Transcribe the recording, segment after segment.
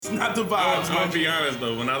not the vibes. I'm gonna be honest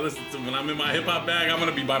though. When I'm in my hip hop bag, I'm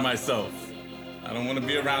gonna be by myself. I don't want to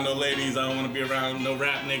be around no ladies. I don't want to be around no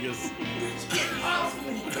rap niggas.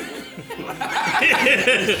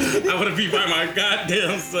 I want to be by my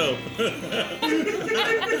goddamn self. I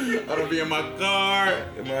want to be in my car,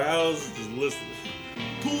 in my house, just listening.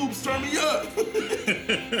 Poobs, turn me up.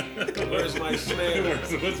 Where's my snare?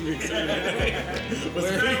 What's me saying?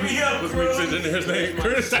 Turn me up, What's me saying in his name?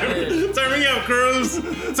 Turn me up, Cruz.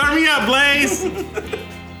 Turn me up, Blaze.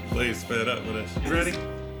 Blaze fed up with us. You ready?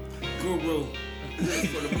 Guru.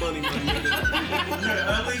 For the money,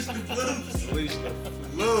 nigga. Unleash the flukes. Unleash the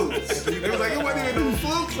Flukes. It was like it wasn't even no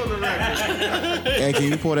flukes on the record. Hey, can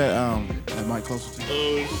you pull that mic closer to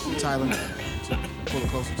you? Oh, shit. Tyler, pull it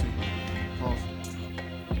closer to you. Pause.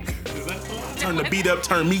 Is that fun? Turn the beat up,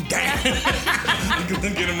 turn me down. I'm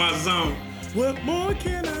gonna get in my zone. What more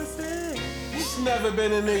can I say? It's never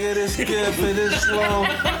been a nigga this good for this long.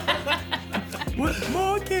 What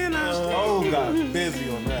more can I say? Oh, got busy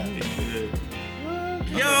on that.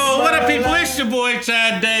 Yo, what up, people? It's your boy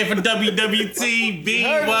Chad Day for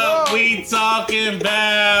WWTB. What we talking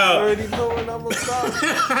about? Already knowing I'm gonna stop.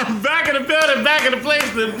 Back in the building, back in the place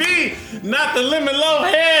to be. Not the Lemon Loaf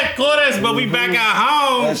headquarters, but we back at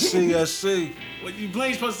home. I see. What you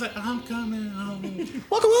Blaze supposed to say? I'm coming home.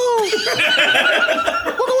 Welcome home.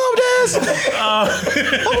 Welcome home, Des.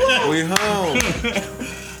 We home.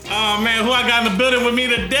 Oh man, who I got in the building with me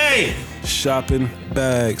today? Shopping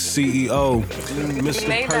Bag CEO, Mr.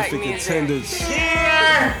 Maybach Perfect music. Attendance,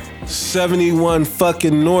 Here. 71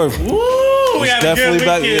 fucking North. Woo! We had a good Definitely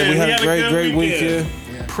back. weekend. Yeah, we had a good great weekend.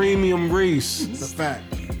 Premium Reese, It's a fact.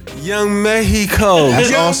 Young Mexico.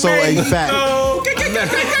 That's also a fact. El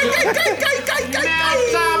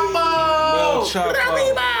Chapo.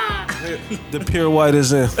 The Pure White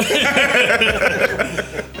is in.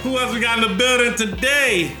 Who else we got in the building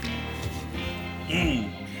today?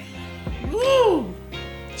 Woo!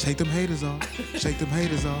 Shake them haters off. Shake them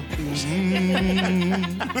haters off.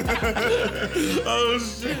 Oh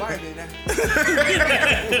shit!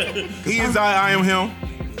 He is I am him.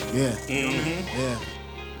 Yeah. Yeah.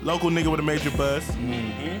 Local nigga with a major buzz.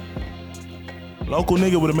 Local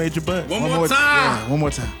nigga with a major buzz. One more time. Yeah, one more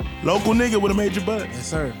time. Local nigga with a major buzz. Yes,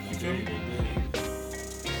 sir.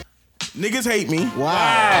 Niggas hate me,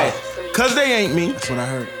 Wow. cause they ain't me. That's what I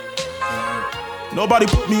heard. Nobody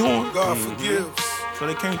put me on, God forgives. so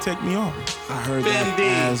they can't take me on. I heard that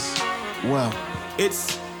as well.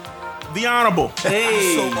 It's the Honorable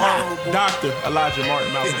Hey. Dr. Elijah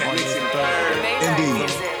Martin Malcolm Martin III. Maybach Indeed.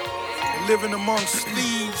 music. Living amongst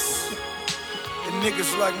thieves and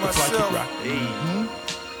niggas like Like you myself, rock. you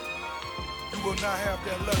will not have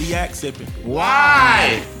that luxury. The act sipping.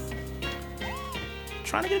 Why?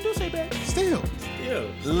 Trying to get a do say back. Still. Yeah.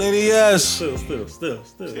 Liddy S. Still.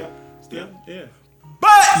 Yeah.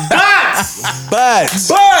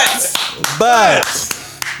 But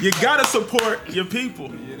you gotta support your people.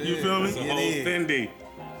 You feel me? The whole Fendi.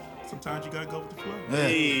 Sometimes you gotta go with the flow. Yeah.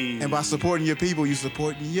 Hey. And by supporting your people, you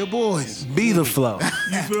supporting your boys. Be the flow.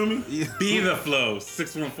 You feel me? Be the flow.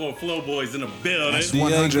 614 Flow Boys in the building. That's Diego.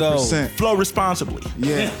 100%. Flow responsibly.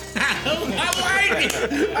 Yeah.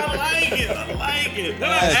 I like it. What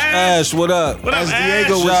up, Ash, what up? What up, As Ash?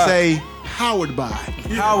 Diego would Shot. say, powered by.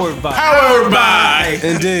 Powered by. Powered by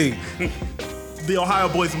Indeed. the Ohio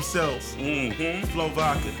boys themselves. Mm-hmm. Flow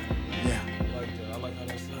Vodka. Yeah. I like how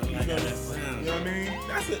that sounds. You know what I mean?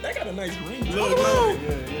 That's it. They got a nice ring. Look.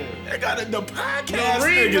 They got the podcast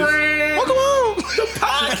niggas. Welcome home. The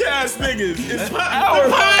podcast niggas. It's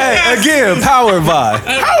powered by. Hey, again, powered by.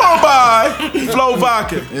 Powered by Flow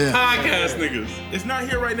Vodka. Yeah. Podcast niggas. It's not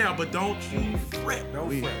here right now, but don't you fret.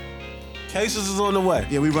 Cases is on the way.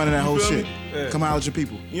 Yeah, we running that whole feel shit. me? Yeah. Come out with your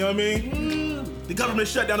people. You know what I mean? The government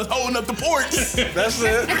shutdown is holding up the ports. That's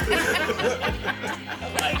it.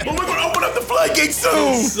 But we're gonna open up the floodgates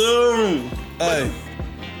soon. Soon. Hey,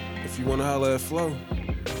 if you want to holler at Flow, you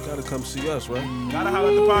gotta come see us, right? Gotta holler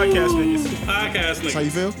at the podcast niggas. Podcast That's how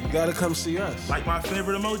you niggas. feel? You gotta come see us. Like my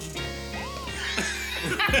favorite emoji.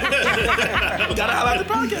 Gotta holler at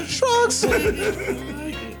the podcast. Shrugs.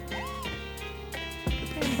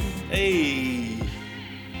 Hey.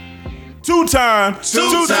 Two-time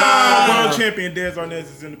Two-time world champion Dez Arnaz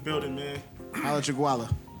is in the building, man. Holla at your guala.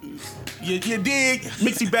 You dig?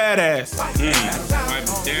 Mixie badass. Wipe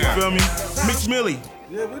it You down. feel me? Mix Millie.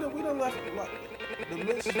 Yeah, we don't left.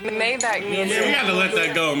 Maybach music. Yeah, we got to let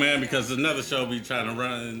that go, man, because another show be trying to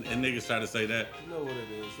run and niggas try to say that. You know what it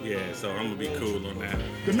is. Yeah, so I'm gonna be cool on that.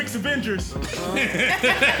 The Mixed Avengers. Mitzi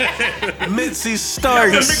The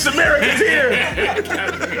Starks. Mixed Americans here.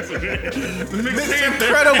 The Mixed Panther.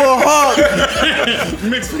 Incredible Hulk.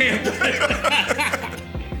 Mixed Panther.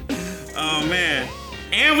 Oh man,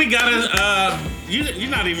 and we got a you're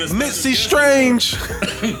not even Mitzi Strange. I'm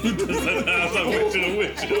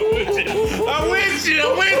with you.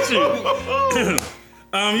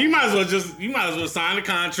 You might as well sign the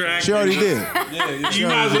contract. She already did. You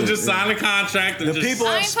might as well just sign the contract and The just. people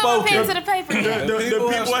I have ain't put my pen spoken. to the paper yet. The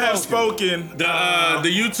people have spoken. The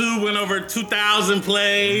YouTube went over 2,000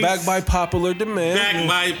 plays. Backed by popular demand. Backed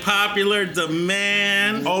by popular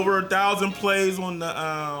demand. Over 1,000 plays on the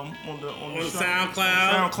On show.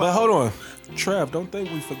 SoundCloud. But hold on. Trav, don't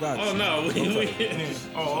think we forgot Oh you. no,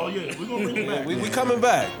 Oh yeah, we're gonna bring it back. We coming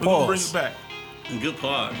back. We're gonna bring Pause. it back. good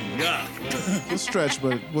part. Yeah. It's stretch,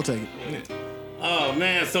 but we'll take it. Oh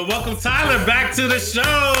man, so welcome Tyler back to the show.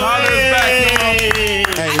 Tyler's back, y'all. Hey, I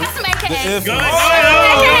got some AKAs. Go I ahead.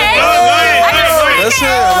 got some Let's hear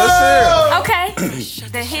it. Let's hear it. Okay.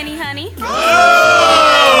 The Henny Honey.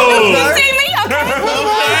 Oh! You see me? Okay.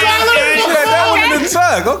 Yeah, that one in the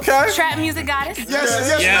tug. Okay. Trap music goddess.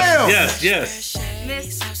 yes, ma'am. Yes.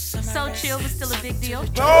 Miss So Chill but still a big deal.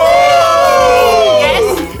 Oh!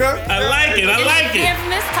 Yes. I like it. The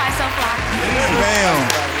infamous Ty So Fly. Bam.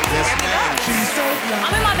 Yes,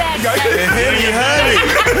 I'm in my bag. The Henny Honey.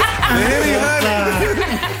 The Henny Honey.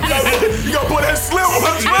 You gonna put that slim on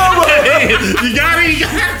the drummer. You got it.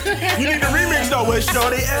 You need the remix though with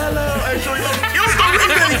Shorty Ella. Hey, Shorty Love. Give us the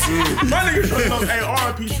remix. My nigga Shorty Love. Hey,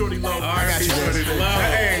 R.I.P. Shorty Love. I got you.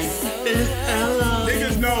 Hey,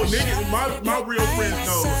 niggas know. My real friends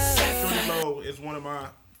know. Shorty Love is one of my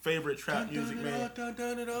favorite trap music, man.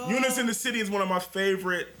 Eunice in the City is one of my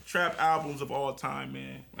favorite trap albums of all time,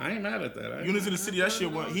 man. I ain't mad at that. Eunice in the City, that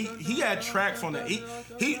shit went. He had tracks on that. He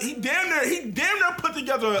damn near put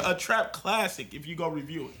together a trap classic. If you go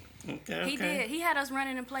review it. Okay. He did. He had us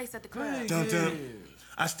running in place at the club. Dun, dun.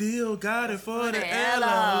 I still got it for the Ella.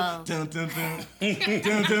 Ella. Dun, dun, dun. Dun,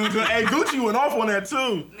 dun, dun. Hey, Gucci went off on that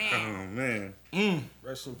too. Man. Oh man.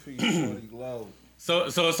 Rest in peace, Shorty Low. So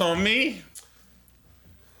it's on me.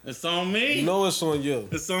 It's on me. You know it's on you.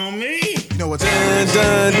 It's on me. You know what's Dun,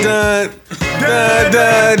 dun, dun. Dun,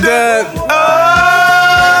 dun, dun.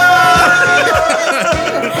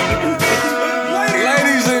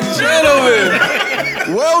 Ladies and gentlemen,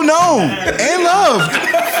 well known and loved.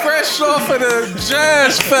 fresh off of the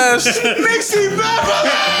Jazz Fest. Mixie Beverly.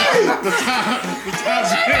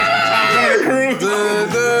 Dun, dun,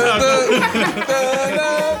 dun. Dun, dun, dun.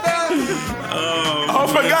 I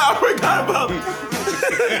forgot about it.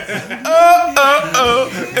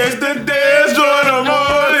 It's the Dance Jordan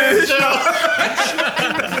Morning Show.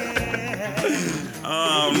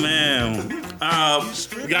 Oh man.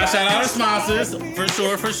 We gotta shout out our sponsors for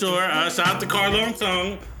sure. Shout out to Carlo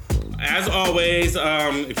Tone. As always,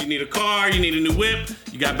 if you need a car, you need a new whip,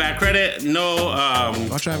 you got bad credit. No.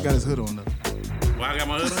 My Trav got his hood on though. Why I got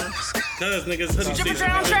my hood on? Cause niggas hoodie Dripper season.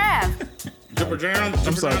 Drown Trav. Dripper Drown.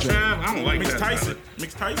 sorry, Dripper Drown. I don't like Mix that. Tyson.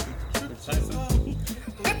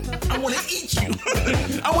 I want to eat you.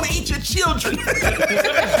 I want to eat your children.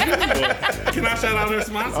 Can I shout out our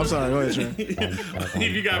sponsors? I'm sorry, go ahead, Trav.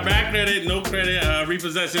 If you got bad credit, no credit,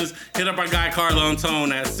 repossessions, hit up our guy Carlo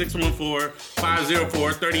Tone at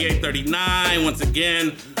 614-504-3839. Once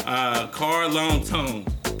again, Carlo Tone,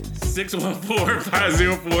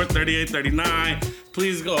 614-504-3839.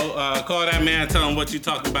 Please go call that man, tell him what you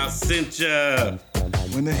talking about, sent ya.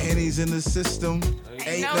 When the Henny's in the system,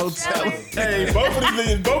 ain't no telling. Hey, both of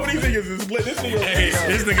these niggas is lit. This nigga. Hey,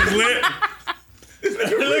 this nigga's lit. Look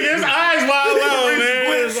at his eyes wide low,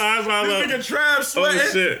 man. His eyes wide low. This nigga Trav sweating. Oh,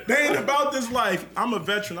 shit. They ain't about this life. I'm a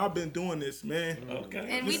veteran. I've been doing this, man. Okay.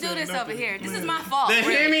 And we This do ain't this nothing, over here. This is man. my fault. The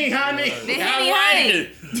really. Henny Honey. The I Henny like Honey.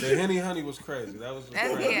 it. The Henny Honey was crazy. That was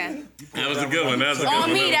That's, crazy. yeah. That was a good one. That was a good On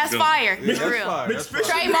one. me, That that's was a good one. fire. That's For real. fire. That's fire.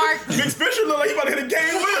 Trademark. Mixed Fisher look like he about to hit a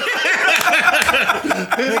game winner.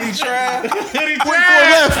 Henny Trav. Henny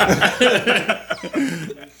Trav.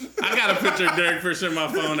 I got a picture of Derek Fisher in my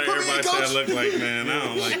phone that everybody said I look like, man. I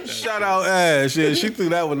don't like that. Shout out Ash. Yeah, she threw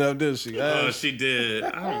that one up, didn't she? Oh, Ash. she did.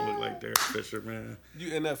 I don't look like Derek Fisher, man.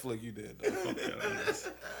 You in that flick, you did. Though.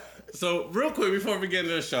 So, real quick before we get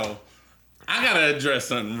into the show, I gotta address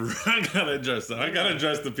something. I gotta address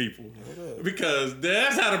the people because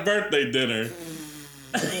Dez had a birthday dinner.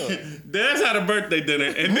 Dez had a birthday dinner,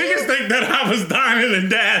 and niggas think that I was dining and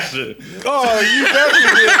dashing. Oh, you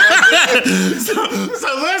definitely did. So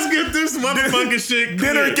let's get this motherfucking shit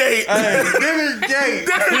clear. Dinner gate. Dinner gate.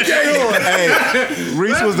 Hey,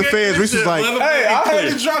 Reese was the feds. Reese was like, Hey, I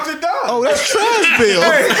had to drop the dog. oh, that's trash, Bill.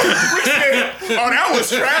 Oh, that was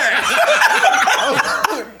trash.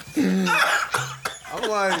 I'm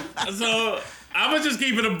like, So I was just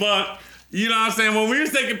keeping a buck. You know what I'm saying? When we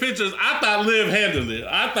was taking pictures, I thought Liv handled it.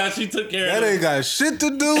 I thought she took care of that it. ain't got shit to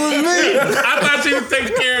do with me. I thought she was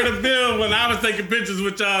taking care of the bill when I was taking pictures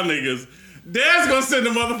with y'all niggas. Dad's gonna send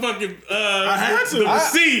the motherfucking I had to. the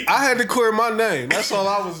receipt. I had to clear my name. That's all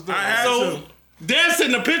I was doing. I had So to. Dad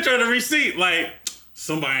sent a picture of the receipt like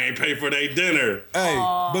somebody ain't paid for their dinner. Hey,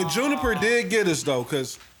 but Juniper did get us though,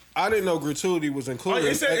 cause I didn't know gratuity was included. Oh,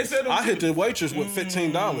 it said I hit the waitress with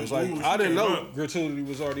 $15. Like Ooh, I didn't she know came up. gratuity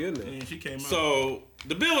was already in there. And she came out. So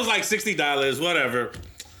the bill was like $60, whatever.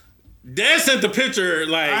 Dad sent the picture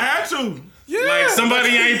like I had to. like somebody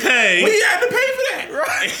ain't paid. We had to pay for that.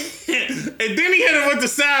 Right. And then he hit it with the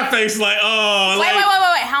sad face like, oh, Wait, like,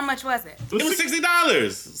 wait. How much was it? it was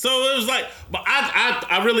 $60. So it was like, but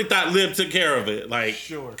I really thought Liv took care of it. Like,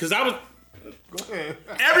 Sure. Cause I was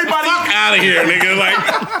Everybody. fuck out of here, nigga. Like,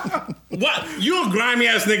 what? You a grimy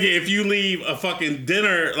ass nigga if you leave a fucking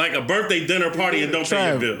dinner, like a birthday dinner party and don't pay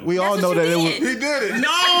your Trav, bill. we all That's know what that you it was. did. He did it. No,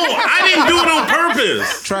 I didn't do it on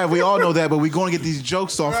purpose. Trav, we all know that, but we going to get these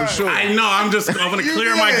jokes off for sure. I know. I'm gonna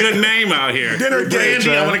clear my good name out here. Dinner Brandy, gate, I'm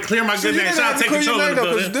Trav. gonna clear my good You name. didn't Shout have out to take clear your control of name the though,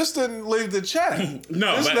 because building. this didn't leave the chat.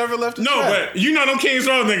 No, this but, never left the no, chat. but you know them Kings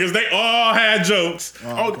Road niggas, they all had jokes.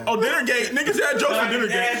 Oh, dinner gate. Niggas had jokes on dinner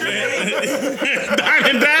gate. Dine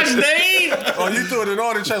and Dash Day. Oh, you threw it in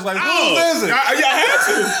all the chats like, Oh. who is it? I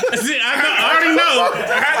had to. See, I already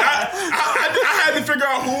know. I had to figure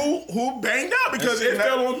out who banged out because it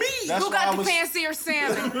fell on me. That's Who why I got the was- fancier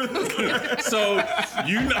salmon? So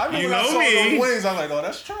you I know, remember you when I know saw those me. wings, I was like, oh,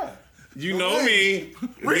 that's trash. You know me.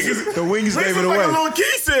 Niggas, The wings Reese gave was it like away. a little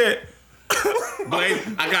key said. boy,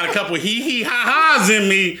 I got a couple hee ha ha's in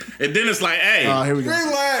me, and then it's like, hey, Here we go.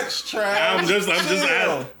 Relax, trash. I'm just,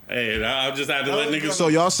 Chill. hey, I'll just have to let niggas. So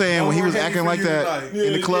y'all saying when he was More acting handy like for you that tonight.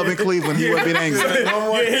 in the club in Cleveland, he wasn't being angry.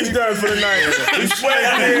 Yeah, he's done for the night. He's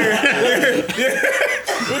sweating.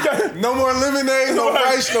 No more lemonade, no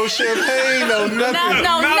rice, no champagne, no nothing.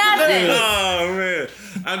 No, nothing. Oh man.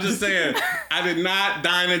 I'm just saying, I did not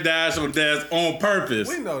dine and dash on Des on purpose.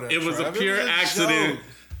 We know that, It was a Trav. It pure was a accident. joke.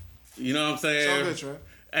 You know what I'm saying? It's all good, Trav.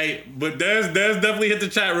 Hey, but Des definitely hit the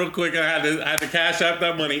chat real quick. I had to cash out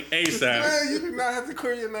that money ASAP. Man, you do not have to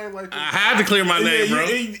clear your name like I that. had to clear my name, bro.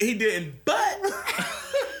 He didn't. But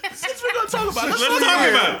since we're gonna talk about it, Let's talk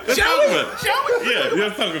about it. Let's talk about it. Shall we? Yeah,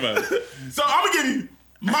 let's talk about it. So I'm gonna give you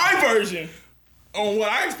my version on what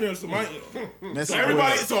I experienced with my That's So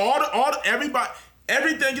everybody, so everybody,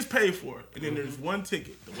 everything is paid for, and then there's one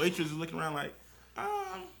ticket. The waitress is looking around like,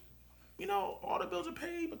 you know, all the bills are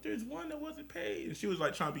paid, but there's one that wasn't paid, and she was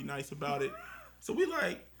like trying to be nice about it. So we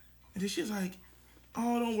like, and then she's like,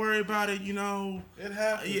 oh, don't worry about it, you know. It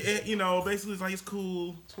happens. You know, basically it's like it's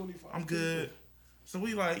cool. 25 I'm good. So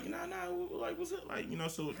we like, like what's it like, you know?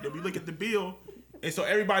 So then we look at the bill, and so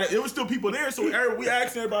everybody, it was still people there. So we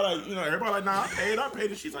asked everybody, like, you know, everybody like, nah, I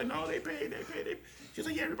paid. And she's like, no, they paid. She's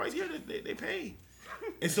like, yeah, everybody's here. They paid.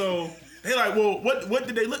 And so they like, well, what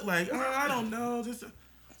did they look like? Oh, I don't know.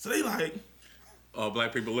 So they like, Oh,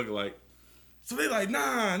 black people look alike. so they like,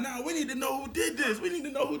 nah, we need to know who did this.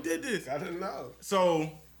 I didn't know. So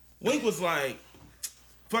Wink was like,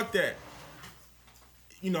 fuck that.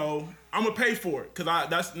 You know, I'm gonna pay for it, cause that's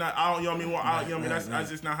just not how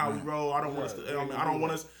we roll. I don't want us to, I don't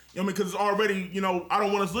want us, because it's already, I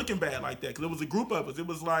don't want us looking bad like that, cause it was a group of us. It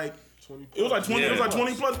was like 20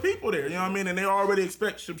 plus people there, you know what I mean? And they already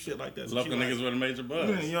expect some shit like that. So Local she like, niggas with a major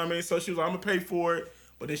buzz. you know what I mean? So she was like, I'm gonna pay for it,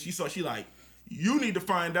 but then she like, you need to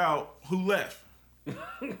find out who left.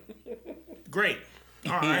 Great.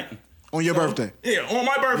 All right. On your birthday. Yeah, on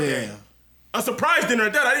my birthday. Yeah. A surprise dinner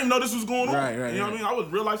at that. I didn't even know this was going on. Right, You know what I mean? I was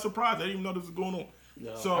real life surprised. I didn't even know this was going on.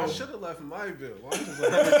 So I should have left my bill. I was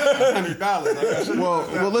like $100. Like, I should've-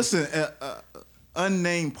 Well, listen,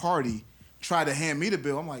 unnamed party tried to hand me the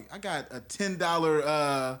bill. I'm like, I got a $10.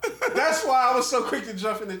 That's why I was so quick to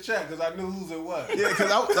jump in the chat, because I knew whose it was. Yeah,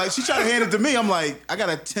 because she tried to hand it to me. I'm like, I got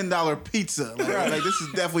a $10 pizza. Like this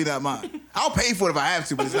is definitely not mine. I'll pay for it if I have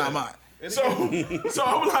to, but it's not mine. so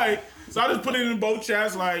I'm like, so I just put it in both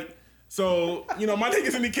chats, like, so, my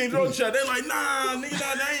niggas in the Kings Road chat, they're like, nah, nigga,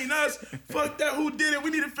 that ain't us. Fuck that, who did it? We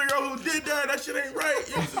need to figure out who did that. That shit ain't right.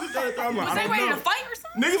 I'm like, Was they ready to fight or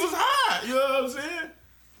something? Niggas was hot, you know what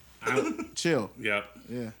I'm saying? Chill. Yep.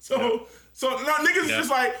 Yeah. So So no, niggas is just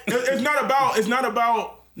like it's not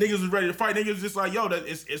about niggas was ready to fight. Niggas just like, yo,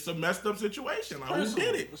 it's a messed up situation. Like, who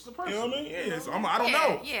did it? It's the You know what I mean? Yeah. So I don't Yeah,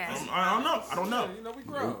 know. yeah. I don't know. You know, we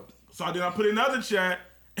grow. So then I put in another chat,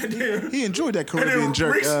 and then He enjoyed that and Caribbean then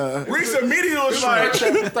jerk. Reese immediately was like,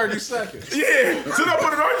 Check for 30 seconds. yeah. So then I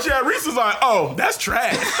put it on chat. Reese was like, oh, that's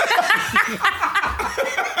trash.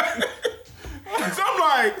 So I'm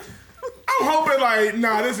like, I'm hoping like,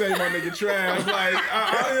 nah, this ain't my nigga Trav. Like,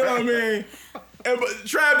 you know what I mean? And, but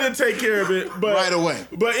Trav didn't take care of it, but Right away.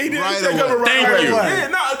 But he didn't Right take away. over right Thank away. you. Yeah,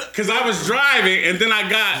 no, Cause I was driving and then I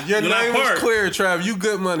got Your when I name was parked. clear, Trav. You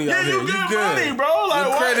good money out yeah, here. you good money, bro. Like, Your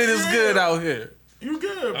what? credit is Yeah. good out here. You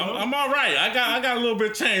good, bro. I'm all right. I got a little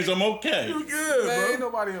bit of change. I'm okay. You good, Man, ain't bro.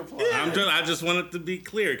 nobody applying. I just wanted to be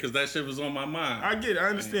clear because that shit was on my mind. I get it. I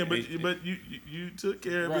understand, but you took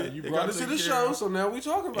care of Right, it. you It brought got us to taken the care show, of. so now we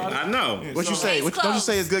talking about it. I know. What you say? What, don't you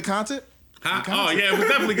say it's good content? Huh? Oh yeah, it was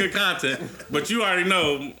definitely good content. But you already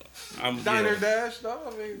know I'm Diner yeah. Dash, though.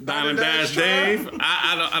 I mean, Diner Dash Dave.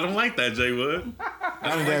 I don't like that, Jay Wood.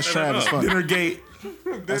 Diner Dash that Trav is up. funny. Dinner gate.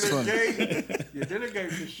 That's funny. Yeah, Dinner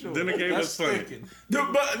Gate for sure. Dinner Gate That's was funny. sticking.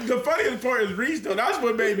 But the funniest part is Reese, though. That's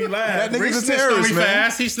what made me laugh. That nigga's Reese a snitched on terrorist, me man.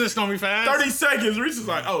 fast. He snitched on me fast. 30 seconds, Reese is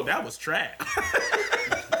like, oh, that was trash.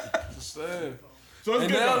 Sad. So it's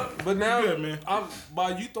And good, now, though. but now, Good, man.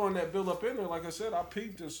 by you throwing that bill up in there, like I said, I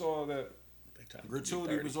peeped and saw that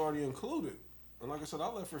gratuity was already included. And like I said, I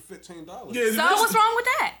left for $15. Yeah, So what's wrong with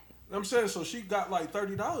that? I'm saying, so she got like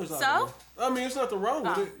 $30 out So? of it. I mean, it's nothing wrong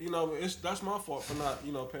with Oh. it. You know, that's my fault for not,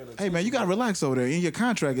 paying attention. Hey man, you gotta relax over there. In your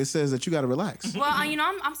contract, it says that you gotta relax. Well,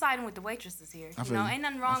 I'm siding with the waitresses here. I You feel know, you. ain't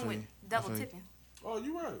nothing I wrong feel with you. double feel you. tipping. Oh,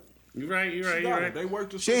 you right. You right. She You got right. it. They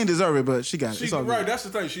worked the She ain't deserve it, but she got it. She It's all right. good. That's the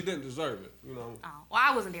thing. She didn't deserve it. You know. Oh, well,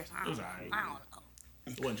 I wasn't there, so I don't know. alright. I don't know.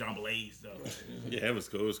 It wasn't John Blaze, though. Yeah, it was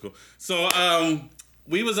cool. It was cool. So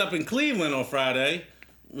we was up in Cleveland on Friday.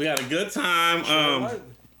 We had a good time.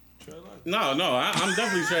 Tread lightly. No, I'm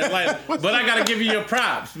definitely tread light. But I gotta give you your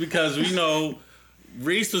props because we know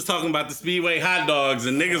Reese was talking about the Speedway hot dogs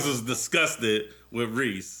and niggas was disgusted with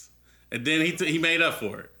Reese, and then he made up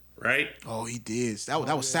for it, right? Oh, he did.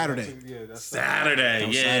 That was Saturday. Yeah, that's Saturday,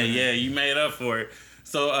 was yeah, Saturday. yeah, you made up for it.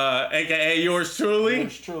 So, AKA yours truly.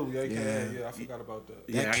 It's truly, AKA. Yeah. Yeah, I forgot about that.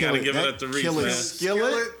 Yeah, I Kill gotta it. give it That up to Reese, kill it. man.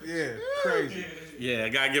 Skillet. Yeah, crazy. Yeah, I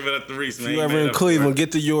gotta give it up to Reese, man. If He you ever made in up for Cleveland, it.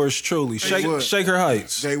 get to yours truly. Wood. Shaker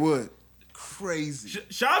Heights. Jay Wood. Crazy.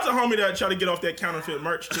 Shout out to homie that tried to get off that counterfeit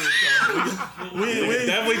merch, too. we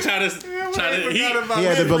Definitely try to. He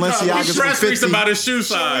had the He Balenciagas for pressed Reese 50. about his shoe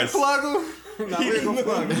size. Plug him? Nah, we ain't gonna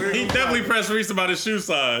plug him. He definitely pressed Reese about his shoe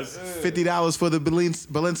size. $50 for the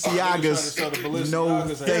Balenciagas. Trying to sell the Balenciagas No, at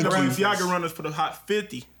thank the you. Balenciaga runners for the hot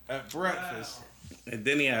 50. At breakfast. And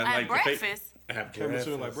then he had At like breakfast. At Came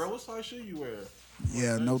into it like, breakfast. bro, what size shoe you wear?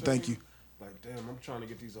 Yeah, no, thank you. Like, damn, I'm trying to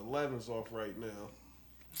get these 11s off right now.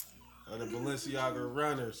 The Balenciaga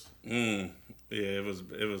runners. Yeah,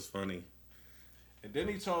 it was funny. And then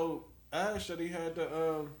he told Ash that he had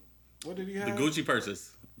the what did he have? The Gucci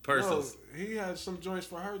purses. No, he had some joints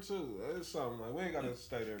for her too. It's something like we ain't gotta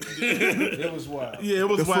stay there. It was wild. Yeah, it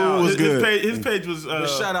was The food wild. was good. His page was. But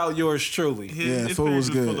shout out yours truly. Yeah, his food page was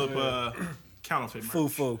good. Full of counterfeit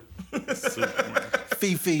merch. Foo.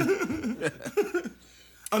 Fifi.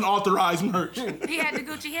 Unauthorized merch. He had the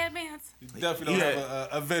Gucci headbands. Definitely don't have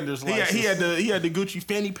a vendor's He license. had the Gucci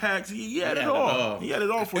fanny packs. He had it all. He had it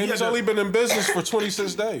all for. And He he's had only the, been in business for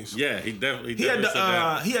 26 days. Yeah, he definitely. he had said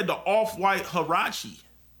that. the he had the off-white Hirachi.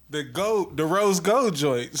 The rose gold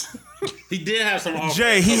joints. He did have some. off-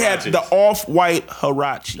 Jay, he had Hirachis. the off-white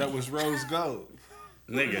Hirachi. That was rose gold.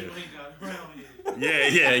 nigga. Yeah.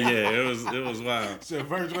 It was wild. So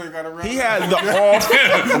Virgil ain't got around. He had the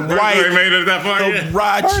off-white Right, made it that far. Yeah.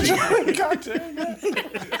 Hirachi.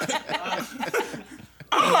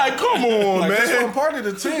 I'm like, come on, Like, that's man. one part of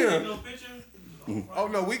the 10. Oh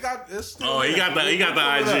no, we got it's still. Oh, he got the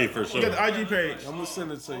IG for You sure. got the IG page. I'm gonna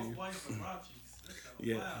send it to you.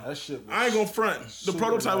 Yeah. That shit. Was I ain't gonna front. The super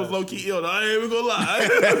prototype was nasty. low key ill. Though. I ain't even gonna lie.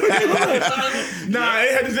 Nah,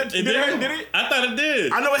 it had the zip. Did it? I thought it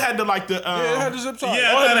did. I know it had the like the. Yeah, it had the zip tie. Yeah,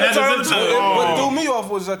 I Oh, thought it the had zip the zip tie? tie. Oh. What threw me off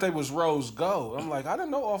was that they was rose gold. I'm like, I didn't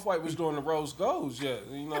know Off White was doing the rose golds yet.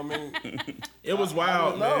 You know what I mean? It was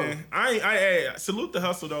wild, don't know. man. I salute the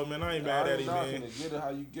hustle though, man. I ain't mad I at ain't him, knocking man. it. Get it how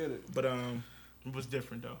you get it. But it was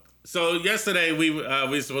different though. So yesterday we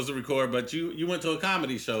were supposed to record, but you went to a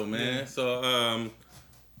comedy show, man. Yeah. So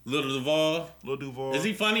Little Duval, Lil Duval. is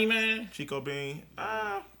he funny, man? Chico Bean?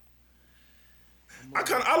 I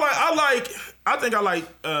think I like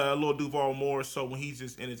Lil Duval more so when he's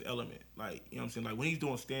just in his element. Like, you know what I'm saying? Like when he's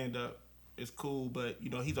doing stand up, it's cool, but you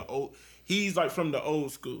know, he's like from the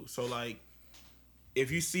old school. So like, if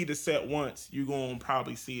you see the set once, you're gonna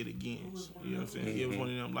probably see it again. You know what I'm saying? It was one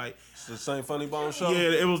of them like It's the same Funny Bone show.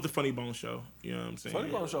 yeah, it was the Funny Bone show. You know what I'm saying? Funny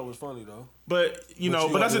Bone show was funny though. But you know,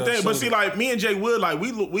 you but that's the gotta thing. But see see, it. like me and Jay Wood, like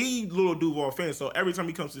we Little Duval fans. So every time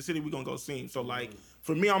he comes to the city, we gonna go see him. So like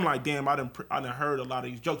for me, I'm like, damn, I done heard a lot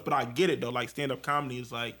of these jokes, but I get it though. Like stand up comedy is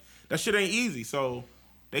like that shit ain't easy. So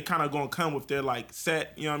they kind of gonna come with their like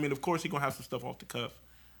set. You know what I mean? Of course, he gonna have some stuff off the cuff.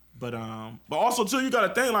 But also too, you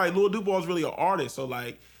gotta think like Lil Duval is really an artist. So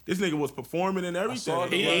like this nigga was performing and everything. saw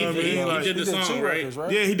the- He You know what I mean? Like, did the song, two right? records,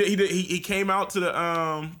 right? yeah, he did. He came out to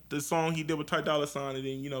the song he did with Ty Dolla $ign, and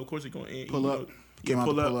then you know, of course, he gonna end. Pull you up. know, Came out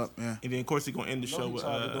to pull Pull Up, yeah. And then of course he gonna end the I know show he with.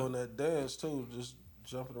 tried to doing that dance too, just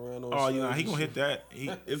jumping around on Oh, stage you know, he and gonna shit. hit that.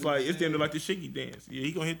 It's like it's damn near like the Shiggy dance. Yeah,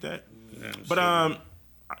 he gonna hit that. Yeah, But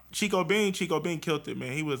Chico Bean killed it,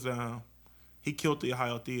 man. He was he killed the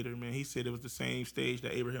Ohio Theater, man. He said it was the same stage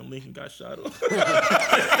that Abraham Lincoln got shot on. He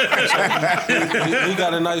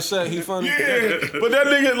got a nice set. He funny. Yeah, but that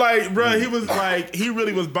nigga, like, bro, he was like, he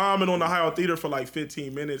really was bombing on the Ohio Theater for like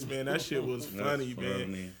 15 minutes, man. That shit was funny,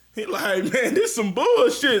 man. He like, man, this some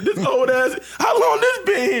bullshit. This old ass, how long this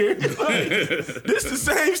been here? Like, this the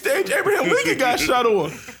same stage Abraham Lincoln got shot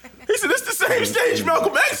on. He said, this the same stage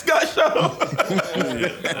Malcolm X got shot on.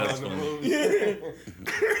 Yeah.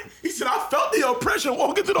 He said, I felt the oppression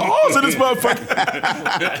walking through the halls of this motherfucker.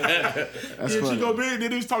 That's Yeah, funny. Chico Bean,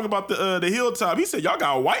 then he was talking about the hilltop. He said, y'all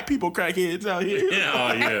got white people crackheads out here. Yeah,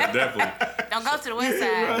 oh yeah, definitely. Don't go to the west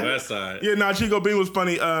side. West side. Yeah, nah, Chico Bean was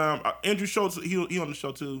funny. Andrew Schultz, he on the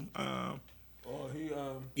show too. Oh,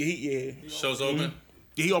 Yeah, Show's open.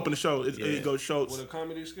 he opened the show. It goes Schultz. with a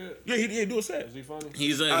comedy skit. Yeah, he do a set. Is he funny?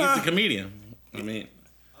 He's a comedian. I mean,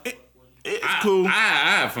 It's cool. I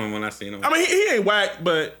have fun when I seen him. I mean, he ain't whack,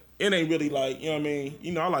 but it ain't really like, you know what I mean?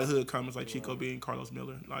 You know, I like hood comments like Chico Bean, Carlos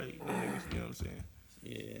Miller, like, them niggas, you know what I'm saying?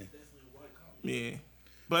 Yeah. Yeah.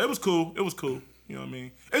 But it was cool. It was cool. You know what I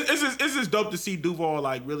mean? It's just dope to see Duval,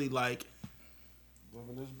 like, really, like,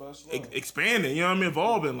 Living his best life. expanding, you know what I mean?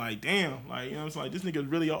 Evolving, like, damn. Like, you know what I'm saying? Like, this nigga's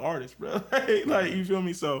really an artist, bro. Like, you feel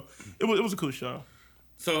me? So, it was a cool show.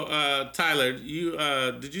 So, Tyler, you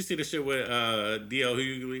did you see the shit with D.L.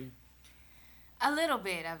 Hughley? A little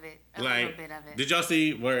bit of it. A little bit of it. Did y'all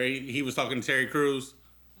see where he was talking to Terry Crews?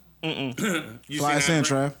 You Fly us seen in, that,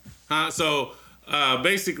 Trav. Huh? So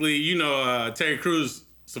basically, you know, Terry Crews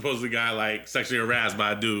supposedly got like sexually harassed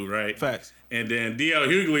by a dude, right? Facts. And then D.L.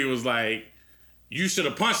 Hughley was like, you should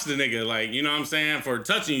have punched the nigga, like, you know what I'm saying, for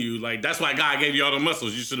touching you. Like, that's why God gave you all the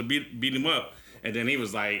muscles. You should have beat him up. And then he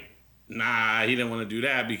was like, nah, he didn't want to do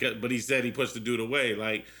that, but he said he pushed the dude away.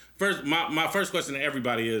 Like, first, my first question to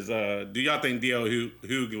everybody is, do y'all think D.L.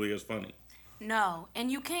 Hughley is funny? No,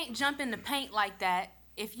 and you can't jump in the paint like that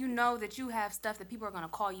if you know that you have stuff that people are gonna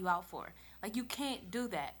call you out for. Like, you can't do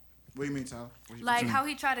that. What do you mean, Tyler? Like how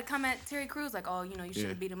he tried to come at Terry Crews, like, oh, you know, you should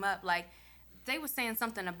have beat him up. Like, they were saying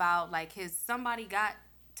something about like somebody got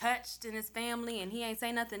touched in his family and he ain't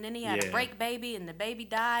say nothing. Then he had a break baby and the baby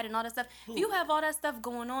died and all that stuff. If you have all that stuff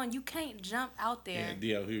going on, you can't jump out there Yeah,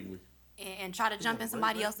 D.L. Hughley. and try to jump in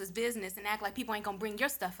somebody else's business and act like people ain't gonna bring your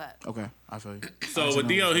stuff up. Okay, I feel you. So with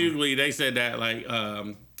D.L. Hughley, they said that like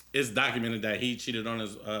it's documented that he cheated on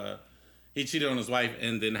his wife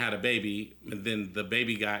and then had a baby, and then the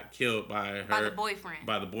baby got killed by By the boyfriend.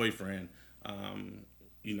 By the boyfriend.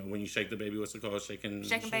 You know, when you shake the baby, what's it called? Shaking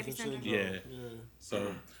Baby syndrome. Yeah.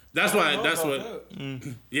 So that's why that's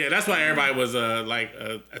why everybody was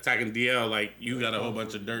attacking DL. Like, you got a whole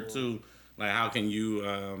bunch of dirt too. Like, how can you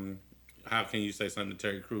say something to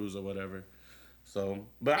Terry Crews or whatever? So,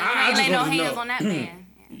 but I just ain't no wanted to hands know. on that man.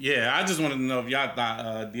 Yeah, I just wanted to know if y'all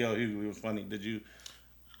thought DL Hughley was funny. Did you?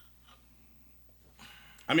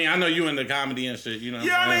 I mean, I know you into comedy and shit. You know.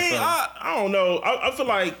 Yeah, what I mean, so. I don't know. I feel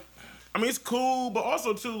like, I mean, it's cool, but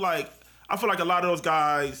also too, like, I feel like a lot of those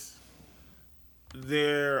guys,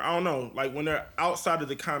 I don't know, like when they're outside of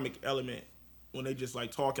the comic element, when they just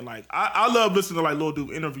like talking, like I love listening to like Lil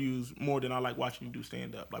Dude interviews more than I like watching him do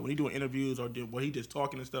stand up. Like when he doing interviews or when he just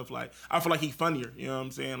talking and stuff, like I feel like he's funnier. You know what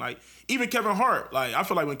I'm saying? Like even Kevin Hart, like I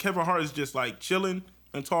feel like when Kevin Hart is just like chilling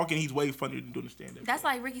and talking, he's way funnier than doing the stand up. That's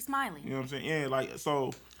like Ricky Smiley. You know what I'm saying? Yeah, like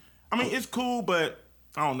so. I mean, it's cool, but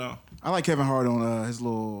I don't know. I like Kevin Hart on his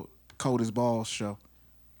little Cold as Balls show.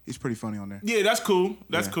 He's pretty funny on there. Yeah, that's cool.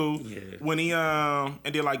 That's cool. Yeah. When he and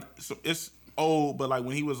then like so it's old, but like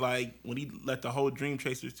when he was like when he let the whole Dream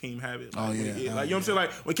Chasers team have it. Like, Oh, yeah. like you know what I'm saying?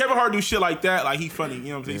 Like when Kevin Hart do shit like that, like he funny. You know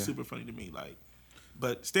what I'm saying? He's Yeah. super funny to me. Like,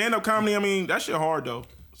 but stand up comedy, I mean, that shit hard though.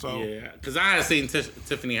 So Yeah, because I had seen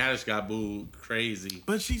Tiffany Haddish got booed crazy.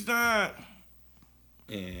 but she's not.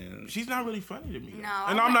 And she's not really funny to me. No,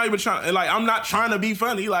 and I'm not even trying. Like, I'm not trying to be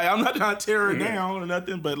funny. Like, I'm not trying to tear her down or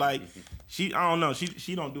nothing. But like, I don't know.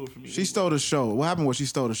 She don't do it for me. She stole the show. What happened was she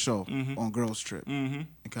stole the show on Girls Trip.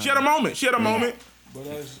 She had a moment. But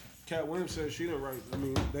as Cat Williams said, she didn't write. I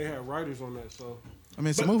mean, they had writers on that, so. I mean,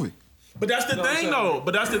 it's a movie. But that's the thing,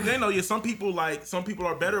 though. Yeah, some people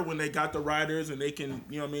are better when they got the writers and they can,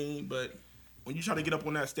 you know what I mean. But when you try to get up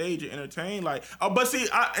on that stage and entertain, like, but see,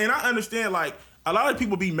 I understand, like, a lot of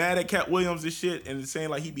people be mad at Cat Williams and shit and saying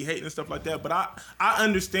like he be hating and stuff like that. But I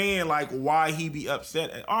understand like why he be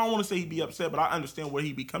upset. I don't want to say he be upset, but I understand where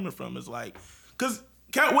he be coming from. Is like, cause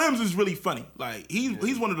Cat Williams is really funny. Like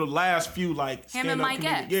he's one of the last few like him and Mike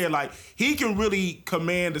Epps. Yeah, like he can really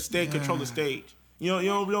command the stage, control the stage. You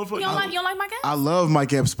don't like Mike Epps? I love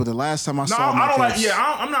Mike Epps, but the last time I saw Mike Epps,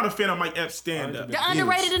 I'm not a fan of Mike Epps stand up. The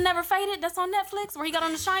Underrated and Never Faded, that's on Netflix, where he got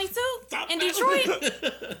on the shiny suit in Detroit.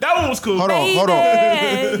 That one was cool. Hold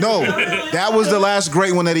on. No, that was the last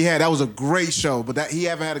great one that he had. That was a great show, but he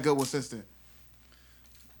haven't had a good one since then.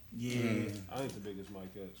 Yeah, I ain't the biggest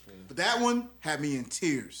Mike Epps fan. But that one had me in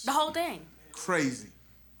tears. The whole thing. Crazy.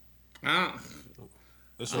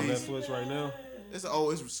 It's on Netflix right now. It's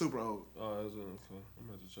super old. Oh, is it? Okay. I'm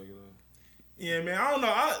gonna have to check it out. Yeah, man. I don't know.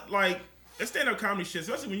 I like that stand-up comedy shit,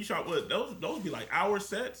 especially when you shot those be like hour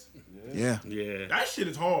sets. Yeah. That shit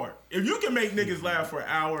is hard. If you can make niggas laugh for an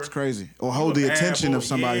hour, it's crazy. Or hold the attention of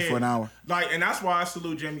somebody for an hour. Like, and that's why I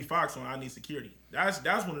salute Jamie Foxx on I Need Security. That's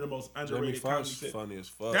one of the most underrated Jamie comedy Foxx sets. Funny as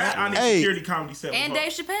fuck. That I Need Security comedy set. And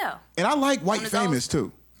Dave Chappelle. And I like White Famous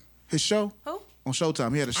too. His show. Who? On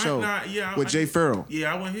Showtime, he had a show with Jay Farrell.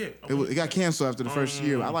 Yeah, I went hit. It got canceled after the first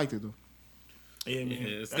year. I liked it though. Yeah, man.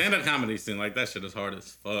 Yeah, stand-up comedy scene like that shit is hard as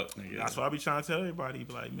fuck, nigga. That's why I be trying to tell everybody.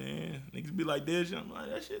 Be like, man, niggas be like this. I'm like,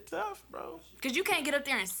 that shit tough, bro. Cause you can't get up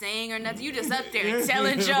there and sing or nothing. You just up there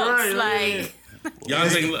telling jokes, like. Y'all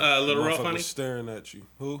think Lil Rel funny? Staring at you.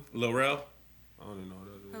 Who? Lil Rel? I don't even know who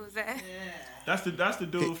that is. Who's that? That's the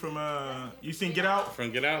dude from you seen Get Out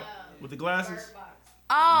From Get Out? with the glasses.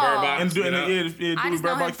 Oh. Bird Box, And Get Out? I just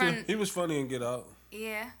know him from. He was funny in Get Out.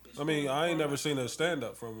 Yeah. I mean, I ain't never seen a stand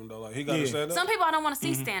up from him though. Like he got a stand up. Some people I don't want to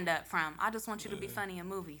see stand up from. I just want you to be funny in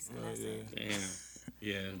movies. And that's it. Damn.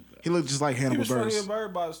 Yeah. He looked just like He Hannibal was funny Buress. in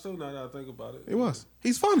Bird Box too. Now that I think about it. It was.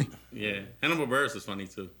 He's funny. Yeah. Hannibal Buress is funny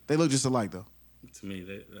too. They look just alike though, To me,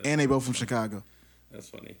 and they both from Chicago. that's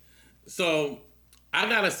funny. So, I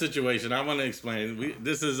got a situation I want to explain.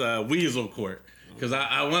 This is Weasel Court. Because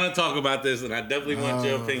I want to talk about this, and I definitely want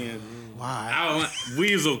your opinion. Why? I want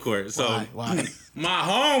Weasel Court. So, Why? my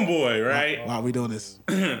homeboy, right? Why are we doing this?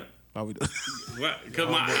 Why are we doing? Because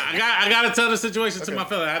I got to tell the situation to my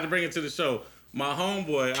fella. I had to bring it to the show. My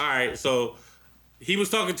homeboy, all right, so he was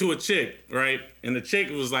talking to a chick, right? And the chick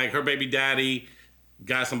was like, her baby daddy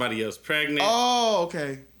got somebody else pregnant. Oh,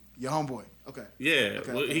 okay. Your homeboy. Okay. Yeah,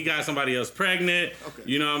 Okay. He got somebody else pregnant. Okay.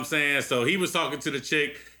 You know what I'm saying? So he was talking to the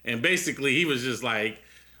chick, and basically he was just like,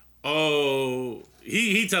 oh,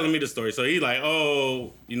 he telling me the story. So he like,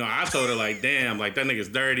 oh, you know, I told her like, damn, like that nigga's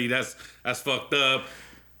dirty. That's fucked up.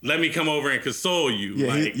 Let me come over and console you. Yeah,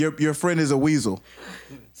 like, your friend is a weasel.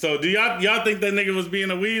 so do y'all think that nigga was being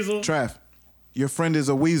a weasel? Trav, your friend is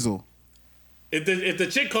a weasel. If the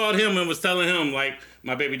chick called him and was telling him like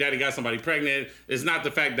my baby daddy got somebody pregnant, it's not the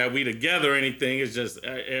fact that we together or anything. It's just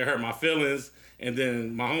it hurt my feelings. And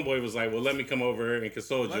then my homeboy was like, "Well, let me come over and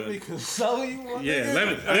console you." Let me console you. Yeah,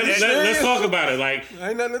 let's talk about it. Like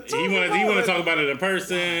Ain't nothing to talk he want to talk about it in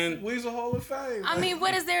person. Weasel Hall of Fame. I mean,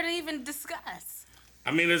 what is there to even discuss?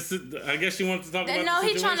 I mean, I guess she wants to talk about. No, the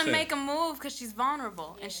he's trying to situation. make a move because she's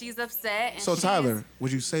vulnerable and she's upset. And So she's- Tyler,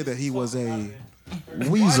 would you say that he was a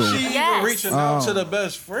weasel? She even Yes. reaching out to the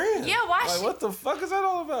best friend. Yeah, why Like, she- what the fuck is that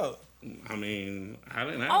all about? I mean, I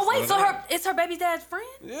didn't. Oh wait, so that. it's her baby dad's friend?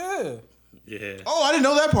 Yeah. Yeah. Oh, I didn't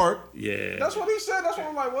know that part. Yeah. That's what he said. That's what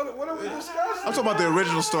I'm like, what are we discussing? I'm talking about the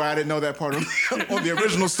original story. I didn't know that part on the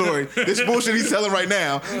original story. This bullshit he's telling right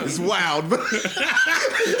now is wild.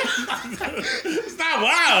 It's not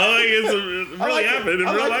wild. Like, it really happened in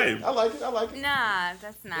real life. I like it. Nah,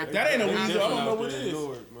 that's not. That ain't a weasel. I don't know Out what there it in is.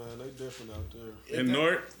 Newark, man. They different out there. And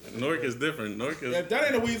Nork is different. Nork is. If that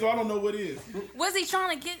ain't a weasel, I don't know what it is. Was he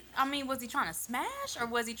trying to get? I mean, was he trying to smash or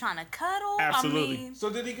was he trying to cuddle? Absolutely. I mean, So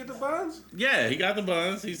did he get the buns? Yeah, he got the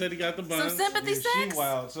buns. He said he got the some buns. sympathy She sex.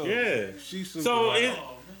 wild too. Yeah. She super So wild.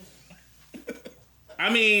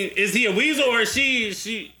 I mean, is he a weasel or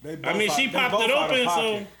she? They I both mean, she out- they popped both it out of open, so.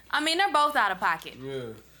 pocket. I mean, they're both out of pocket. Yeah.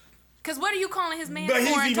 Cause what are you calling his man But for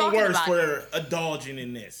he's and even talking worse about it? for indulging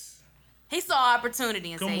in this. He saw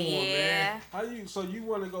opportunity and Come said, on, "Yeah." man. How you? So you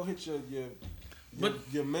want to go hit your But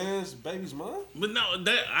your man's baby's mom? But no,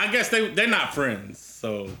 I guess they're not friends.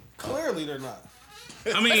 So clearly they're not.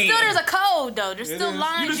 I But mean, still, there's a code though. There's still is.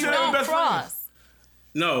 lines you You just said don't best cross.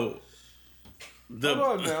 no. Hold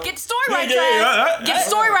on now. Get the story right, Trav. Get the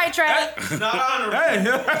story right, Trav. Not honorable. Hey,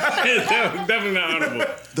 Definitely not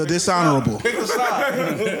honorable. The dishonorable. Pick a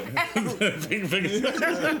side.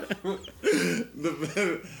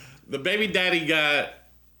 The baby daddy got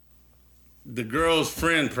the girl's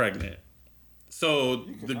friend pregnant. So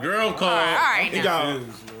the girl called. All right. he Now. got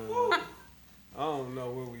I don't know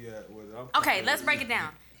where we at with it. Okay, let's break it down.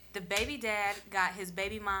 The baby dad got his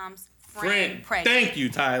baby mom's friend pregnant. Thank you,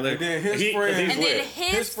 Tyler. And then his friend- he's And then lit. his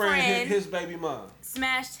hit friend his baby mom.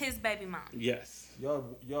 smashed his baby mom. Yes.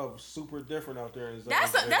 Y'all super different out there. In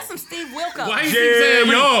That's some Steve Wilkos. Why you keep saying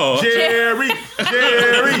y'all? Jerry.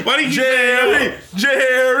 Why do you keep saying y'all?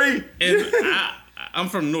 Jerry. And I'm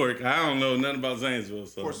from Newark. I don't know nothing about Zanesville.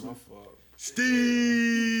 So. my fault.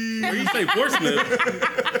 Steve. Where you say Portsmouth?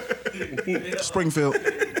 Springfield.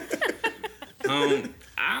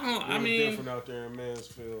 I mean, different out there in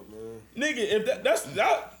Mansfield, man. Nigga, if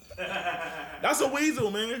that's a weasel,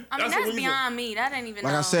 man. I mean, a that's weasel. beyond me. That ain't even.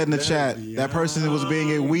 Like know. I said in the chat, that person was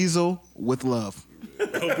being a weasel with love.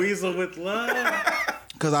 a weasel with love.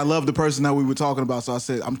 Because I love the person that we were talking about, so I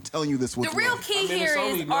said, I'm telling you this with The real love. key mean, here it's is: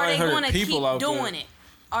 only are they 900 going to keep people out doing there. it?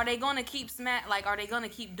 Are they going to keep Are they going to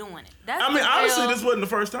keep doing it? That's I mean, the honestly, real- this wasn't the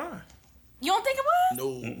first time. You don't think it was?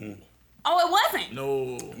 No. Oh, it wasn't.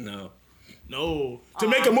 No. To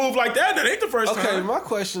make a move like that ain't the first Okay, time. my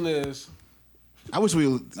question is, I wish we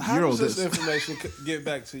would how Euro does this this. information get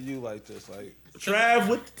back to you like this? Like, Trav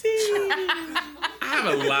with the T. I have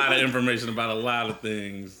a lot of information about a lot of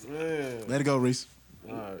things. man, Let it go, Reese.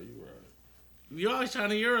 all right, you right. You always trying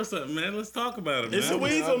to Euro something, man. Let's talk about it, man. It's a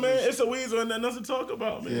weasel, man. It's a weasel, and nothing else to talk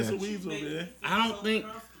about, man. It's a Yeah. weasel, man. I don't think.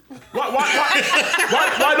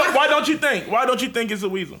 Why don't you think? Why don't you think it's a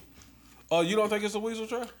weasel? Oh, you don't think it's a weasel,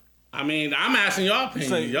 Trey? I mean, I'm asking y'all opinion.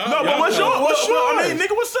 say- Y'all, No, but y'all what's know. your? I mean,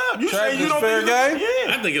 nigga, what's up? You Trav, say you it's don't fair think game?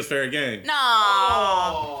 Yeah. I think it's fair game.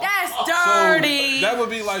 No, that's dirty. That would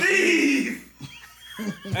be like,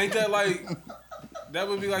 ain't that like? That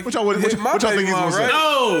would be like. What y'all think hit he's my gonna baby say? mom, right?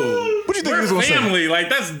 No. What you think We're he was gonna say? family. Like,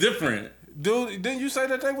 that's different. Dude, didn't you say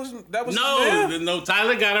that that was No, them? no.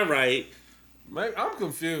 Tyler got it right. Man, I'm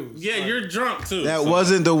confused. Yeah, Like, you're drunk too. That so-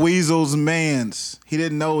 wasn't the weasel's man's. He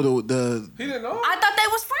didn't know the He didn't know. I thought they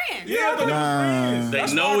was friends. Yeah, I thought Nah. They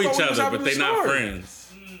That's know why I each thought we was other, having but the they're not story. friends.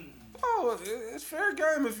 Oh, it's fair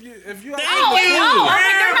game if you They Oh, do. they're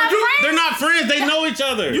not friends. They're not friends. They know each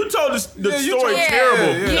other. You told the Yeah, you story told- terrible.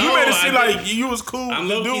 Yeah. You No, made it I seem didn't. like you was cool. I'm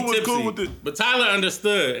The low key dude was tipsy, cool with the. but Tyler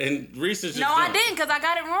understood, and Reese is just No, I drunk. didn't because I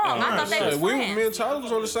got it wrong. I thought they was me friends. and Tyler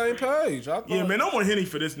was on the same page. I thought, Yeah, man, no more Henny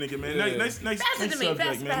for this nigga, man. Yeah. Nice Pass it to me. subject,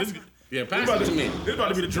 Pass man. it. This Yeah, pass about it to me. this about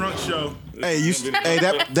to be the drunk show. Hey,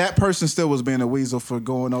 that person still was being a weasel for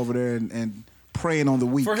going over there and preying on the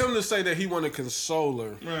weak. for him to say that he wanted to console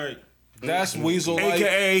her, Right. that's weasel like.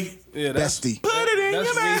 AKA, Yeah, that's Bestie. put it in that's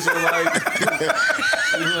your mouth. weasel like.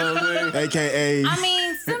 You know what I mean? AKA. I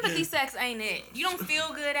mean, sympathy sex ain't it. You don't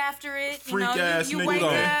feel good after it. You Freak know, ass you nigga. wake Who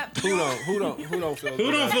don't? up. Who don't feel?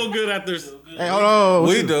 Who don't feel good after? Hey, hold on.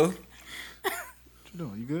 We do. What you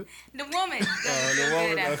doing? You good? The woman doesn't The feel woman,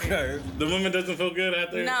 good after. okay. The woman doesn't feel good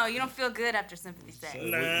after. No, you don't feel good after sympathy sex.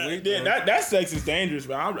 Nah, We yeah, do. that sex is dangerous,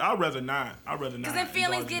 but I'd rather not. I'd rather not. Because then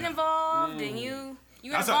feelings get involved, and you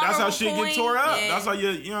That's how shit get tore up. Yeah. That's how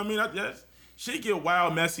you know what I mean. That's shit get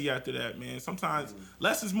wild messy after that, man. Sometimes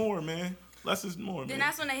less is more, man. Less is more, Then man.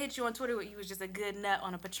 that's when they hit you on Twitter with you was just a good nut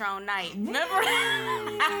on a Patron night. Remember?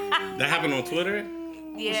 That happened on Twitter.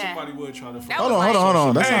 Yeah. Somebody would try to. That Hold was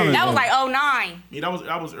on. That Hey. sounded. That was like 09. Yeah,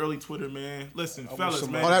 that was early Twitter, man. Listen, fellas,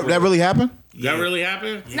 man. Oh, that really happened? That really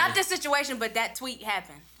happened. Not this situation, but that tweet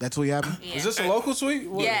happened. That's what happened? Yeah. Is this a local tweet?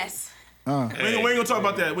 What? Yes. We ain't gonna talk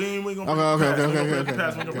about that. We ain't gonna Okay. We ain't gonna bring it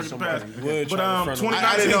past. Would But try to front 2019.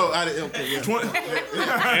 I didn't know. I didn't. Okay, yeah. 20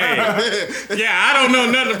 Yeah, I don't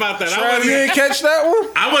know nothing about that. Trav, you didn't catch that one?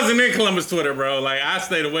 I wasn't in Columbus Twitter, bro. Like I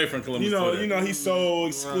stayed away from Columbus Twitter. you know, he's so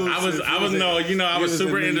exclusive. I was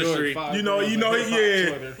super industry. You know, yeah. With You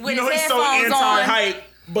know, his he's so headphones on. anti-hype,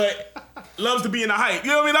 but loves to be in the hype.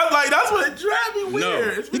 You know what I mean? That's what it drives me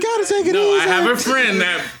weird. It's You gotta take it No, easy. I have a friend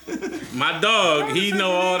that my dog. He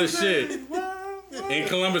know all the shit in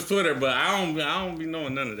Columbus Twitter, but I don't be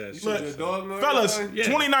knowing none of that shit. Look, Your dog know fellas, everything? Yeah.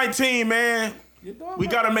 2019, man. Your dog We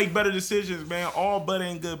know- gotta make better decisions, man. All butt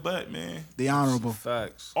ain't good butt, man. The honorable.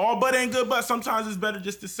 Facts. All butt ain't good butt. Sometimes it's better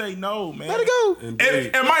just to say no, man. Let it go.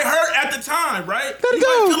 It might hurt at the time, right? Let it You might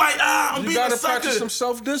go. feel like, I'm You being a gotta sucker. practice some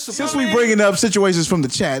self-discipline. Since we bringing up situations from the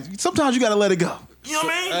chat, sometimes you gotta let it go. You know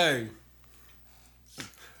what I mean? Hey,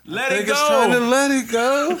 Let it Niggas trying to go. let it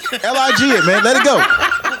go. LIG it, man. Let it go.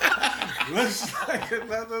 Looks like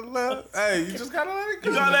another love. Hey, you just gotta let it go.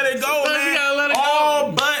 You gotta let it go, You man. gotta let it go.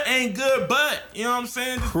 All butt ain't good butt. You know what I'm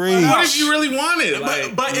saying? Just Preach. What if you really want it?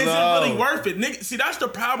 Like, But is No. it really worth it? Niggas, see, that's the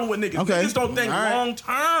problem with niggas. Okay. Niggas don't think All right. long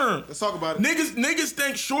term. Let's talk about it. Niggas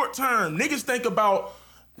think short term. Niggas think about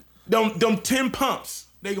them 10 pumps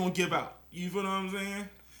they gonna give out. You feel what I'm saying?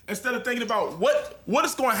 Instead of thinking about what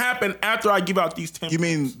is gonna happen after I give out these 10 You pumps.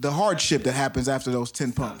 mean the hardship that happens after those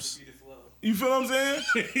 10 pumps? You feel what I'm saying?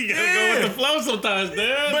 you gotta go with the flow sometimes, dude.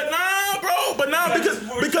 But nah, bro. But nah, because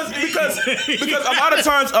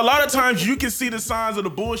a lot of times you can see the signs of the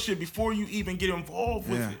bullshit before you even get involved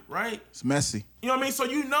with Yeah. it, right? It's messy. You know what I mean? So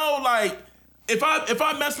you know, like, if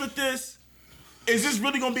I mess with this, is this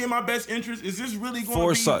really gonna be in my best interest? Is this really gonna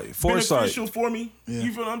Foresight. be Foresight. beneficial for me? Yeah.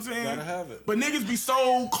 You feel what I'm saying? Gotta have it. But niggas be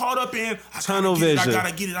so caught up in Tunnel vision. I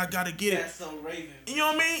gotta get it. So Raven. You know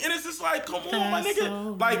what I mean? And it's just like, come on, my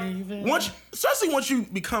nigga. Like, especially once you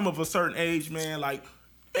become of a certain age, man, like,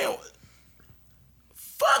 man,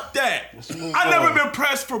 fuck that. I never been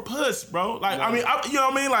pressed for puss, bro. Like, I mean, you know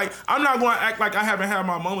what I mean? Like, I'm not going to act like I haven't had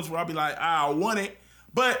my moments where I'll be like, I want it.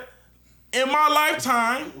 But in my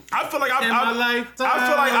lifetime, I feel like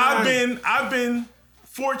I've been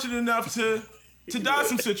fortunate enough to dodge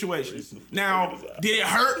some situations. Now, did it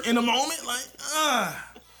hurt in the moment? Like,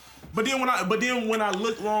 But then when I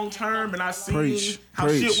look long term and I see Preach. how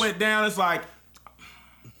Preach. shit went down, it's like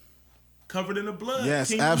covered in the blood. Yes,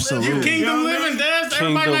 Kingdom absolutely. living. Kingdom You know what I living, mean? Daz.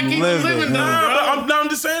 Everybody Kingdom like Kingdom living, living, yeah. though, bro. I'm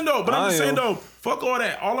just saying though. But I'm just I saying am. though. Fuck all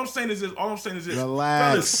that. All I'm saying is this.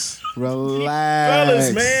 Relax. Fellas,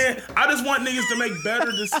 Relax. man. I just want niggas to make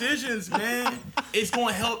better decisions, man. It's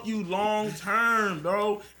gonna help you long term,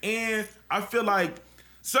 bro. And I feel like,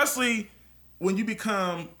 especially when you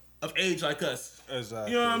become of age like us.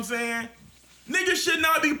 Exactly. You know what I'm saying? Niggas should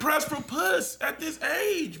not be pressed for puss at this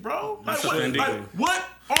age, bro. Like, what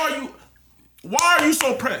are you? Why are you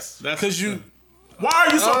so pressed? That's Cause you. Why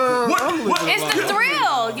are you so? What? It's the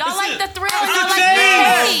thrill. Y'all like the thrill. It's Y'all the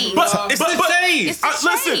like chase. the But, It's the chase. It's the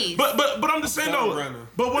listen, chase. but I'm just saying though. Brennan.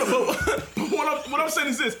 But what I'm saying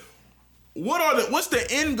is this: what's the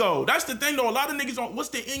end goal? That's the thing though. A lot of niggas don't. What's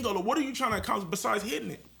the end goal? What are you trying to accomplish besides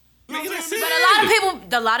hitting it? You know what I'm saying?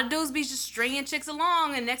 But a lot of dudes be just stringing chicks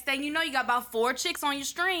along, and next thing you know, you got about 4 chicks on your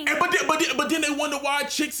string. And but then they wonder why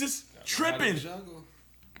chicks is tripping.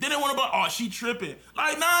 Then they wonder about, oh, she tripping.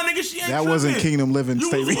 Like, nah, nigga, she ain't That tripping. wasn't Kingdom Living You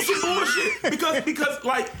statement. was some bullshit because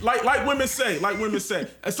like women say,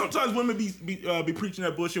 and sometimes women be preaching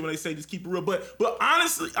that bullshit when they say just keep it real. But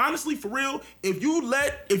honestly, for real, if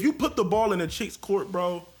you put the ball in a chick's court,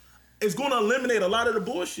 bro, it's gonna eliminate a lot of the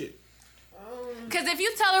bullshit. Because if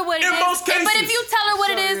you tell her what it In is, most cases. but if you tell her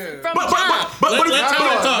what it is from But jump,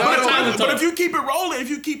 if you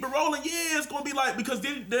keep it rolling, yeah, it's gonna be like, because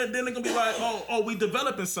then they're gonna be like, oh, we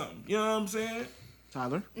developing something. You know what I'm saying?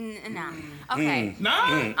 Tyler? nah. Okay.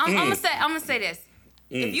 Nah. I'm gonna say this.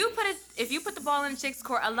 If you put the ball in the chick's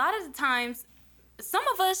court, a lot of the times, some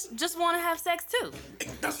of us just want to have sex too.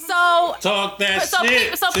 So Talk that so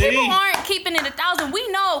shit. people aren't keeping it 1,000. We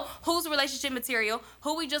know who's relationship material,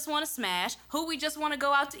 who we just want to smash, who we just want to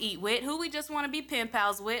go out to eat with, who we just want to be pen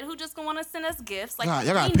pals with, who just want to send us gifts. Like, God,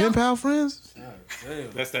 y'all got we know- pen pal friends?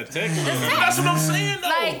 That's that text. That's what I'm saying though.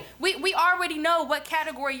 Like we already know what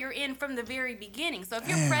category you're in from the very beginning. So if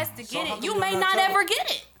you're pressed to get how it, come you y'all may not not telling? ever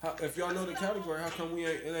get it. If y'all know the category, how come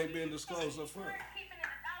it ain't being disclosed up front?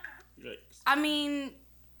 I mean,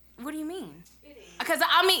 what do you mean? Because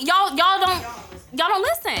I mean, y'all don't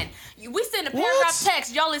listen. We send a paragraph What?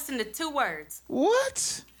 text. Y'all listen to 2 words.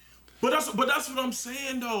 What? But that's what I'm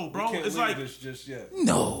saying though, bro. Can't It's leave like, this just yet.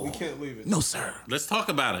 No. We can't leave it. No, sir. Let's talk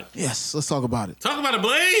about it. Yes, let's talk about it. Talk about it,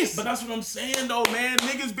 Blaze. but that's what I'm saying though, man.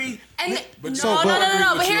 Niggas be. And but- no. so,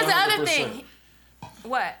 but- But here's the other 100%. thing.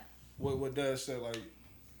 What? What Dad said, like,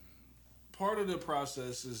 part of the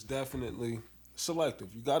process is definitely selective.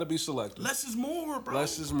 You got to be selective. Less is more, bro.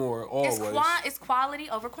 Less is more, always. It's quality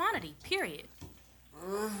over quantity. Period.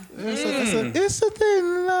 It's a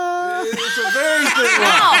thin line. It's a very thin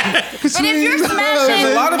line. No. But if you're smashing,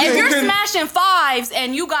 A lot of if people you're can- smashing 5s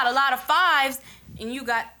and you got a lot of 5s and you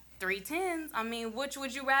got 3 10s, I mean, which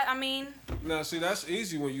would you rather? I mean, Now, see, that's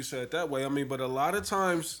easy when you say it that way. I mean, but a lot of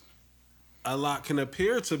times, a lot can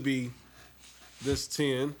appear to be this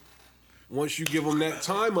 10. Once you give them that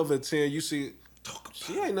time of a 10, you see,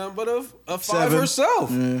 she ain't nothing but a 5 7. herself.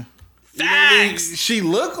 Yeah. You know what I mean? She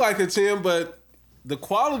looked like a 10, but the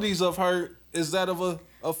qualities of her is that of a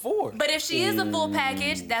afford. But if she is a full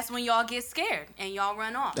package, that's when y'all get scared and y'all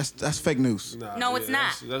run off. That's fake news. No, it's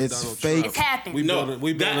not. That's It's Donald fake. Trump. It's happened.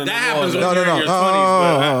 That happens when No, you're no, in no. your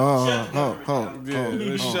 20s. Yeah,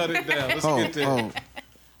 let's shut it down. Let's get there.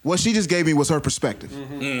 What she just gave me was her perspective.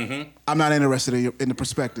 I'm not interested in the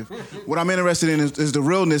perspective. What I'm interested in is the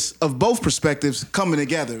realness of both perspectives coming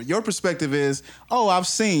together. Your perspective is, I've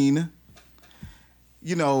seen,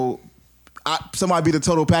 somebody be the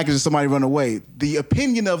total package and somebody run away. The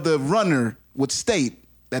opinion of the runner would state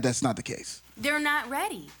that that's not the case. They're not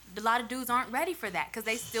ready. A lot of dudes aren't ready for that because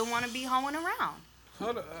they still want to be hoeing around.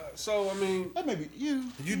 So, I mean, That may be you.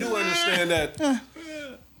 you do understand that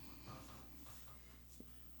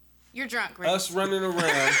You're drunk, Rick. us running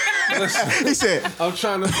around. He said, I'm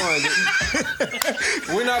trying to find it.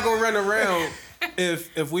 We're not gonna run around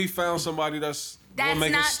if we found somebody that's gonna That's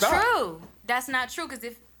make us not stop. true. That's not true because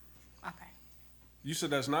okay. You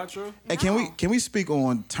said that's not true? hey, No. can we speak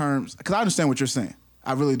on terms? Because I understand what you're saying.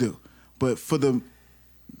 I really do. But for the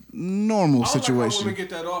normal I don't like how situation. women get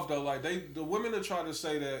that off though. Like the women that try to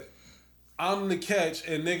say that I'm the catch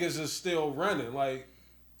and niggas is still running. Like,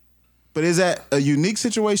 But is that a unique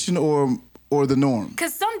situation or the norm?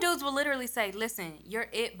 Because some dudes will literally say, listen, you're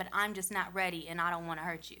it, but I'm just not ready and I don't want to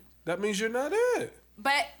hurt you. that means you're not it.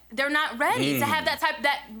 But they're not ready to have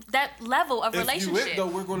that level of If relationship. you it though,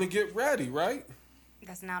 we're gonna get ready, right?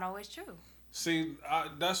 That's not always true. See,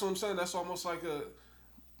 that's what I'm saying. That's almost like a.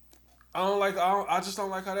 I just don't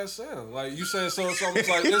like how that sounds. Like you said, so it's almost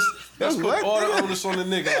like let's put all the onus on the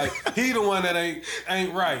nigga. Like he the one that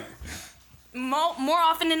ain't right. More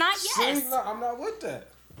often than not, yes. See, no, I'm not with that.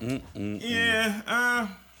 Yeah.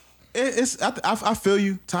 I feel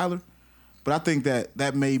you, Tyler, but I think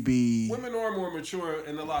that may be. Women are more mature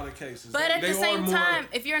in a lot of cases. But at They the are same more- time,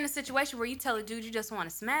 if you're in a situation where you tell a dude you just want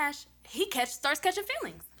to smash, he starts catching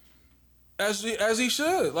feelings. as he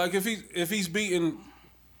should. Like if he's beating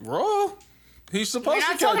Raw, he's supposed We're to not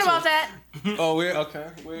catch talking it. about that. Oh, we're okay.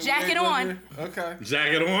 Jacket on. Okay.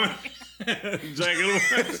 Jacket on. Jacket on.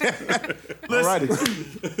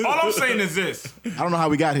 Alrighty. All I'm saying is this. I don't know how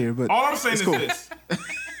we got here, but All I'm saying is cool. this.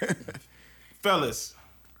 Fellas,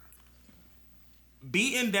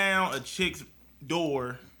 beating down a chick's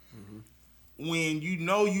door when you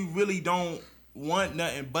know you really don't want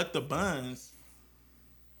nothing but the buns,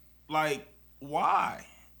 like, why?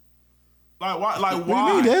 Like, why? Like, What do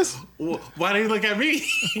why? you mean, Des? Why do you look at me?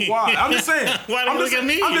 Why? I'm just saying. Why do I'm you just look at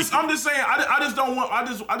me? I'm just saying. I just don't want. I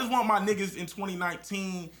just want my niggas in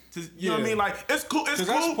 2019 to. You know what I Yeah. mean? Like it's cool. It's 'Cause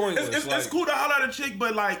that's cool. pointless, It's like- cool to holler at a chick,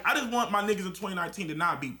 but like I just want my niggas in 2019 to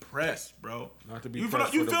not be pressed, bro. Not to be you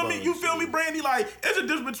pressed you for the feel me? buns, You feel me, yeah. Brandy? Like it's a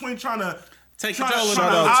difference between trying to Take trying control of to the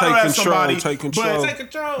Shout out, holler take at control, somebody, take but control. Take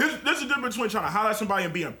control. This is the difference between trying to holler at somebody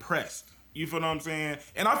and being pressed. You feel what I'm saying?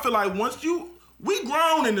 And I feel like we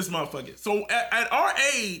grown in this motherfucker. So at our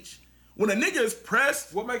age, when a nigga is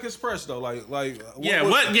pressed, What make us press though? Yeah,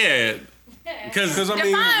 what? Yeah. Because I mean,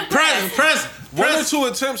 Define press. one or two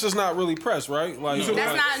attempts is not really press, right? Like, That's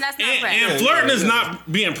not And press. flirting is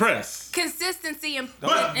not being pressed. Consistency and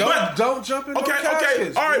Don't jump in.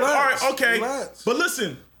 okay, all right, okay. Relax. But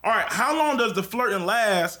listen, all right, how long does the flirting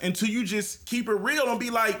last until you just keep it real and be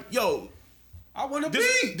like, yo, I want to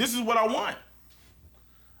this be. is what I want?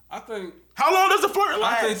 I think How long does the flirting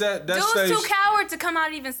last? I think that dudes stage. too coward to come out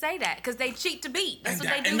and even say that because they cheat to beat. That's what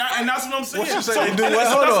they do. and that's what I'm saying. What you say So- they do and what?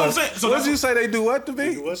 so Hold that's on. what I'm saying. So What that's did you say they do what to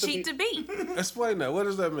be? cheat to beat. Explain that. What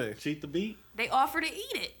does that mean? Cheat the beat. They offer to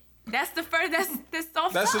eat it. That's the first. That's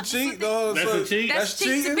soft. That's a top. cheat, though. That's a cheat? That's cheat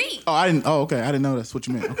to cheating? beat. Oh, I didn't. Oh, okay. I didn't know that's what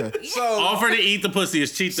you meant. Okay. So, Offer to eat the pussy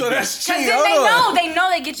is cheat the so beat. that's Because cheating. then they know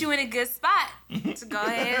they get you in a good spot to go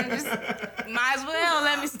ahead and just might as well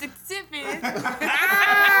let me stick the tip in. Cheat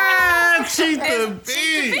the That's cheat to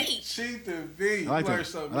beat. beat. Cheat the beat. I like Learn that.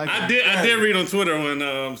 something. I like I did read on Twitter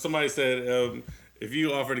when somebody said if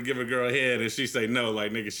you offer to give a girl a head and she say no,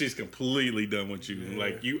 like nigga, she's completely done with you.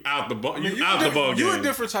 Like you out the ball. You out the ball game. You a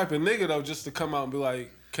different type of nigga though, just to come out and be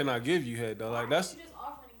like, "Can I give you head though?" Like that's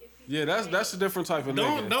that's a different type of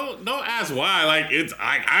nigga. Don't ask why. Like it's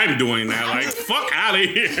I'm doing that. Like fuck out of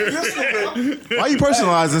here. Why you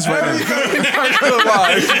personalize this right now?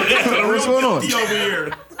 What's going on? He over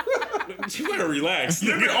here. You better relax.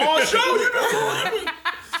 You been all show. You been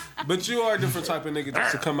But you are a different type of nigga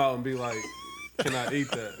just to come out and be like, "Can I eat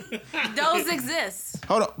that?" Those exist.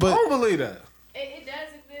 Hold on, I but don't believe that. It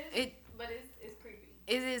does exist, but it's creepy.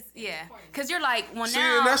 It is, yeah. Because you're like, well, See,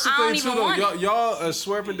 now and that's the I don't thing too. even Though want it. y'all are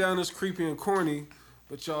swerving down this creepy and corny,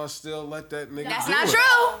 but y'all still let that nigga. That's do not it.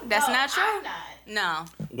 true. That's No, not true. I'm not. No.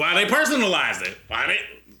 Why they personalize it? Why they?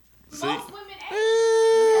 See? Most women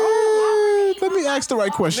let let me ask the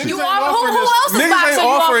right question. You are, who else is Niggas boxing ain't you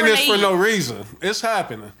offering offering this to for eat? no reason. It's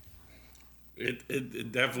happening.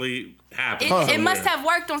 It definitely happened. It must have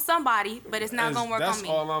worked on somebody, but it's not gonna work That's on me.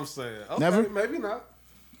 all I'm saying. Okay, Never? Maybe not.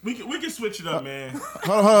 We can switch it up, man.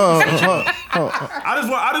 Hold on.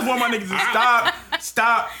 I just want my niggas to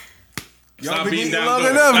stop. Stop been beating eating down long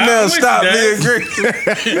doors. enough I'm now. with you, Stop Dad. being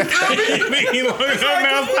greedy. Beating long enough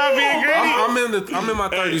now. Stop being greedy. I'm in my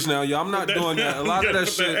 30s now, yo. I'm not doing that. A lot of that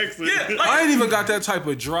shit. Yeah, I ain't even got that type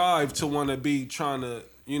of drive to want to be trying to,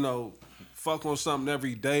 fuck on something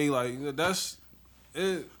every day. Like that's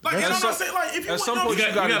it. Like, you know what I'm saying? Like, if you At some want point, no,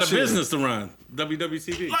 You got a chill. business to run.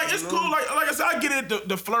 WWCD. like it's cool. Like I said, I get it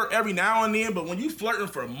the flirt every now and then, but when you flirting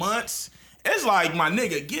for months, it's like, my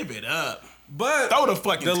nigga, give it up. But Throw the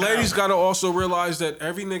fucking the towel. ladies gotta also realize that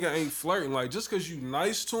every nigga ain't flirting. Like just cause you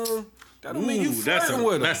nice to him, that don't mean you flirting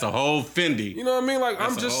with him. That's a whole Fendi. You know what I mean? Like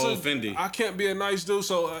That's I'm a just whole Fendi. I can't be a nice dude.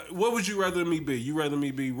 So what would you rather me be? You rather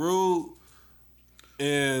me be rude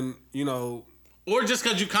and Or just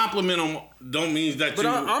because you compliment them don't mean that But you.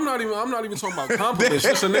 I'm not even talking about compliments.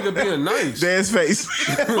 Just a nigga being nice. Dad's face.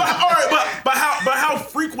 But all right, but how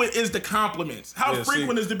frequent is the compliments? How Yeah,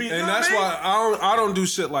 frequent see, is the being? And that's why I don't do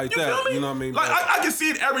shit like You that. feel me? You know what I mean? Like But I can see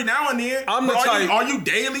it every now and then. I'm the but type- Are you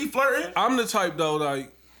daily flirting? I'm the type though,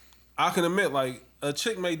 like I can admit, like a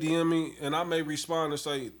chick may DM me and I may respond and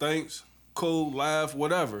say thanks, cool, laugh,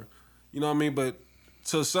 whatever. You know what I mean? But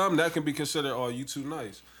to some that can be considered, oh, you too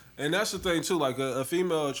nice. And that's the thing too. Like a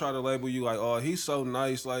female will try to label you like, oh, he's so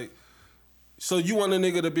nice. Like, so you want a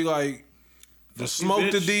nigga to be like, to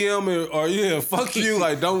smoke the bitch. DM or yeah, fuck you.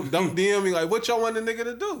 Like, don't DM me. Like, what y'all want a nigga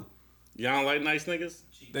to do? Y'all don't like nice niggas?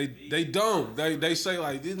 They don't. They say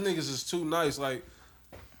like these niggas is too nice. Like,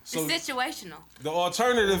 so It's situational. the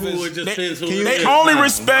alternative Who it is just depends who They it is. only Wow.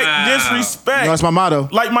 respect disrespect. You know, that's my motto.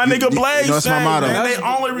 Like my nigga Blaze that's my said, motto. man, they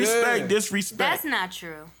That's- only respect yeah. disrespect. That's not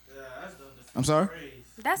true. I'm sorry?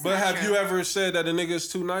 That's But not have true. you ever said that a nigga is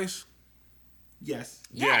too nice? Yes.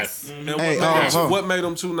 Yes. And Hey, what made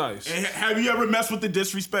him too nice? And have you ever messed with the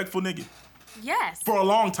disrespectful nigga Yes. for a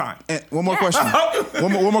long time? And one more question.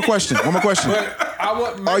 One more question. I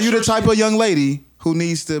want. Are you the type of young lady who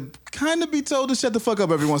needs to kind of be told to shut the fuck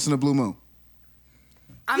up every once in a blue moon?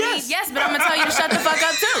 I mean, yes, but I'm gonna tell you to shut the fuck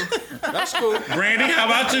up too. That's cool. Brandy, how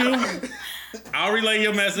about you? I'll relay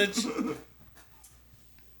your message. It's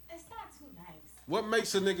not too nice. What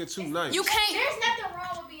makes a nigga too nice? You can't. There's nothing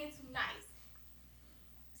wrong with being too nice.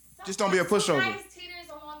 Just don't be a Sometimes too pushover. Nice teeters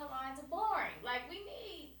along the lines of boring. Like we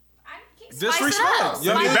need. I keep Disrespect.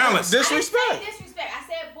 You need balance. I didn't say Disrespect. disrespect. I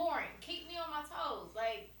said boring. Keep me on my toes.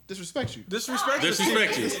 Like Disrespect you. Disrespect.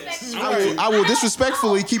 Disrespect you. I will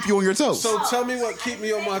disrespectfully keep you on your toes. So tell me what keep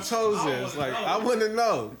me on my toes is. Like I want to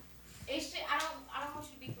know. It's shit. I don't want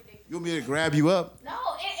you to be predictable. You want me to grab you up? No,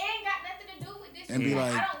 it ain't got nothing to do with this. And be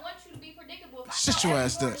like, I don't want you to be predictable. If I "Sit know your every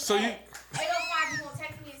ass down." morning So you- at 8:05 you gonna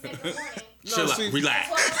text me and say good morning. Chill out. see- Relax.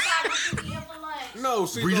 12:05 what you eating for lunch. No,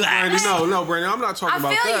 see, Relax. No, Brandon. I'm not talking I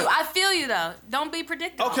about feel that. you. I feel you though. Don't be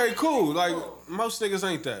predictable. Okay, cool. Like most niggas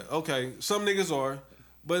ain't that. Okay, some niggas are,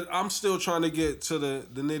 but I'm still trying to get to the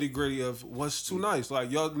nitty gritty of what's too nice.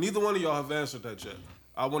 Like y'all, neither one of y'all have answered that yet.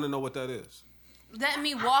 I want to know what that is. Let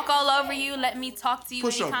me walk all over you. Let me talk to you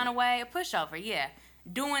Pushover. any kind of way. A pushover, yeah.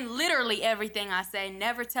 Doing literally everything I say,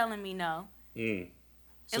 never telling me no.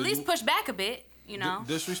 At least push back a bit, you know.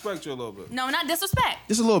 Disrespect you a little bit. No, not disrespect.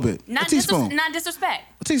 Just a little bit. Not a teaspoon. not disrespect.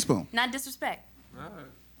 A teaspoon. Not disrespect. All right.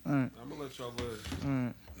 I'm gonna let y'all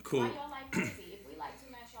live. Cool. Why y'all like crazy? If we like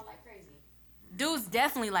too much, y'all like crazy. Dudes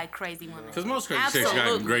definitely like crazy women. Because most crazy chicks got a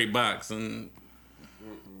Absolutely. great box. And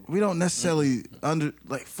We don't necessarily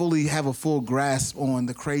fully have a full grasp on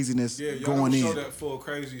the craziness Yeah, y'all going don't show in. that full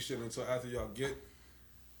crazy shit until after y'all get.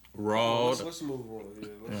 raw. Let's move on.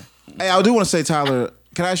 Yeah, Hey, I do want to say, Tyler,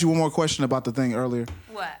 can I ask you one more question about the thing earlier?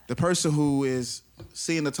 What? The person who is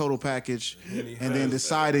seeing the total package and then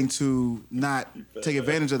deciding to not take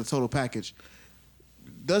advantage of the total package,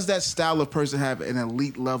 does that style of person have an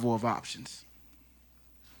elite level of options?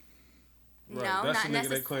 Right. No, That's not the nigga they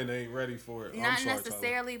necessarily. claim they ain't ready for it. I'm Not sorry, Tyler.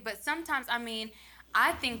 necessarily, but sometimes, I mean,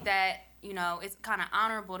 I think that, you know, it's kind of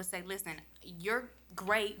honorable to say, listen, you're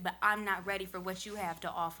great, but I'm not ready for what you have to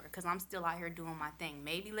offer because I'm still out here doing my thing.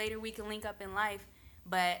 Maybe later we can link up in life,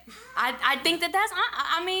 but I think that that's,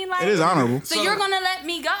 I mean, like. It is honorable. So you're going to let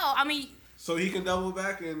me go. I mean, So he can double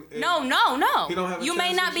back and no. He don't have a You may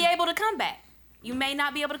chance not to be shoot? able to come back. You may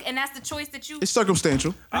not be able to, and that's the choice that you. It's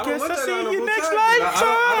circumstantial. I don't guess want I that see you honorable next tag. I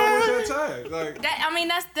don't want lifetime. that tag. Like, That, I mean,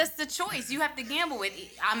 that's the choice you have to gamble with.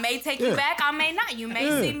 I may take you Yeah. back. I may not. You may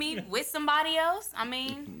Yeah. see me with somebody else. I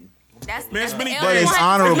mean, Man, but it's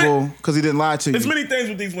honorable because he didn't lie to you. There's many things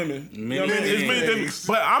with these women. You know what I mean? There's many things.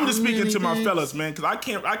 But I'm just speaking to my fellas, man, because I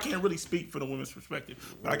can't really speak for the women's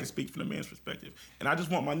perspective, but I can speak for the man's perspective. And I just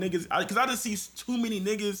want my niggas, because I just see too many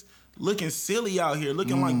niggas looking silly out here,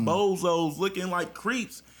 looking like bozos, looking like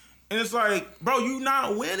creeps. And it's like, bro, you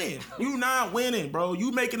not winning. You not winning, bro.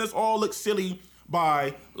 You making us all look silly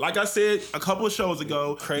by, like I said a couple of shows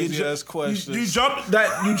ago, crazy ass questions. You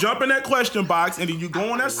jump in that question box, and then you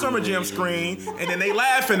go on that Summer Jam screen, and then they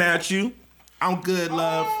laughing at you. I'm good,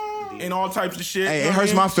 love, and all types of shit. Hey, it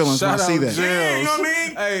hurts my feelings when I see that. Yeah, you know what I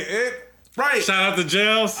mean? Hey, right. Shout out to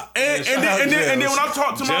Jails. And then when I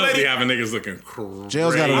talk to my Jails lady, be having niggas looking crazy.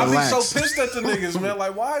 Jails gotta I relax. be so pissed at the niggas, man.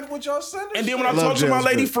 Like, why would y'all send this? and then when I talk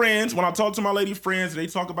to my lady friends, they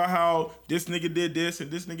talk about how this nigga did this and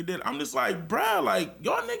this nigga did, I'm just like, bruh, like,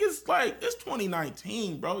 y'all niggas, like, it's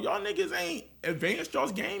 2019, bro. Y'all niggas ain't advanced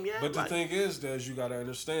y'all's game yet. But the thing is, Des, you gotta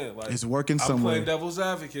understand, like, It's working I'm somewhere. playing devil's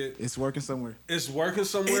advocate. It's working somewhere. It's working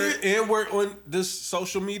somewhere, and we're on this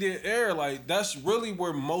social media era. Like, that's really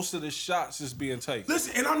where most of the shots is being taken.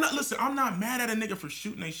 Listen, I'm not mad at a nigga for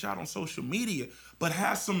shooting a shot on social media, but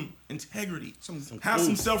have some integrity, have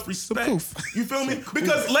some self-respect. You feel me?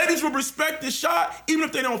 Because ladies will respect the shot, even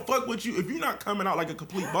if they don't fuck with you. If you're not coming out like a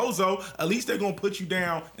complete bozo, at least they're gonna put you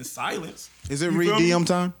down in silence. Is it You read feel me? DM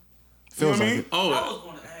time? Feels You know like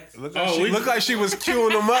what it. Oh, Look like she was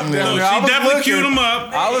queuing them up. no, down there. she I was definitely looking. queued him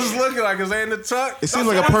up. I was looking like, is they in the tuck? It seems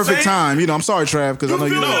what like a I'm perfect saying. time. I'm sorry, Trav, because I know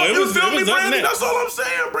you. You it was- feel it me, was up Brandy? next. That's all I'm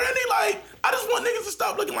saying, Brandy. Like, I just want niggas to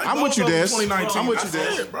stop looking like I'm with you, bozos in Des. 2019. I'm with you,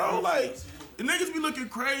 That's Des. it, bro. Like, the niggas be looking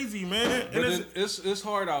crazy, man. And But it's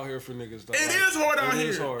hard out here for niggas, though. it is hard out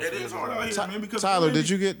here. hard It for is niggas. hard out here, man. Because Tyler, women-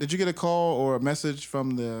 did you get a call or a message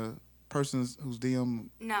from the person whose DM?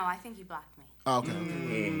 No, I think he blocked me. Oh, okay.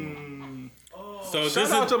 So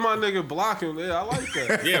Shout out to my nigga blocking. Yeah, I like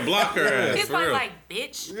that. yeah, block her ass. He's For probably real. like,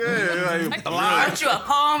 bitch. Yeah, like, I wrote you a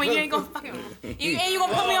poem and you ain't gonna fucking. You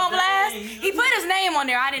gonna put me on blast? He put his name on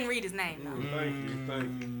there. I didn't read his name though.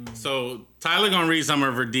 Thank you. So Tyler gonna read some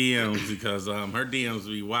of her DMs because her DMs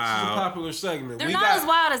be It's a wild. popular segment. They're not as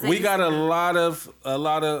wild as they we used got to a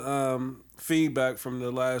lot of feedback from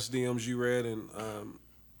the last DMs you read, and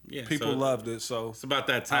Yeah, people so loved it. So it's about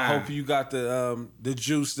that I time. hope you got the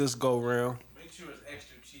juice this go round. Make sure it's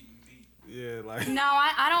extra cheap and deep. Yeah, like No,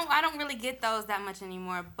 I don't really get those that much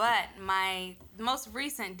anymore. But my most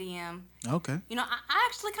recent DM, Okay. you know, I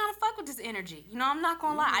actually kind of fuck with this energy. You know, I'm not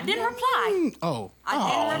gonna lie. I didn't reply. Oh.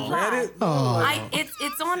 I didn't reply. Reddit. Oh.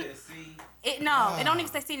 It's on. It don't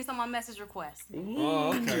even say see. It's on my message request.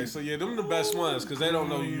 Oh, okay. So yeah, them the best ones because they don't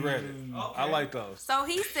know you read it. I like those. So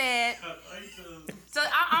he said. So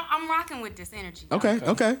I'm rocking with this energy. Okay.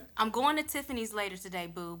 I'm going to Tiffany's later today,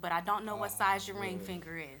 boo, but I don't know what size your ring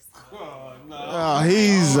finger is. Oh,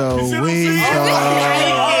 he's a You see what I'm weasel.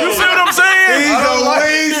 saying? You see what I'm saying? He's a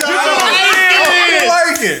weasel. I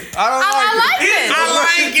like it. I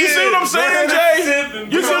like it. You see what I'm saying, Jay?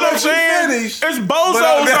 You see what I'm saying? Finish. It's bozos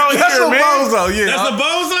out That's here, a man. bozo. Yeah, That's a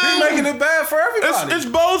bozo? He's making it bad for everybody. It's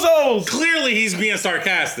bozos. Clearly he's being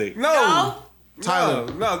sarcastic. no. Tyler.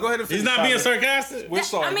 No, go ahead and finish. He's not being Tyler. sarcastic. We're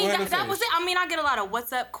sorry. I mean, go ahead and that was finish. it. I mean, I get a lot of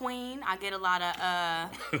 "What's up, Queen." I get a lot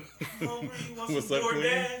of What's up,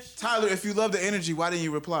 Queen? Tyler, if you love the energy, why didn't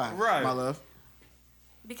you reply? Right. My love.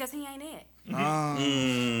 because he ain't it.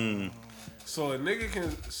 So a nigga can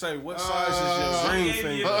say what size is your ring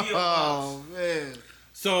finger. Oh man.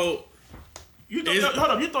 So You thought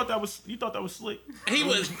hold up. You thought that was slick. he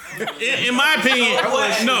was, in my opinion,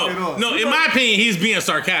 in my opinion, he's being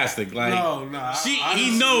sarcastic. Like, No,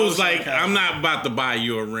 he knows, like, I'm not about to buy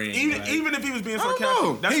you a ring. Like, Even if he was being know.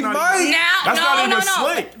 sarcastic, that's He not might. even, Now, that's not even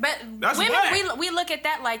no. slick. But That's women, whack. we look at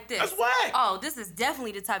that like this. That's whack. Oh, this is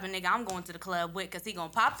definitely the type of nigga I'm going to the club with because he gonna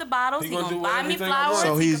pop the bottles, he gonna gonna do buy me everything I flowers.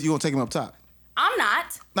 want. So you gonna take him up top? I'm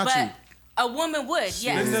not. Not but you. a woman would,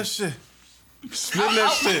 Spin that yes. shit. Spin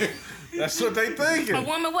that shit. That's what they A thinking.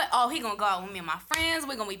 woman would. Oh, he gonna go out with me and my friends.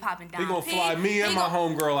 We're gonna be popping down. He gonna P. fly me and He my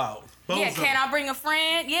gonna- homegirl out. Yeah, can I bring a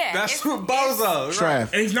friend? Yeah. That's it's- what bozo. Right.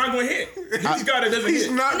 Trav. And he's not going to hit. He's the guy that doesn't He's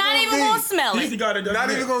hit. not, Not even be. gonna smell He's it. the guy that doesn't Not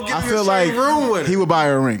hit. even gonna get I in feel the same like room with he it. would buy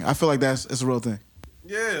her a ring. I feel like it's a real thing.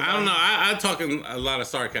 Yeah. I don't know. I talk in a lot of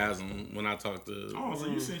sarcasm when I talk to. Oh, so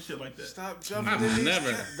you saying shit like that? Stop jumping I've in these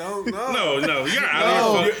never. Don't No, you're out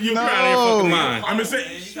No, of your fucking, you- you're out of your fucking mind. I'm just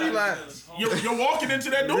saying, Relax. you're walking into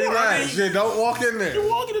that door. I Relax. mean, Yeah, don't walk in there. you're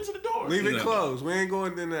walking into the door. Leave it No. closed. We ain't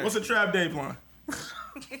going in there. What's a Trav Dave line?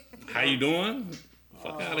 How you doing?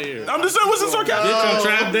 Fuck out of here. I'm just saying, what's the sarcasm? Get your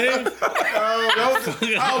trap, Dave.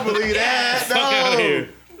 I don't believe that. Fuck out of here.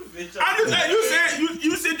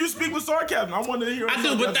 You said you speak with sarcasm. I wanted to hear. I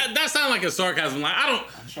do, but that sounds like a sarcasm. Like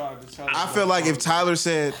I feel like if Tyler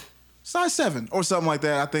said size 7 or something like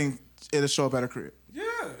that, I think it'll show up at her crib. Yeah,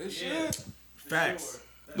 it should. Facts.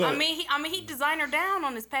 I mean, he designer down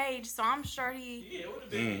on his page, so I'm sure he.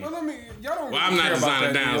 Well, I mean, y'all don't. Well, I'm not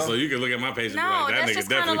designing down, so you can look at my page and be No, like, that that's nigga just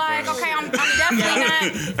kind of definitely like, fried. okay, I'm definitely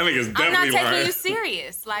not. That nigga's I'm not definitely taking fried. you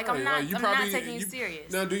serious. Like I'm not. you I'm probably- not taking you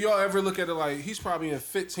serious. Now, do y'all ever look at it like he's probably in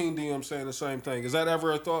 15 DMs saying the same thing? Is that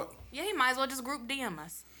ever a thought? Yeah, he might as well just group DM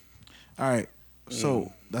us. All right.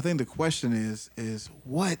 So I think the question is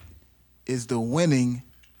what is the winning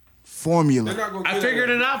formula? They're not gonna I get figured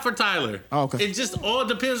it out for Tyler. Oh, okay. It just all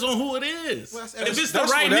depends on who it is. Well, If it's the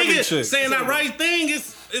that's right what every nigga chick- saying that right thing,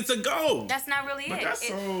 it's a go. That's not really it. That's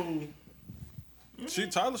so.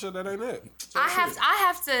 Tyler said that ain't it. I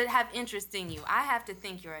have to have interest in you. I have to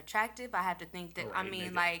think you're attractive. I have to think that. I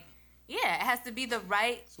mean, like, yeah, it has to be the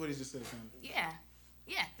right. That's what he just said. Yeah,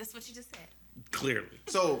 that's what you just said. Clearly.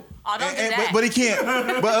 So, Oh, don't do that. but he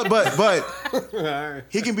can't. But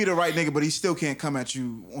he can be the right nigga, but he still can't come at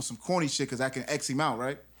you on some corny shit because I can X him out,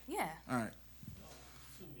 right? Yeah, All right.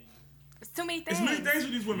 it's too many things. It's many things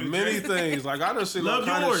with these women. Many Jay. things. Like I done seen all Love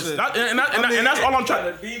kind of yours. shit. And that's all I'm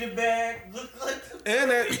trying. Be the bag. Look like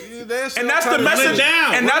And that's And that's the message.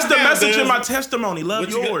 down. And that's Run the down, message in Biz. my testimony. Love What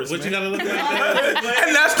you yours. what you man. gotta look at?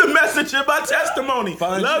 And that's the message in my testimony.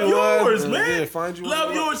 Find Love you one. yours, man. Yeah, find you Love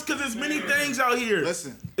one. yours, because there's many things out here.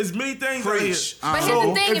 Listen. There's many things out here. Preach. But here's So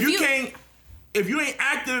the thing: if you ain't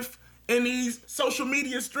active in these social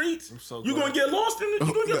media streets, so you're gonna glad. get lost in it.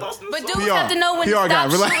 You're gonna get lost in the But sauce. dudes PR. have to know when to PR guy,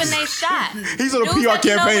 stop relax. shooting they shot. He's on a Dudes PR have to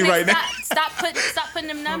know campaign when right they now. Stop putting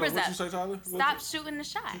them numbers What up. you say, Tyler? Stop shooting the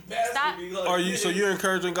shot. Stop. Are you so you're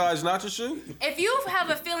encouraging guys not to shoot? If you have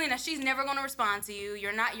a feeling that she's never going to respond to you,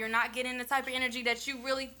 you're not getting the type of energy that you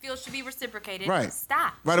really feel should be reciprocated. Right.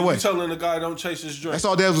 Stop. Right away. You telling the guy don't chase his drink. That's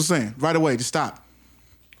all Dez was saying. Right away. Just stop.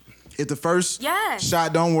 If the first Yes.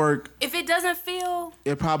 shot don't work, If it doesn't feel,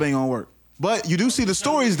 it probably ain't gonna work. But you do see the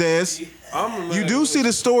stories, Dez. I'm You do see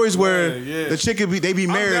the stories where Yeah. the chick they be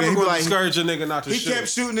I'm married never and he be going to like, discourage a nigga not to he shoot. kept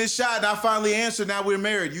shooting this shot and I finally answered. Now we're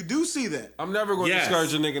married. You do see that. I'm never going to Yes.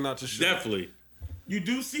 discourage a nigga not to shoot. Definitely. You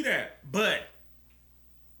do see that, but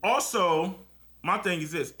also my thing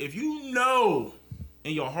is this: if you know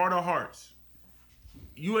in your heart of hearts,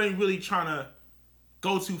 you ain't really trying to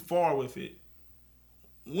go too far with it.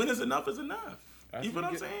 When is enough is enough. You know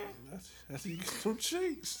what I'm saying? That's you get some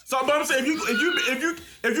cheeks. So, but I'm saying if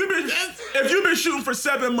you've been shooting for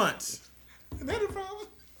 7 months,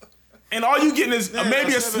 and all you getting is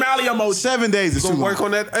maybe a smiley emoji. 7 days is too Gonna long. work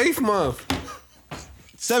on that 8th month.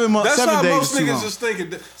 7 months. That's 7 how days most is too niggas long. is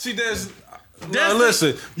thinking. See, now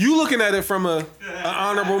listen, you looking at it from an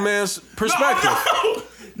honorable man's perspective.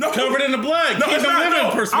 No. Covered in the blood. No, Keep it's the not. living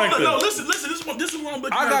No, perspective. No, listen. This is what I'm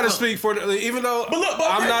looking at. I gotta speak for even though But look, but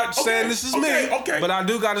I'm okay, not saying okay, this is okay, me, okay. but I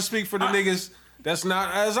do gotta speak for the niggas that's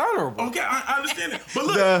not as honorable. Okay, I understand it. But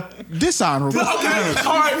look. The dishonorable. Okay,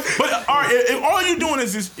 all right, but all right. If all you doing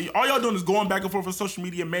is all y'all doing is going back and forth on social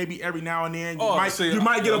media, maybe every now and then you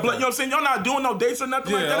might get a blood. You know what I'm saying? Y'all not doing no dates or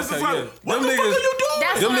nothing like that. It's just like, what the fuck are you doing?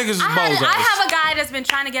 that's Them what, niggas is I bozos. have a guy that's been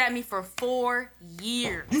trying to get at me for 4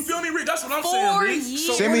 years. You feel me, Rick? That's what I'm 4 saying, Rick.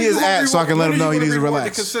 years. Send me his ad so I can let him know he needs to The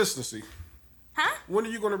relax. consistency. Huh? When are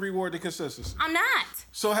you gonna reward the consistency? I'm not.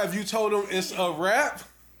 So have you told him it's a rap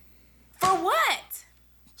For what?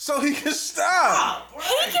 so he can stop?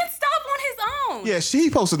 He can stop on his own. Yeah, she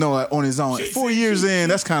supposed to know that on his own. 4 years in,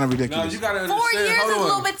 that's kind of No, ridiculous. you gotta 4 understand. years is Hold a on.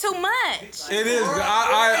 little bit too much. It is.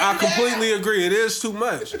 I completely agree. It is too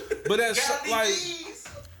much. But that's like,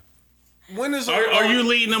 when is Are you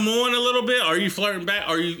leading them on a little bit? Are you flirting back?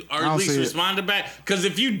 Are at don't least see it. responding back? Because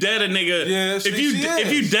if you dead a nigga, Yeah, if she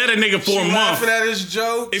you is. dead a nigga for She a month, laughing at his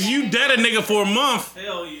jokes? if you dead a nigga for a month,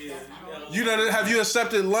 Hell yeah. You done, have you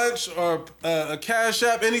accepted lunch or a cash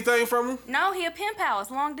app, anything from him? No, he a pen pal. It's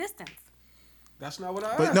long distance. That's not what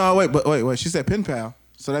I But asked. no, wait. She said pen pal.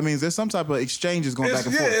 So that means there's some type of exchanges going back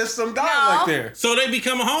and forth. It's some dialect No. there. so they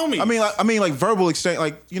become a homie. I mean, like verbal exchange,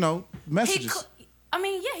 like He, messages.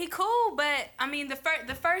 he cool, but I mean the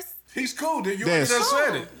first. He's cool. Dude. You Yes. just Cool.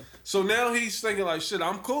 said it. So now he's thinking like, shit,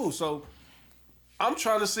 I'm cool. So I'm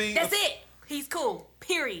trying to see. That's it. He's cool.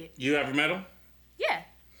 Period. You ever met him? Yeah.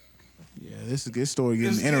 Yeah, this story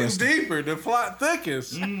It's getting interesting. deeper. The plot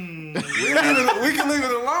thickens. We can leave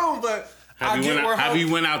it alone, but Have I you get went where have Hope-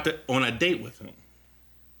 you went out on a date with him?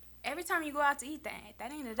 Every time you go out to eat, that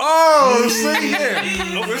ain't a date. Oh, see,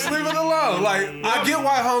 yeah. Let's leave it alone. Like, I get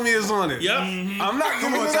why homie is on it. Yep. I'm not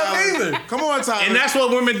giving it up either. Come on, Tyler. And that's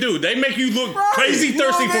what women do. They make you look crazy you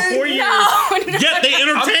know thirsty what I for mean? 4 years, No. yet they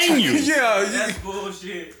entertain you. Yeah. That's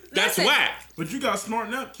bullshit. That's Listen. whack. But you got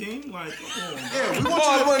smarten up, King. Like, come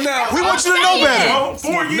on. Yeah, we We want you to know better. Oh,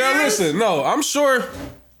 4 years. Now listen, no, I'm sure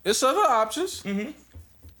it's other options. Mm-hmm.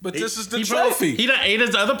 But this is the trophy. He done ate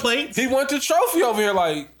his other plates. He want the trophy over here.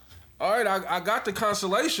 Like, all right, I got the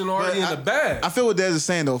consolation already in the bag. I feel what Dez is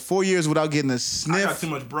saying though. 4 years without getting a I sniff. got too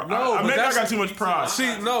much pride. No, but I that's- got too much pride.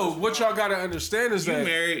 See, no, what y'all gotta understand is You that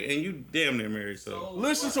married and you damn near married. So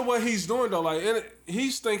listen to what he's doing though. Like, and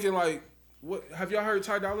he's thinking like, what? Have y'all heard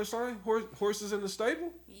Ty Dolla $ign? Horses in the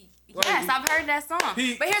stable. Yes, I've heard that song. But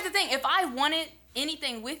He- here's the thing: if I wanted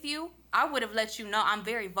anything with you, I would have let you know. I'm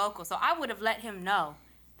very vocal, so I would have let him know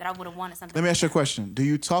that I would have wanted something. Let me ask you a question. Do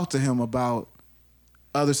you talk to him about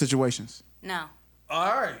other situations? No. All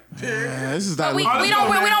right. This is not. We don't really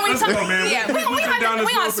Let's talk. go, man. Yeah, We've been down this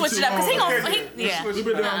we road gonna for switch too it up because he long. gonna. Yeah. We've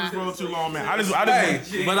been down this road too long, man. I just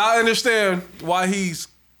Hey, but I understand why he's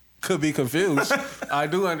could be confused. I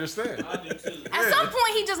do understand. At some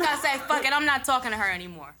point, he just gotta say, "Fuck it, I'm not talking to her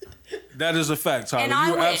anymore." That is a fact, Tyler. And I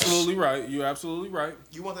You're wish. absolutely right. You're absolutely right.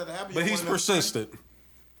 You want that to happen? But he's persistent.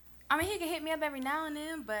 I mean, he can hit me up every now and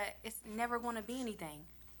then, but it's never gonna be anything.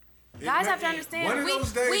 Guys have to understand.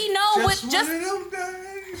 We know what just.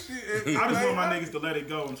 I just want my niggas to let it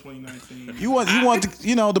go in 2019. You want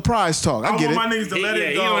the prize talk. I I get want my it. niggas to let it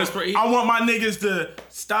he go. on his- I want my niggas to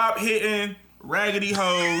stop hitting raggedy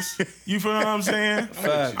hoes. You feel what I'm saying?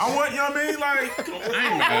 Facts. I want, you know what I mean? Like,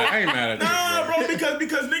 I ain't mad at nah, this, bro,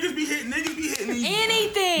 because niggas be hitting these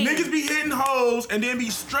Anything. niggas be hitting hoes and then be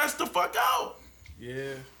stressed the fuck out.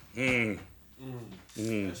 Yeah.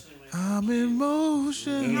 I'm in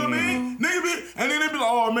motion. You know what I mean? Nigga be, and then they be like,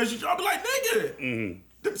 oh man, I'll be like, nigga,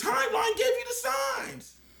 the timeline gave you the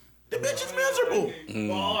signs. The bitch is miserable.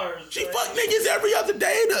 Bars. She fuck niggas every other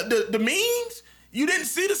day. The memes. You didn't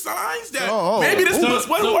see the signs that Oh. maybe this was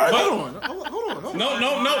what so- worked. Hold on. No.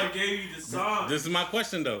 I gave you the song. This is my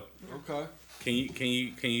question though. Okay. Can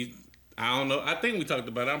you? I don't know. I think we talked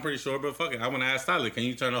about it. I'm pretty sure, but fuck it. I want to ask Tyler. Can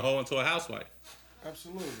you turn a hoe into a housewife?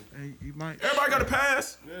 Absolutely. Hey, you might. Everybody got a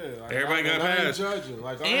pass. Yeah. Everybody got I ain't passed. judging.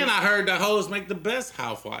 Like, And I heard that hoes make the best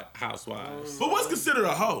housewives. But what's considered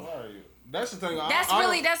a hoe? That's the thing. That's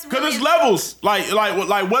really. Because it's levels. Like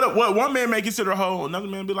what one man may consider a hoe, another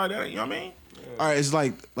man be like that. You know what I mean? All right, it's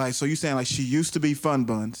like so you saying like she used to be fun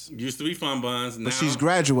buns, Used to be fun buns. Now but she's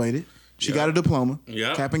graduated. She got a diploma,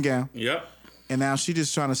 Yep. cap and gown, Yep. and now she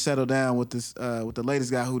just trying to settle down with this with the latest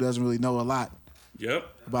guy who doesn't really know a lot Yep.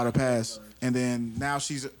 about her past. And then now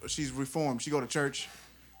she's reformed. She go to church.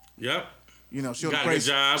 Yep. You know, she on the Got a praise.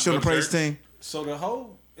 good job, She on the go to praise church. team. So the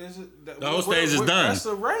whole is it? The whole stage is done. That's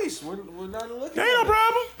a race. We're not looking. There ain't no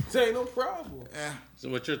problem. There ain't no problem. So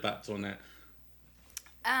what's your thoughts on that?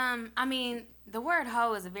 I mean, the word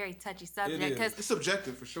hoe is a very touchy subject is. because It's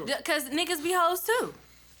subjective for sure. niggas be hoes too.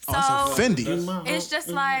 So Fendi. it's just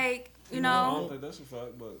like I you don't know, think that's a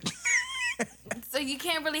fact, but so you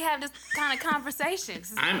can't really have this kind of conversation.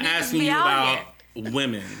 'Cause I'm niggas asking be you out about here.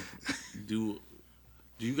 women. Do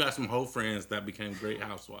you got some hoe friends that became great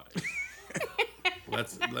housewives?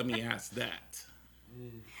 Let me ask that.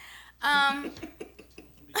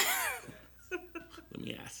 Let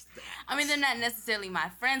me ask that. I mean, they're not necessarily my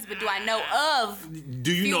friends, but do I know of?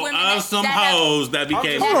 Do you Few know women of that- some that have- hoes that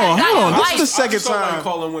became Hold great on. This Wife. is the second I just don't like time.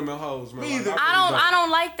 calling women hoes, man. Like, I don't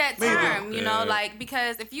like that term, you know, Yeah. like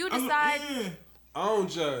because if you decide, I don't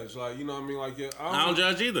judge. Like, you know what I mean? Like, yeah, I don't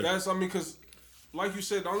judge either. That's, I mean, because, like you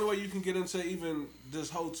said, the only way you can get into even this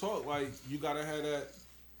whole talk, like, you gotta have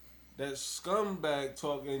that scumbag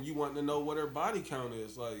talk, and you want to know what her body count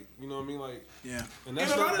is. Like, you know what I mean? Like, Yeah. and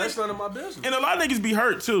that's And a lot of that's none of my business. And a lot of niggas be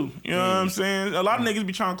hurt too. You know what I'm saying? A lot of niggas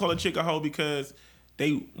be trying to call a chick a hoe because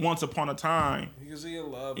they once upon a time. Because he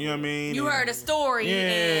in love. You know what I mean? you heard a story, Yeah,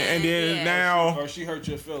 and then yeah. now. Or she hurt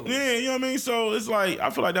your feelings. Yeah, you know what I mean? So it's like I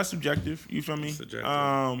feel like that's subjective. You feel me?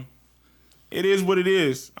 Subjective. It is what it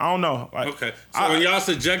is. I don't know. Like, Okay. So in y'all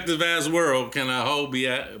subjective ass world, can a hoe be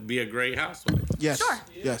a great housewife? Yes. Sure.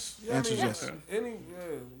 Yes. Yeah, I Answer is mean, yes.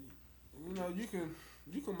 you know, you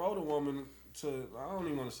can mold a woman to. I don't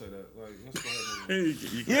even want to say that. Like, let's go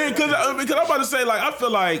ahead. yeah, because I'm about to say like I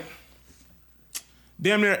feel like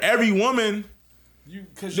damn near every woman.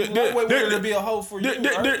 Because you want women to be a hoe for you.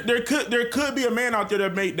 Right? There could be a man out there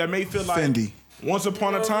that may feel like Fendi. once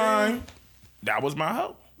upon a You know what I time mean? that was my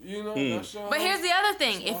hoe. You know, that's your But hoe. here's the other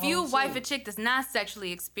thing: if you hoe, wife too. a chick that's not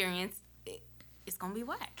sexually experienced, it's gonna be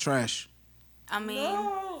whack. Trash. I mean,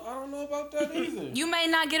 No, I don't know about that either. you may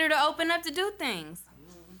not get her to open up to do things.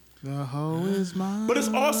 The hoe is mine. But it's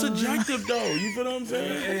all subjective though. You feel what I'm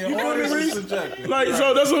saying? You feel all what I this is mean? subjective. Like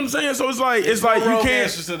so, that's what I'm saying. So it's like you Wrong can't.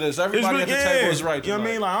 answers to this. Everybody at the table is right. You know what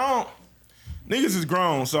I mean? Like I don't. Niggas is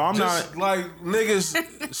grown, so I'm Just not. like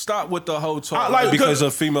niggas, stop with the whole talk like, because a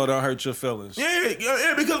female don't hurt your feelings.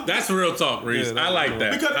 Yeah, because That's real talk, Reese. Yeah, I like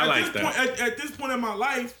that. because I at like this that. point, at this point in my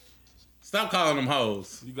life, Stop calling them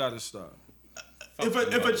hoes. You gotta stop. if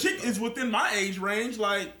a chick is within my age range,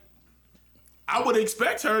 like I would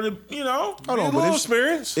expect her to, you know. Hold on, a but little if,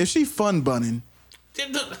 experience. if she fun bunning,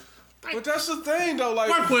 But that's the thing though. Like,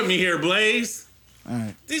 Work with me here, Blaze. all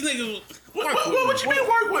right. These niggas. What you mean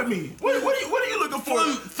work with me? What are you looking for?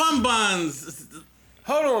 Fun buns.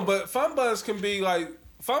 hold on, but fun buns can be like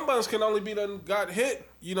fun buns can only be done got hit,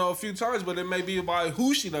 you know, a few times, but it may be by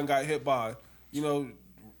who she done got hit by. You know,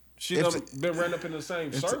 she If done been ran up in the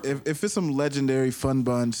same circle. If it's some legendary fun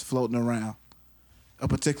buns floating around a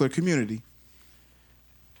particular community,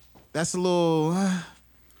 that's a little.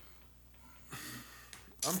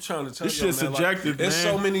 I'm trying to tell This you, shit's subjective, There's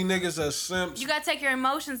man. so many niggas that simps. You gotta take your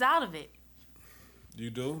emotions out of it. You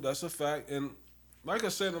do. That's a fact. And like I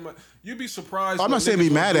said, you'd be surprised. I'm what not saying niggas be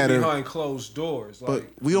will mad do at her, behind closed doors. But Like,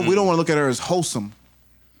 we don't want to look at her as wholesome.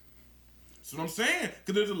 That's what I'm saying.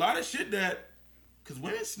 Because there's a lot of shit that. Because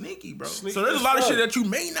women's sneaky, bro. Sneaky So there's as a lot of fuck. shit that you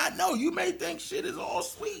may not know. You may think shit is all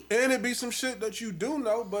sweet. and it be some shit that you do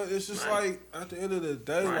know, but it's just Right. like at the end of the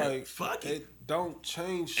day, Right. like Fuck it. don't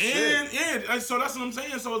change shit. And so that's what I'm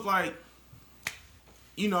saying. So it's like,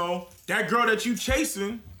 you know, that girl that you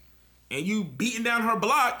chasing and you beating down her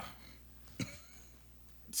block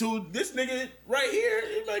to this nigga right here,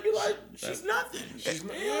 it might be like, she's nothing. She's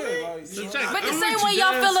not, You know what I mean? yeah, like, So you know, check- But the I'm same with way you,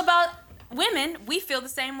 y'all Jazz. feel about women, we feel the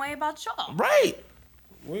same way about y'all. Right.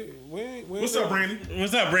 we What's up, Brandy?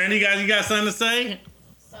 What's up, Brandy? You got something to say?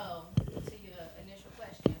 So, to your initial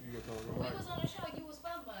question, when we was on the show, you was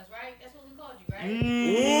Fun Buns, right? That's what we called you, right?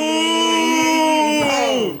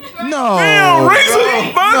 No. Damn, Reese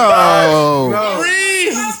was fun buns. No.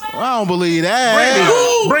 Reese! I don't believe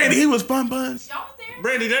that. Brandy, he was fun buns. Y'all was there?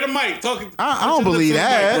 Brandy, they're the mic. Talking. I don't believe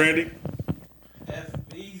that. Brandy. That's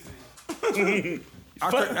easy.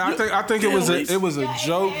 I think it was a Yeah,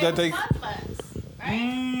 joke AKA that they. was Fun Buns,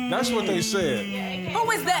 right? That's what they said. Yeah, AKA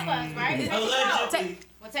Who is was that? Fun Buns, right? Take control. Allegedly.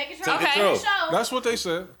 Well, take control. Okay. Take control. That's what they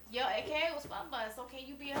said. Yo, AKA was Fun Buns, so can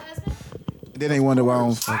you be a husband? Then they wonder why I don't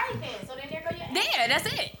All fuck. right, then. So then there go your answer. Yeah, that's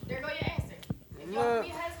it. There go your answer. If y'all can be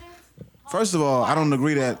husbands, First of all, I don't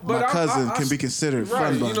agree that But my I- cousin I- can be considered Right,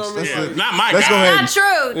 fun you know buns. what I mean? That's Yeah, the- not my let's go guy. ahead. Not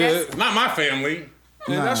true. That's, Not my family.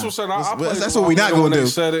 And that's what I'm saying. I played that's along what we not with it when gonna they do.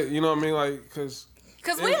 Said it, you know what I mean? Like, cause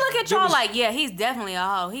Cause we look at y'all like, yeah, he's definitely a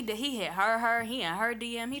hoe. He hit her. He in her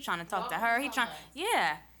DM. He trying to talk to her. He trying,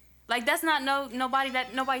 yeah. Like that's not nobody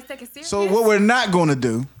that nobody's taking serious. So what we're not going to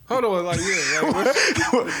do. hold on, like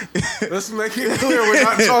let's make it clear we're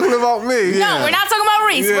not talking about me. No, we're not talking about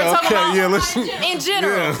Reese. Yeah, we're talking okay, about yeah, listen. in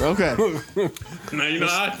general. Okay. Now you know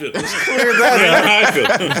how I feel. Clear that up. You know how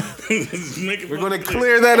I feel. Make it We're gonna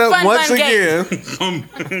clear that up Fun once bun again.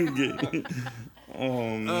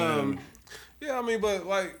 Oh man. Yeah, I mean, but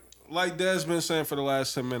like Des been saying for the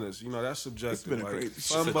last 10 minutes, you know, that's subjective. been a Like, great-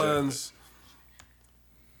 fun buns,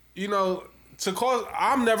 you know,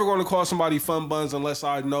 I'm never going to call somebody fun buns unless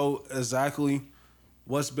I know exactly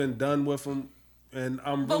what's been done with them. And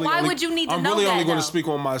But why would you need to I'm know really that, only going though? to speak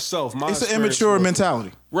on myself. My It's an experience immature with them.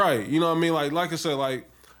 mentality. Right. You know what I mean? Like I said, like,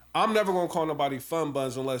 I'm never going to call nobody fun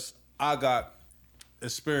buns unless I got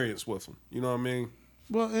experience with them. You know what I mean?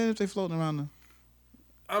 Well, and if they floating around the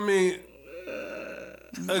I mean,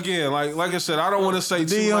 again, like I said, I don't want to say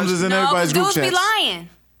too DMs much. is in No, everybody's group dudes be chats. lying.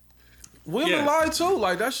 Women Yeah. lie too.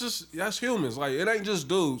 Like that's humans. Like it ain't just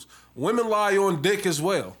dudes. Women lie on dick as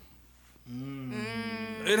well.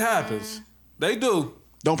 It happens. They do.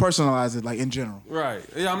 Don't personalize it like in general. Right.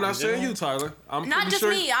 Yeah, I'm not saying you, Tyler. I'm Not pretty just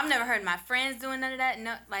sure me. I've never heard my friends doing none of that.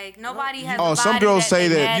 No, like nobody has. Oh, some divided girls say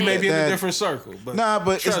they that mad you at- may be in a that- different circle. But Nah,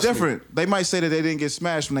 but it's trust me, different. They might say that they didn't get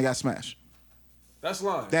smashed when they got smashed. that's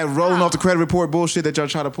lying. That rolling off the credit report bullshit that y'all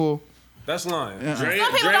try to pull. That's lying. Dre- Some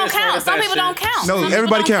people Dre don't started count. Some that people shit. don't count. No, Some people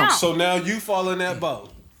everybody don't counts. count. So now you fall in that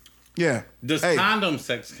boat. Yeah. Does Hey. condom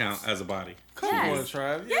sex count as a body? Come on, Yes.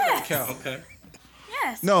 Trav. Yeah, Yes. that count. Okay.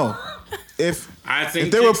 Yes. No. If I think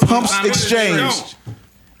if there were chicks pumps sometimes exchanged, don't.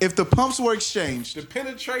 if the pumps were exchanged, The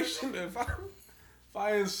penetration. If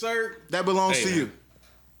I insert, that belongs Hey, to man. you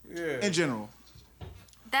yeah. in general.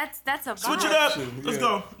 That's a Switch it vibe. up. Let's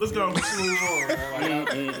go. Let's go. Let's move on. Man.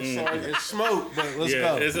 Like, sorry, it's smoke, but let's Yeah,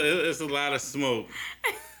 go. it's a lot of smoke.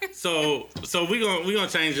 So we gonna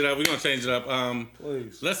change it up. We're gonna change it up.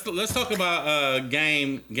 Please. Let's talk about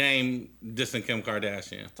Game dissing Kim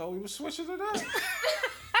Kardashian. Thought we were switching it up.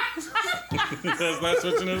 That's not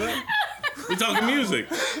switching it up. We talking music.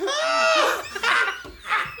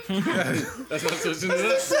 That's not switching it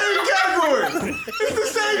up. Same category. It's the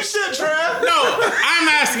same shit, Trav. No, I'm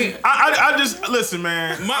asking. I just listen,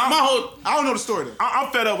 man. My whole. I don't know the story though.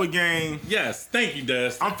 I'm fed up with Game. Yes, thank you,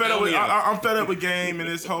 Des. I'm fed up with Game and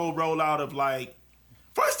this whole rollout of like.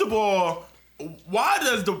 First of all, why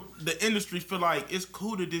does the industry feel like it's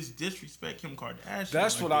cool to disrespect Kim Kardashian?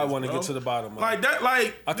 That's like what I this, want to bro? get to the bottom of. Like that,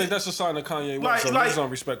 like I think that's a sign of Kanye West. Like- So like- niggas don't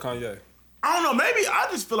respect Kanye. I don't know. Maybe I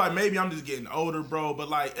just feel like maybe I'm just getting older, bro. But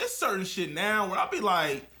like, it's certain shit now where I'll be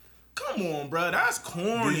like, "Come on, bro, that's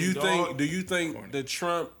corny." Do you think the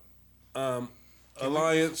Trump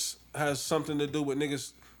alliance has something to do with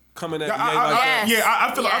niggas coming at Ye like that? Yes.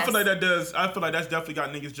 I feel Yes. like that does. I feel like that's definitely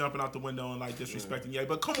got niggas jumping out the window and like disrespecting Ye.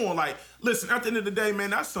 But come on, like, listen. At the end of the day, man,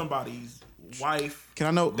 that's somebody's wife. Can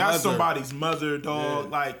I know? That's Mother. somebody's mother, dog. Yeah.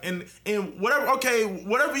 Like, and whatever. Okay,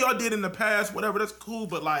 whatever y'all did in the past, whatever. That's cool.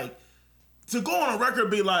 But like, to go on a record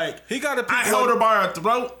and be like, He got to pick I held her one. by her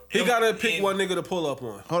throat. He got to pick one nigga to pull up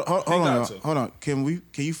on. Hold on, got y'all. to. Hold on. Can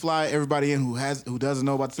you fly everybody in who doesn't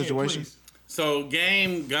know about the situation? So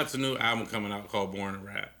Game got a new album coming out called Born to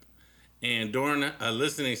Rap. And during a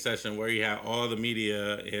listening session where he had all the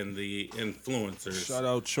media and the influencers. Shout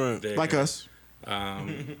out Trump. there, Like us.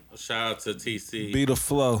 Shout out to TC. Be the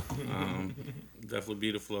flow. Definitely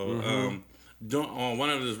be the flow. On one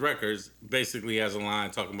of his records, basically has a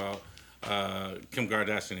line talking about Kim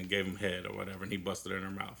Kardashian and gave him head or whatever, and he busted her in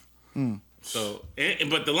her mouth. So,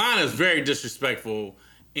 but the line is very disrespectful,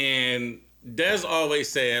 and Des always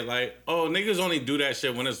said like, "Oh, niggas only do that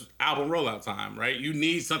shit when it's album rollout time, right? You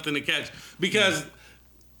need something to catch because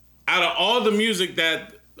out of all the music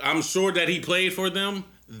that I'm sure that he played for them,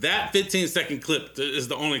 that 15-second clip is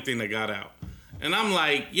the only thing that got out." And I'm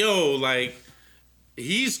like, yo, like,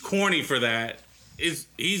 he's corny for that.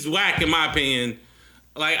 He's whack in my opinion.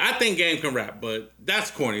 Like, I think Game can rap, but that's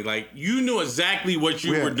corny. Like, you knew exactly what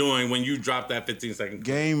you Yeah. were doing when you dropped that 15-second clip.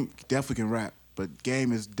 Game definitely can rap, but Game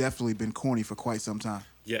has definitely been corny for quite some time.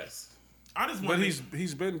 Yes. I just But want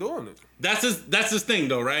he's been doing it. That's his thing,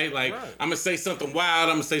 though, right? Like, Right. I'm going to say something wild.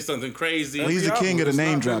 I'm going to say something crazy. Well, he's the king of the It's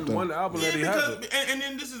name not drop, been though. One album that he because, hasn't. and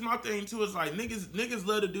then this is my thing too. It's like niggas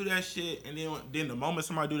love to do that shit, and then the moment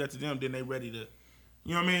somebody do that to them, then they ready to,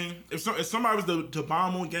 you know what I mean? If somebody was to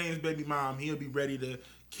bomb on Game's baby mom, he'll be ready to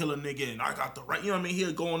kill a nigga, and I got the right. You know what I mean?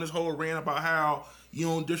 He'll go on this whole rant about how you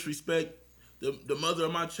don't disrespect the mother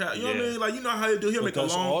of my child. You know what I Yeah. mean? Like, you know how he do. He'll But make a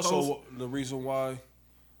that's long also post. the reason why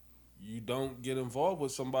you don't get involved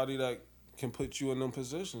with somebody that can put you in them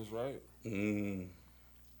positions, right?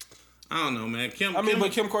 I don't know, man. Kim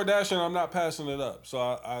Kardashian, I'm not passing it up, so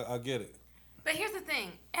I get it. But here's the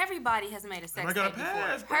thing: everybody has made a sex I gotta tape before.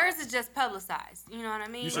 pass, bro. Hers is just publicized. You know what I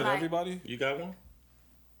mean? You said Like, everybody? You got one?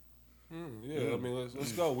 Yeah, I mean,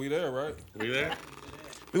 let's go. We there, right? We there?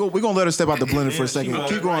 We're gonna let her step out the blender for a second.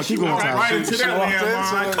 Keep going, Right Tyler. into that walked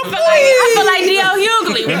landmine. into it. I feel like D.L.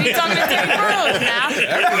 Hughley when you talking to Terry Crews now.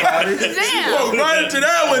 Damn, Oh, right into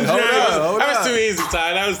that one, Jay. That was too easy,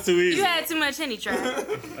 Ty. That was too easy. you had too much Henny Trap.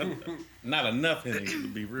 Not enough in it, to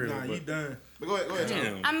be real. Nah, you but done. Go ahead.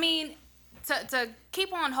 damn. I mean, to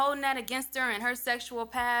keep on holding that against her and her sexual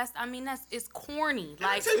past, I mean, it's corny.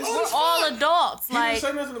 Like, tape we're old as all fuck. adults. He didn't Like,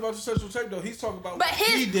 say nothing about the sexual tape, though. He's talking about but what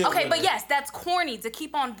he his did. okay, with but it. yes, that's corny to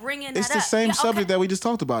keep on bringing It's that the up. same Yeah, subject okay. that we just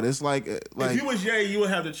talked about. It's like If you was Jay, you would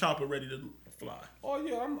have the chopper ready to fly. Oh,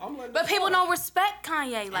 yeah, I'm letting But it people go. don't respect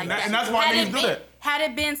Kanye like that. and that's why Had niggas it do been- that. Had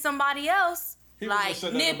it been somebody else, He like was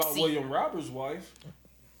said that about Nipsey, William Roberts' wife.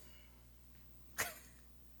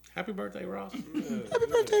 Happy birthday, Ross.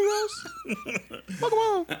 birthday, Rose. Welcome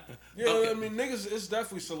on. Yeah, I mean, niggas, it's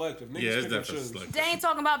definitely selective. Niggas Yeah, it's pick and definitely choose. selective. they ain't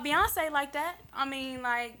talking about Beyonce like that. I mean,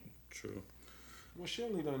 like, True. Well, she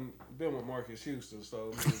only done been with Marcus Houston,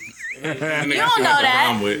 so you don't know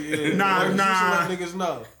that. With. Nah. Let niggas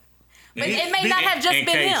know. But it may not have just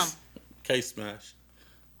been him. Case Smash.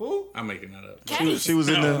 Who? I'm making that up. Case. She was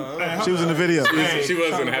in the video. Hey, She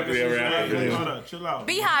wasn't happily ever after. Hey, hold up, chill out.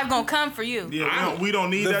 Beehive gonna come for you. Yeah, we don't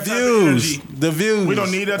need The that type of views. energy. The views. We don't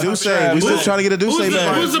need that type of Duce, trash. we still trying to get a Duce Who's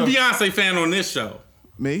back. the Beyonce fan on this show?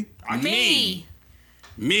 Me?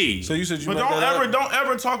 Me. So you said you But made that up? don't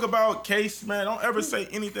ever talk about Case, man. Don't ever say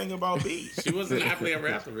anything about B. She wasn't happily ever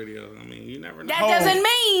after video. I mean, you never know. That Hov, doesn't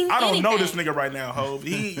mean I don't know anything. this nigga right now, Hov.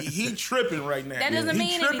 He tripping right now. That doesn't he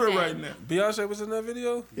mean tripping anything. right now. Beyonce was in that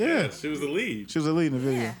video? Yeah. She was the lead. She was the lead in the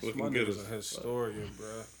video. Yeah. Looking My good nigga's as a historian,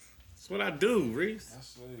 bruh. That's what I do, Reese.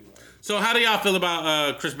 So how do y'all feel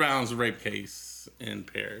about Chris Brown's rape case in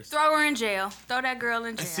Paris? Throw her in jail. Throw that girl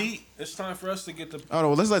in jail. See, it's time for us to get the. Oh,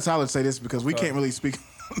 well, let's let Tyler say this because we can't really speak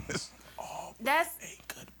on this. That's ain't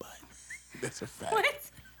good butt. That's a fact. what?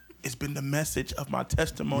 It's been the message of my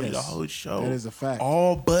testimony the whole show. That is a fact.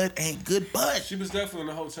 All butt ain't good butt. She was definitely in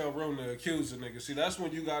the hotel room to accuse the nigga. See, that's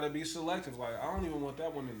when you gotta be selective. Like, I don't even want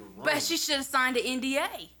that one in the room. But she should have signed an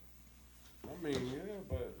NDA. I mean, yeah,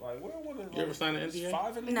 but like, where would it? You ever signed an NDA?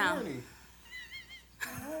 5 in the No. morning.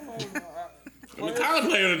 I mean, Tyler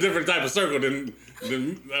play in a different type of circle than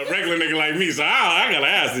a regular nigga like me, so I gotta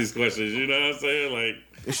ask these questions. You know what I'm saying? Like,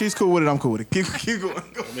 if she's cool with it, I'm cool with it. Keep going.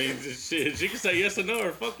 I mean, shit, she can say yes or no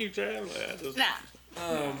or fuck you, Trav. Like,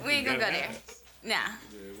 Nah, we ain't gonna go there. Nah.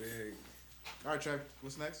 All right, Trav.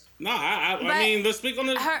 What's next? No, I mean, let's speak on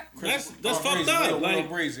the. That's fucked up. Like,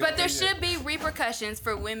 but there should be repercussions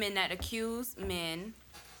for women that accuse men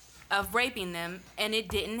of raping them, and it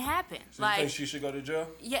didn't happen. So you think she should go to jail?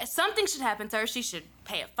 Yeah, something should happen to her. She should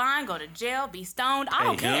pay a fine, go to jail, be stoned. I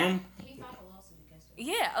don't care.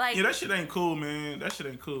 Yeah, like that shit ain't cool, man. That shit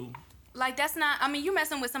ain't cool. Like that's not. I mean, you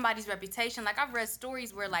messing with somebody's reputation. Like I've read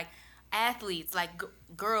stories where like athletes, like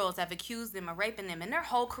girls, have accused them of raping them, and their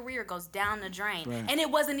whole career goes down the drain, and it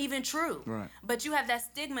wasn't even true. Right. But you have that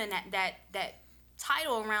stigma and that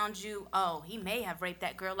title around you. Oh, he may have raped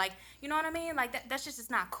that girl. Like you know what I mean? Like that's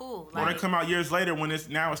just not cool. Like, or they come out years later when it's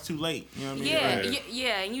too late. You know what I mean? Yeah,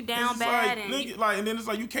 yeah, and you down bad, like, and and then it's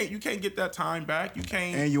like you can't get that time back. You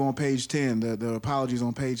can't. And you on page 10. The apologies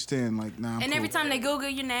on page 10. Like, nah. I'm and cool. every time they Google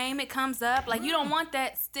your name, it comes up. Like you don't want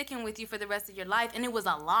that sticking with you for the rest of your life. And it was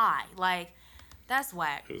a lie. Like that's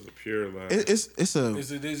whack. It was a pure lie. It's a.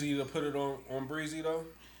 Is it easy to put it on Breezy though?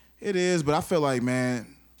 It is, but I feel like,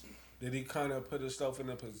 man. Did he kind of put himself in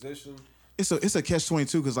a position? It's a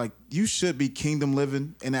catch-22 because like you should be kingdom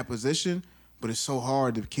living in that position, but it's so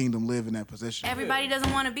hard to kingdom live in that position. Everybody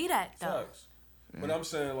doesn't want to be that though. Facts. But I'm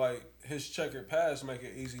saying like his checkered past make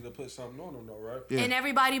it easy to put something on him though, right? Yeah. And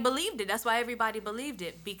everybody believed it. That's why everybody believed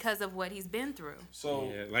it because of what he's been through.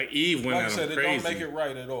 So like Eve went like I at said, him it crazy. don't make it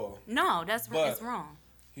right at all. No, it's wrong.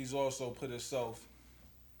 He's also put himself,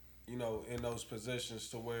 you know, in those positions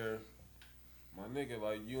to where, my nigga,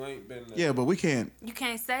 like you ain't been there. Yeah, but we can't. You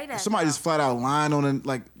can't say that. Somebody just flat out lying on it.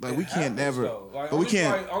 Like we can't never. Like, but we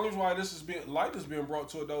can't. Only why this is light is being brought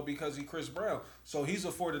to it though because he Chris Brown, so he's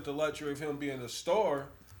afforded the luxury of him being a star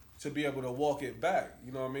to be able to walk it back.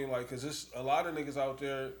 You know what I mean? Like, cause there's a lot of niggas out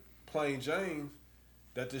there playing James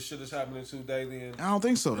that this shit is happening to daily. And I don't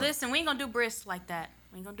think so. Though. Listen, we ain't gonna do brisk like that.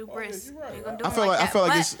 We ain't gonna do brisk. Yeah, you're right. We ain't gonna do I them feel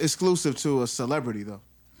like that. it's exclusive to a celebrity though.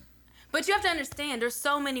 But you have to understand, there's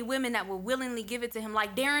so many women that will willingly give it to him,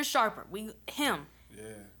 like Darren Sharper. Him.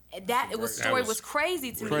 Yeah. Story was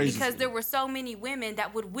crazy to me because there were so many women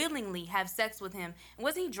that would willingly have sex with him. And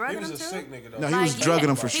wasn't he drugging He them was too? a sick nigga though. No, he was drugging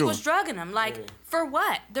him for sure. He was drugging him. Like, for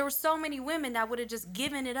what? There were so many women that would have just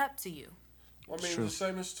given it up to you. Well, I mean, the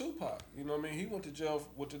same as Tupac. You know what I mean? He went to jail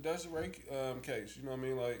with the Desiree case. You know what I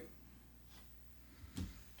mean? Like,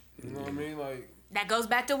 you know what I mean? Like. That goes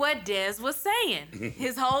back to what Dez was saying.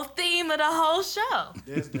 His whole theme of the whole show.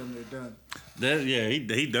 Dez done.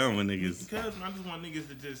 He done with niggas. Because I just want niggas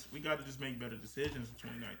to we got to just make better decisions in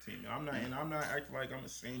 2019. I'm not acting like I'm a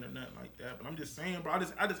saint or nothing like that, but I'm just saying, bro. I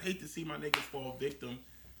just hate to see my niggas fall victim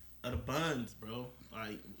of the buns, bro.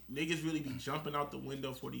 Like niggas really be jumping out the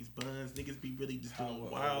window for these buns. Niggas be really just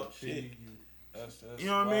doing wild shit. You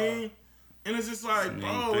know what I mean? And it's just like,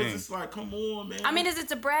 bro, it's just like, come on, man. I mean, is it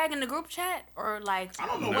to brag in the group chat or like? I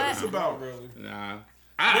don't know what it's about, really. Nah.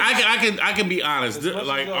 I can be honest.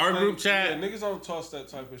 Like our group chat, niggas don't toss that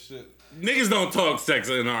type of shit. Niggas don't talk sex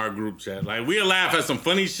in our group chat. Like we'll laugh at some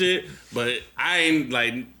funny shit, but I ain't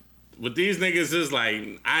like with these niggas. Is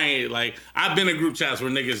like I ain't like I've been in group chats where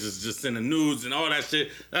niggas is just sending nudes and all that shit.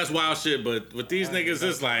 That's wild shit. But with these niggas,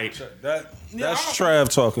 it's like that's Trav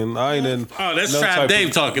talking. I ain't in. Oh, that's Trav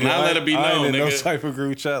Dave talking. I'll let it be known. I ain't in nigga. no type of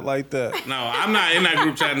group chat like that. No, I'm not in that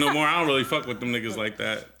group chat no more. I don't really fuck with them niggas like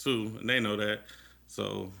that too, and they know that.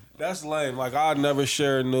 So that's lame. Like I'd never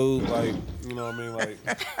share a nude. Like you know what I mean. Like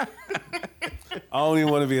I don't even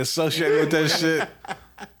want to be associated with that shit.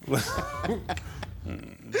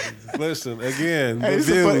 Listen again. Hey, the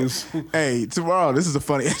views. Hey, tomorrow this is a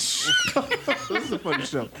funny show. This is a funny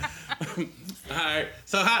show. All right.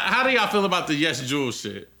 So how do y'all feel about the Yes Jewel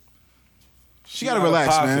shit? She gotta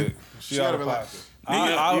relax, man. She gotta relax.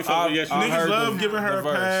 Niggas I love heard giving her a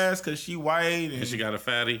pass because she white And she got a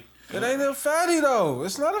fatty. It ain't a fatty though.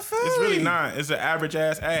 It's not a fatty. It's really not. It's an average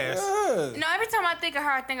ass. Yeah. No, every time I think of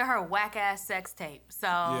her, I think of her whack ass sex tape. So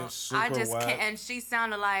I just whack. can't. And she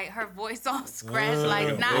sounded like her voice all scratched,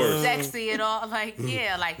 like not sexy at all. Like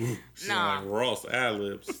like nah. Like Ross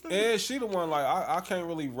ad-libs. And she the one like I can't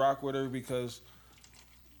really rock with her because,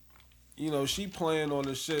 you know, she playing on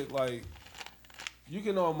the shit like you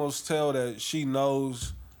can almost tell that she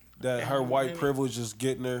knows that her white privilege is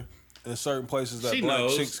getting her in certain places that She black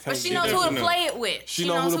knows. chicks can't But she get. knows who to knows. play it with. She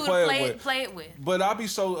knows know who to to play it with. with. But I be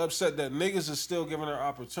so upset that niggas is still giving her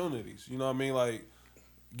opportunities. You know what I mean? Like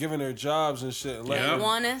giving her jobs and shit. And letting Yeah. her-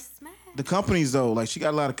 Wanna smash? The companies though, like she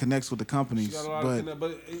got a lot of connects with the She companies, got a lot but of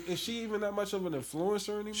but is she even that much of an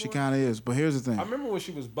influencer anymore? she kind of is. But here's the thing: I remember when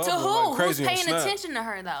she was To bubbling who? like Who's crazy on paying Snap. attention to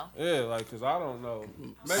her though? Yeah, like cause I don't know.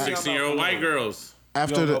 Maybe I'm not 16-year-old white familiar. girls. You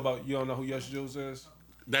after don't, know the you don't know who Yes Jules is?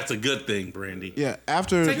 That's a good thing, Brandy.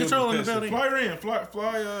 after Take control in the building. Fly her in. Fly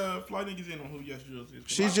niggas in on who Yes Jules is.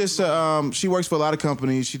 she's just she works for a lot of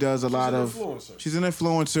companies. She does a lot an of influencer. she's an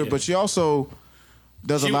influencer, but she also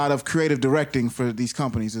does a lot of creative directing for these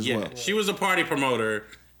companies as Yeah, well. she was a party promoter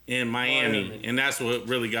in Miami, and that's what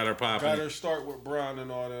really got her Got popping. her start with Brown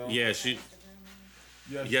and all that. Yeah, she.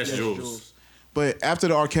 Yes, Yes, Jules. But after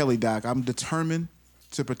the R. Kelly doc, I'm determined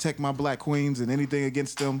to protect my black queens, and anything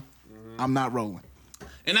against them, I'm not rolling.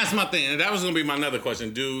 And that's my thing. And that was gonna be my another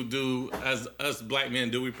question. Do as us black men,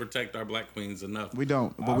 do we protect our black queens enough? We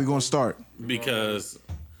don't, but we're gonna start. Because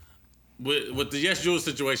with the Yes Jules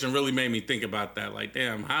situation really made me think about that. Like,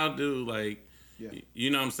 damn, how do you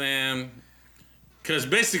know what I'm saying? Because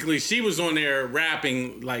basically she was on there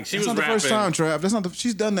rapping like she That's was not the rapping. first time, Trav. That's not the.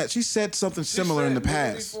 She's done that. She said something similar in the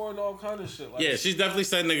past. Before and all kind of shit. Like, Yeah, she's definitely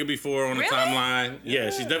said nigga before on the Really? timeline.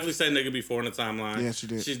 Yeah, she's definitely said nigga before on the timeline. Yeah, she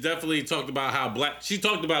did. She's definitely talked about how she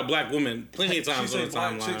talked about black women plenty of she times on the said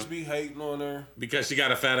black timeline chicks be hating on her. because she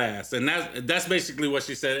got a fat ass, and that's basically what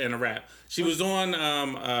she said in a rap. She was on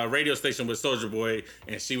a radio station with Soulja Boy,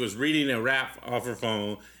 and she was reading a rap off her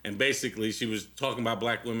phone, and basically she was talking about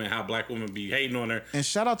black women, how black women be hating on her. And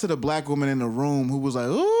shout out to the black woman in the room who was like,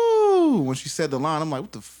 "Ooh," when she said the line. I'm like,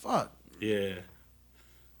 "What the fuck?" Yeah,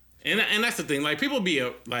 and that's the thing. Like people be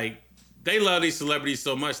like, they love these celebrities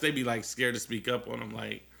so much, they be like scared to speak up on them.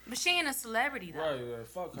 Like, But she ain't a celebrity though. Right, yeah,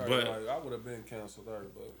 fuck her. But- like I would have been canceled her,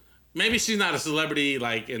 but maybe she's not a celebrity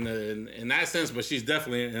like in that sense, but she's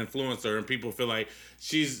definitely an influencer, and people feel like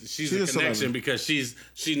she's She's a a connection celebrity. because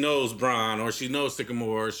she knows Bron or she knows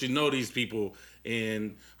Sycamore or she know these people,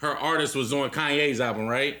 and her artist was on Kanye's album,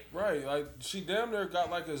 right? right, like she damn near got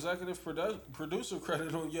like executive producer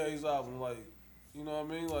credit on Ye's album, like you know what I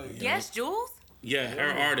mean, like Yes, Jules. Yeah,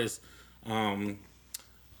 her artist. I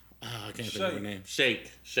can't think of her name.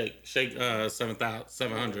 Shake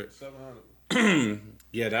 700. 700.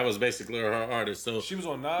 Yeah, that was basically her artist. So She was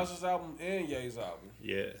on Nas's album and Ye's album,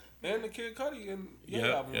 yeah. and the Kid Cudi and Ye Yeah,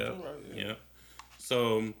 album yeah, too, right? yeah.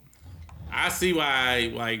 So I see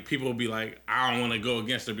why like people be like, I don't want to go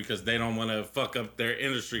against her because they don't want to fuck up their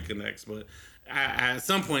industry connects. But at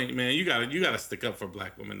some point, man, you gotta stick up for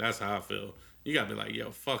black women. That's how I feel. You gotta be like,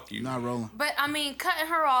 yo, fuck you. Not rolling. But I mean, cutting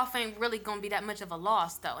her off ain't really gonna be that much of a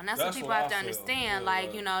loss though, and that's what That's people what have I to feel. understand. Yeah, like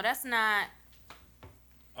right. you know, that's not.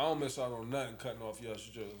 I don't miss out on nothing cutting off Yes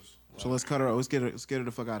Jules. So let's cut her. Let's get her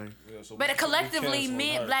the fuck out of here. Yeah, so But we collectively, canceling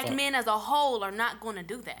men, her. black Fuck. men as a whole are not going to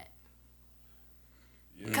do that.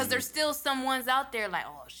 Because there's still some ones out there like,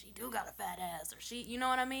 oh, she do got a fat ass, or she, you know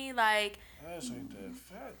what I mean? Like, Ass ain't that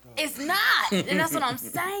fat though. it's not, and that's what I'm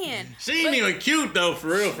saying. She ain't even cute though, for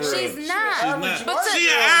real. She's not. average But white to, She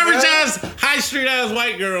an average ass, high street ass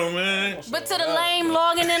white girl, man. but to the lame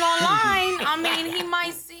logging in online, I mean, he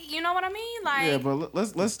might see, you know what I mean? Like, Yeah, but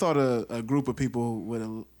let's start a group of people with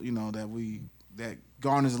a that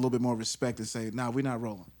garners a little bit more respect and say, nah, we're not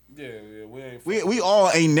rolling. Yeah, we ain't. We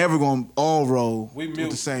all ain't never gonna all roll We with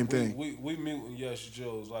mute the same thing. We muting Yes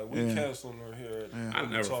Jules. Like we Yeah. canceling her here. I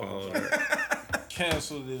never followed her.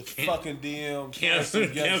 Cancel the fucking DM. Cancel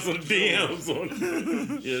Yes the Jules. DMs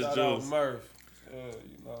on. Yes, Shout out Jules. Murph.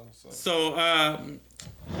 You know. So. So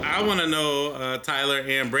I want to know Tyler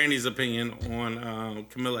and Brandy's opinion on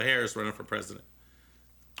Kamala Harris running for president.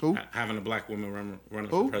 Who? Having a black woman running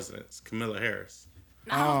Who? for president. It's Kamala Harris.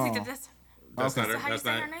 I don't think that that's. That's Okay. not her. How you That's say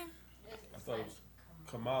not her name? I thought it was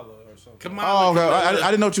Kamala or something. Kamala. Oh, okay. Kamala.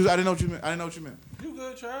 I didn't know what you. I didn't know what you meant. I didn't know what you meant. You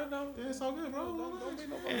good, Chad? No. Yeah, it's all good, bro. Don't be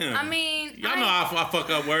no Damn. I mean, Y'all know I fuck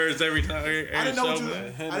up words every time. Every I didn't know what show, you man.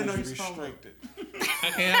 meant. Henny I didn't know you was restricted. I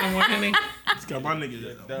can't have one Henny. It's got my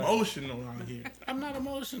niggas emotional around here. I'm not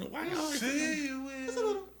emotional. Why y'all? See you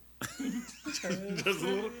in. Just a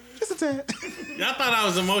little. Just a tad. Y'all thought I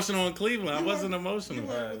was emotional in Cleveland. I wasn't emotional.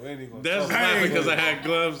 Right, we ain't even gonna That's talk laughing about because I had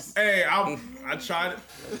gloves. Hey, I tried it.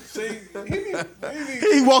 See,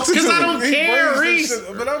 He walks into Because I it. don't he care, brings this Reese.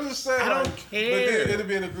 shit, but I'm just saying, I don't like, care. But then it'll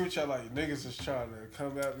be in a group chat like niggas is trying to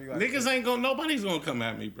come at me like Niggas ain't gonna. Nobody's gonna come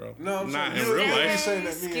at me, bro. No, I'm not saying, in real you life. saying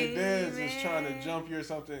that me and Dez is trying to jump you or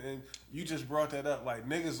something, and you just brought that up. Like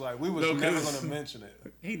niggas, like we was No, never 'cause- gonna mention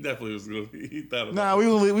it. He definitely was gonna. He thought about Nah, we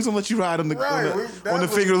gonna let you ride on the Right, on the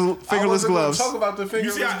fingerless gloves. Talk about the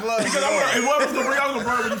fingerless You see, gloves. because I was gonna bring out the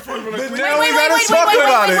bird when you first went to But Cleveland. now we gotta talk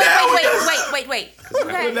about it. Wait.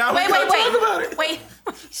 But now we gotta talk about it. Wait.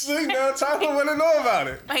 See, now Tyler want to know about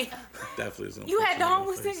it. Wait. definitely was gonna You punch had the him in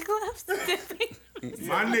homeless face. nigga gloves?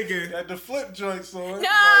 My nigga, Got the flip joints on. No.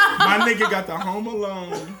 my nigga got the Home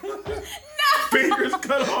Alone fingers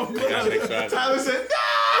cut off I gotta make gloves. sure I Tyler said,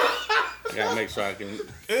 I gotta make sure I can.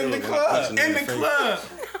 In the club. In the club.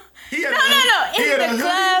 He had No. he had a In the hoodie.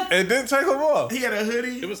 club. It didn't take them off. He had a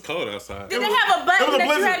hoodie. It was cold outside. Did they have a button was a that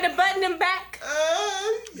you blizzard. had to button them back?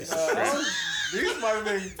 These might have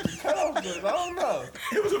been cut off, but I don't know.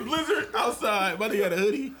 It was a blizzard outside. My nigga had a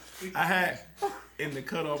hoodie, a hat, and the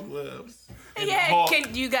cut off gloves. Yeah.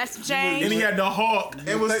 You got some change? And he had the hawk.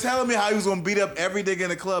 and was telling me how he was gonna beat up every nigga in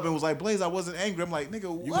the club, and was like, Blaze, I wasn't angry. I'm like, nigga, I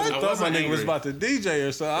what? thought my wasn't nigga was angry. about to DJ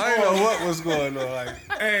or something. I didn't know what was going on. Like,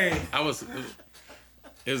 Hey, I was.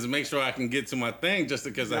 It was to make sure I can get to my thing just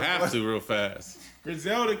because I have to real fast.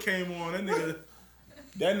 Griselda came on.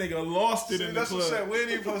 That nigga lost it see, in the that's what I club. said. We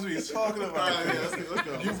ain't even supposed to be talking about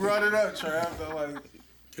it. You brought it up, Trav. Though, like,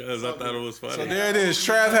 Because I thought it was funny. so there it is.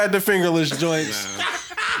 Trav had the fingerless joints. Nah.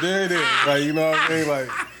 There it is. Like, you know what I mean? Like,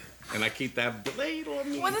 And I keep that blade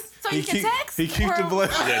on me. Was it so you can text? he keep the Or- blade.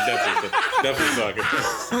 Yeah, definitely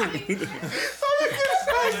talking.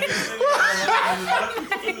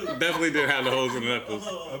 Definitely didn't have the holes in the knuckles.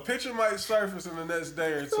 A picture might surface in the next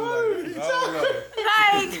day or two. Like, I don't know.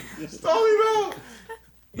 Like,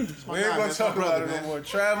 We ain't God, gonna that's talk my about brother, it no man. more.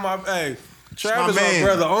 Trav my is my man.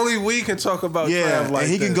 brother. Only we can talk about Yeah, Trav like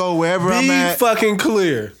and he can this. go wherever Be I'm at, fucking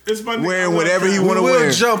clear. It's my nigga. wearing whatever he We want to will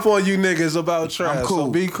wear. jump on you niggas about Trav. I'm cool.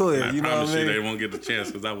 So be clear. I You know what promise I you mean? they won't get the chance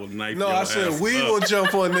because I will knife No, your I said ass we up. will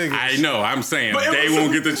jump on niggas. I know. I'm saying But it they was won't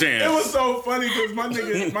so- get the chance. It was so funny because my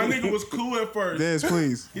nigga was cool at first. Dez,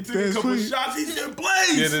 please. He took a Dez, couple please. shots. He said,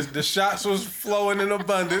 "Blaze." Yeah, the shots was flowing in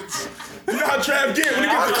abundance. You know how Trav get when he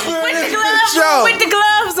gets the Clear with this the gloves bitch on. out. With the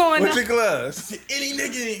gloves on. With the gloves. any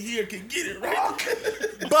nigga in here can get it right.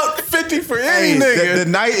 Buck 50 for Hey, any nigga. the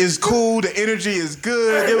night is cool. The energy is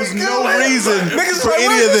good. There was no good. reason Niggas for like, any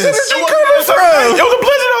where's of this this. energy coming from? It was a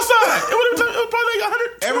blizzard outside. It was probably like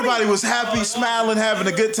 100. Everybody was happy, smiling, having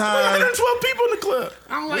a good time. 112 people in the club.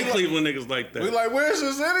 I don't like Cleveland niggas like that. We like, where's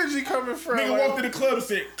this energy coming from? Nigga Like, walked in the club and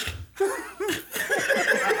said,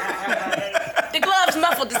 The gloves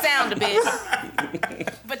muffled the sound a bit,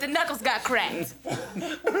 but the knuckles got cracked.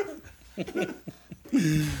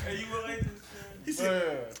 he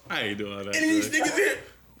said, I ain't doing that. any of these shit. niggas here,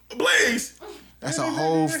 Blaze. That's a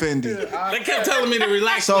whole Fendi. They kept telling me to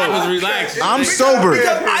relax. So, I was relaxing. I'm They- sober.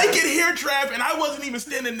 Because I could hear Trav and I wasn't even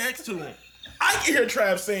standing next to him. I could hear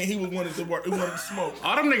Trav saying he wanted to work, he wanted to smoke.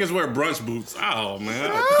 All them niggas wear brunch boots. Oh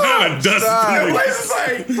man, I dust them Blaze niggas. is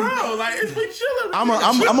like, bro, like it's been chilling.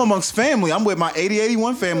 I'm amongst family. I'm with my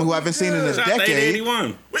 8081 family who I haven't seen in a Shout out to decade.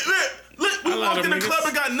 81. Look, we I love walked in them the niggas. club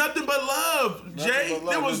and got nothing but love, Jay. but love.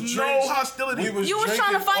 There was The no drinks, hostility. we was You was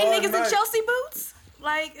trying to fight all niggas in night. Chelsea boots?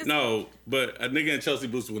 Like, it's, No, but a nigga in Chelsea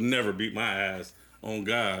boots would never beat my ass. On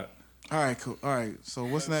God. All right, cool. All right, so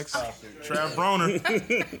what's next? Trav Broner.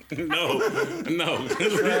 No.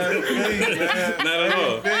 Not at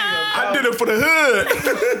all. I did it for the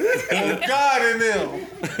hood. God in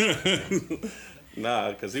them.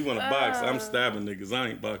 Nah, because he want to box. I'm stabbing niggas. I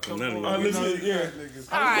ain't boxing none of them. Listen, yeah.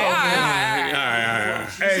 all right. All right.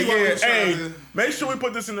 Hey, what yeah, I'm trying hey. to- Make sure we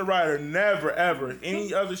put this in the writer. Never, ever.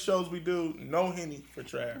 Any other shows we do, no Henny for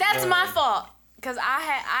Trav. That's my fault. Cause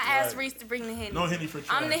I asked Reese to bring the Henny. No Henny for Trav.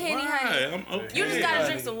 I'm the Henny honey. Right, I'm okay. You just gotta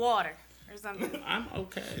drink some water or something. I'm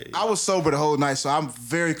okay. I was sober the whole night, so I'm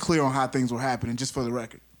very clear on how things were happening, just for the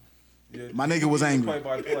record. My nigga was angry. Play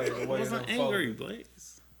by play. The I way wasn't it angry, unfolded.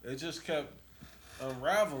 Blaze. It just kept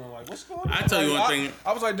unraveling. Like, what's going on? I tell you Like, one thing.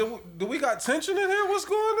 I was like, do we got tension in here? What's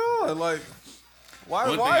going on? Like, why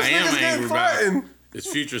One is thing I am niggas getting angry about threatened? is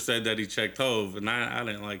Future said that he checked Hove, and I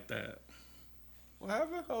didn't like that. What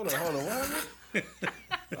happened? Hold on. What happened?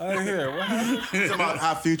 I didn't hear. What happened? About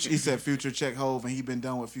how Future, he said Future check Hove, and he been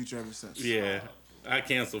done with Future ever since. Yeah, I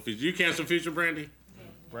canceled Future. You canceled Future, Brandy?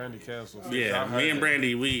 Brandy canceled. Yeah, me and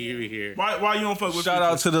Brandy, we here. Why you don't fuck with Shout Future?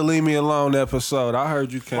 out to the Leave Me Alone episode. I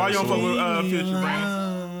heard you Why you don't fuck cancel. with Future,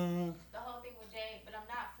 Brandon?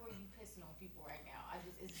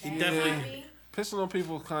 He definitely pissing on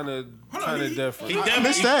people kind of different. He I definitely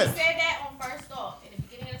missed that. He said that on first off. In the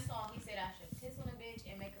beginning of the song, he said, I should piss on a bitch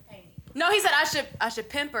and make her pay me. No, he said I should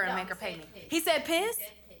pimp her and make her pay me. He said piss?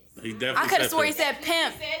 He definitely I could have swore he piss. said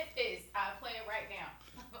pimp. He said piss. I'll play it right now.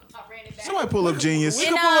 I ran it back. Somebody pull up Genius. We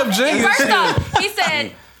can pull up Genius. First off, he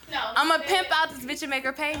said, No, I'm going to pimp out this bitch and make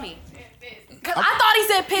her pay me. Because I thought he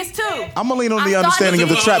said piss too. I'm gonna lean on the I thought understanding he of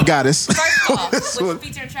the was- trap goddess. First off, This which one.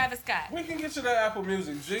 featuring Travis Scott. We can get you that Apple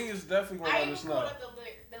Music. Genius definitely gonna I let even us pulled know. up the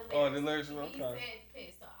lyrics. Oh, the lyrics, He okay. said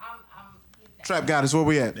piss. So he's that. Trap goddess, where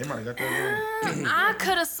we at? They might have got that wrong. I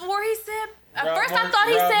could have swore he said. At Rob first, I Mark- thought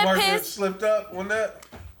he Rob said Market piss. Slipped up on that.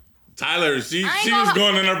 Tyler, she I ain't was gonna-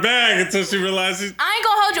 going in her bag until she realized it. I ain't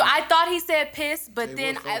gonna hold you. I thought he said piss, but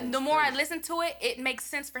then the more I listen to it, it makes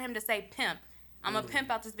sense for him to say pimp. I'm gonna pimp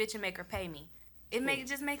out this bitch and make her pay me. It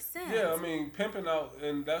just makes sense. Yeah, I mean pimping out,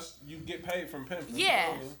 and that's you get paid from pimping.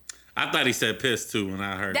 Yeah. I thought he said piss too when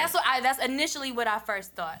I heard That's it. that's initially what I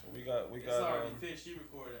first thought. We got. It's already fixed. She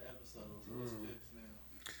recorded an episode, so it's fixed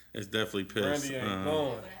now. It's definitely piss. Brandy ain't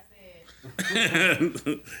going.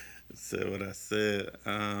 Said what I said.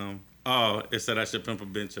 It said I should pimp a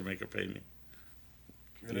bitch and make her pay me.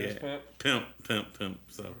 It is Pimp.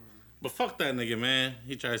 So, but fuck that nigga, man.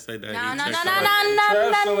 He tried to say that. No, he no, checked no, out.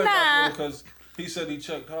 Trav still ain't nah. because he said he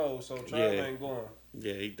checked hoes, so Trav Yeah. ain't going.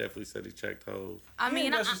 Yeah, he definitely said he checked hoes. I He mean,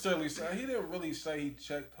 didn't necessarily say. He didn't really say he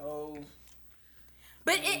checked hoes.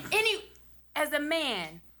 but as a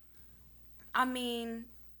man, I mean,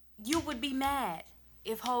 you would be mad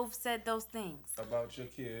if Hov said those things. About your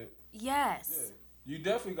kid. Yes. Yeah. You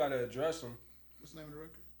definitely gotta address him. What's the name of the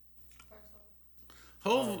record?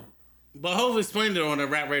 Hov, but Hov explained it on a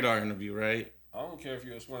Rap Radar interview, right? I don't care if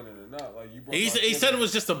you explain it or not. Like you brought He my said kid it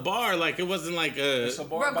was just a bar, like it wasn't like It's a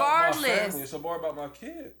bar about my Regardless. family. It's a bar about my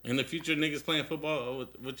kid. in the future niggas playing football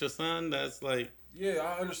with your son. That's like Yeah,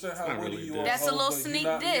 I understand how not witty really you that. are. That's a Hov, little but you sneak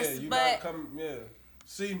not- diss, yeah, you but- not come,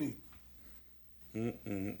 see me.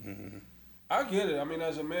 I get it. I mean,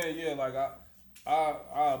 as a man, yeah, like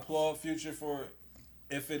I applaud Future for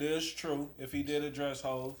if it is true, if he did address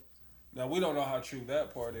Hov. Now we don't know how true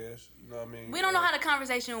that part is. You know what I mean? We don't know how the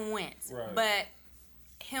conversation went, Right. but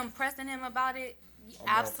him pressing him about it, I'm all for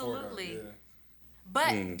that, absolutely. yeah.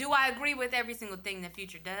 But do I agree with every single thing that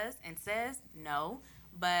Future does and says? No.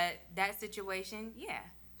 But that situation, yeah.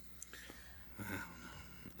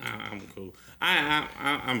 I'm cool.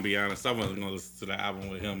 I'm be honest. I wasn't gonna listen to the album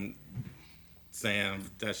with him saying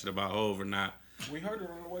that shit about Hov or not. We heard it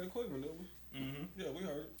on the way to Cleveland, didn't we? Mm-hmm. Yeah, we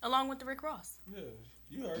heard it. Along with the Rick Ross. Yeah,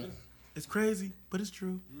 you heard it. It's crazy, but it's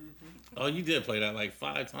true. Oh, you did play that like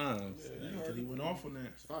 5 times. Because he went off on that.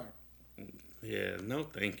 It's fire. Yeah, no,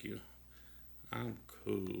 thank you. I'm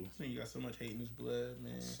cool. This nigga got so much hate in his blood,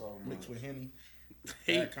 man. So Mixed with Henny.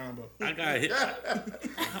 Hate. Bad combo. I got hit.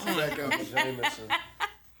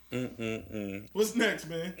 Jameson. What's next,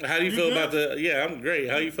 man? How do you feel good? about the? Yeah, I'm great.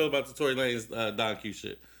 How you feel about the Tory Lanez Don Q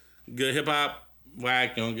shit? Good hip hop,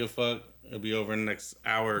 whack. You don't give a fuck. It'll be over in the next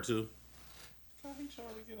hour or two. How he trying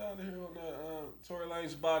to get out of here on that Tory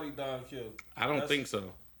Lanez body Don Q? I don't think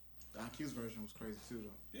so. Don Q's version was crazy too,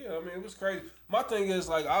 though. Yeah, I mean, it was crazy. My thing is,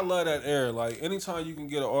 like, I love that era. Like, anytime you can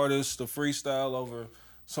get an artist to freestyle over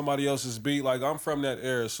somebody else's beat, like, I'm from that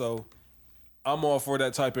era, so I'm all for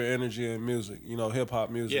that type of energy in music, you know, hip-hop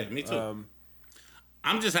music. Yeah, me too.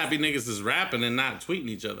 I'm just happy niggas is rapping and not tweeting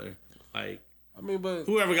each other. Like, I mean, but,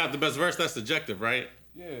 whoever got the best verse, that's subjective, right?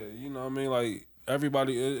 yeah, you know what I mean? Like,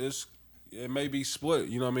 everybody, it may be split,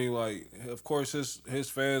 you know what I mean? Like, of course, his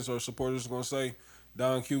fans or supporters are going to say,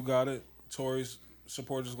 Don Q got it. Tory's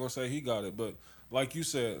supporters gonna say he got it, but like you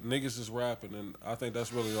said, niggas is rapping, and I think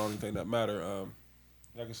that's really the only thing that matter.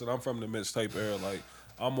 Like I said, I'm from the mixtape era. Like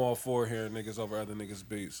I'm all for hearing niggas over other niggas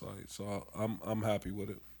beats. Like so, I'm happy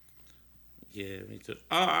with it. Yeah, me too.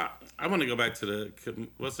 I want to go back to the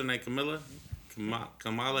what's her name,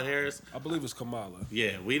 Kamala Harris. I believe it's Kamala.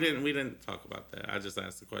 Yeah, we didn't talk about that. I just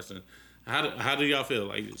asked the question. How do y'all feel?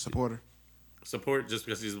 Like Support her. support just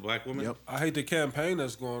because she's a black woman? Yep. I hate the campaign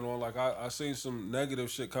that's going on. Like I seen some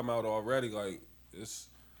negative shit come out already. Like it's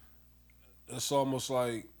almost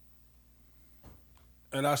like,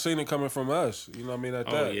 and I seen it coming from us. You know what I mean? At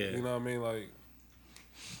Oh, that, yeah. you know what I mean? Like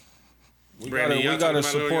we Brandon, y'all gotta talking about it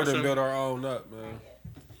on support your and show? build our own up, man.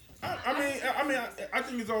 I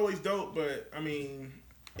think it's always dope, but I mean,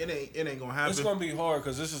 it ain't gonna happen. It's gonna be hard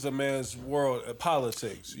because this is a man's world of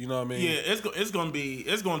politics. You know what I mean? Yeah,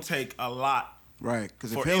 it's gonna take a lot. Right,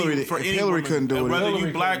 because if For Hillary, any- for if any Hillary woman, couldn't do it, whether Hillary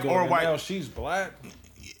you black couldn't do or it, white. now she's black.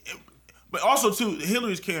 But also too,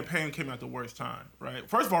 Hillary's campaign came at the worst time, right?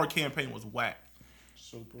 First of all, her campaign was whack.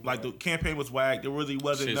 Like the campaign was whack. There really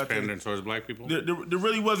wasn't She's nothing. pandering towards black people. There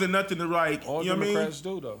really wasn't nothing to like. All you know what I mean? Democrats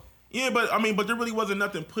do though. Yeah, but there really wasn't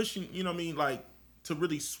nothing pushing. You know what I mean? Like to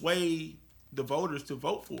really sway the voters to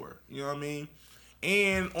vote for her. You know what I mean?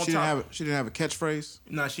 And on She didn't have a catchphrase.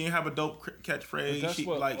 Nah, she didn't have a dope catchphrase. That's She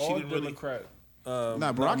what like she all didn't really. Democrat. Nah,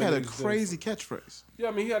 Barack had a nominees do. crazy catchphrase. Yeah,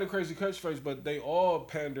 I mean, he had a crazy catchphrase, but they all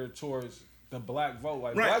pander towards the black vote.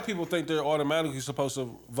 Like, Right. black people think they're automatically supposed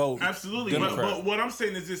to vote Absolutely, Democrat. but what I'm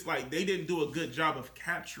saying is just like they didn't do a good job of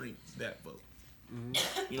capturing that vote.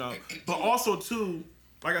 You know, but also too,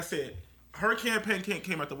 like I said, her campaign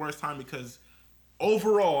came at the worst time because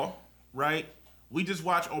overall, right? We just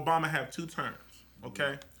watched Obama have 2 terms.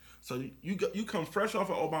 Okay, so you come fresh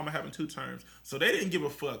off of Obama having 2 terms, so they didn't give a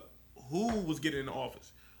fuck who was getting in the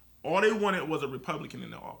office. All they wanted was a Republican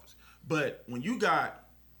in the office. But when you got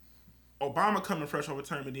Obama coming fresh off a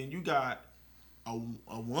term, and then you got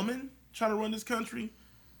a woman trying to run this country,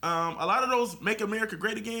 a lot of those "Make America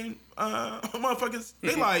Great Again" motherfuckers,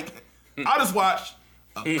 they like, I just watched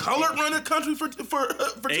a colored run the country for 2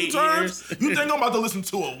 8 terms. years. You think I'm about to listen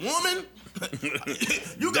to a woman?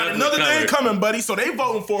 You got Definitely another thing colored. coming, buddy. So they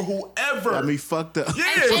voting for whoever. Got me fucked up. Yeah,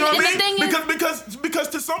 And- you know and what I the mean? thing is- Because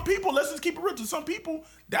to some people, let's just keep it real. To some people,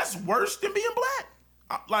 that's worse than being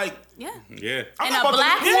black. Like, Yeah. Yeah. I'm And not a about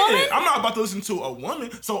black to, yeah, woman? I'm not about to listen to a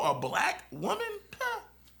woman. So a black woman?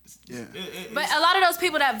 Yeah. But a lot of those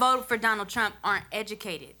people that vote for Donald Trump aren't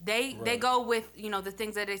educated. They go with, you know, the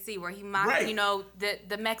things that they see where he mocks, Right. you know,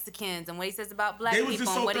 the Mexicans and what he says about black They people. was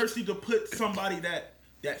just and so what he- thirsty to put somebody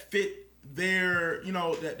that fit their, you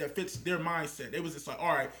know, that fits their mindset. They was just like,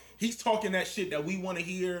 all right, he's talking that shit that we want to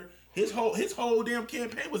hear. His whole damn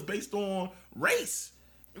campaign was based on race.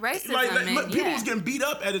 racism. Like and, people yeah. was getting beat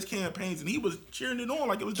up at his campaigns, and he was cheering it on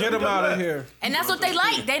like it was. Get him out WWF. of here. And that's what they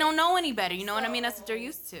like. They don't know any better. You know what I mean? That's what they're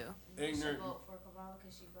used to. Ignorant. Vote for Kamala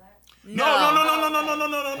because she's black.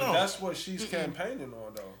 No. That's what she's campaigning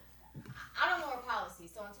on, though. I don't know her policy,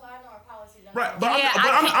 so until I know her policy, I'm Right, not but Yeah,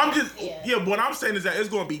 I'm just Yeah. What I'm saying is that it's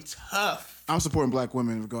gonna be tough. I'm supporting black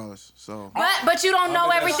women regardless. So But you don't know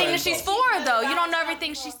think everything that's that she's for, though. You don't know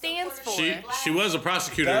everything she stands for. She was a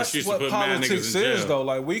prosecutor. That's She used to what put mad niggas politics in jail. is, though.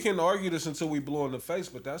 Like, we can argue this until we blow in the face,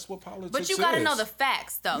 but that's what politics But you is. gotta know the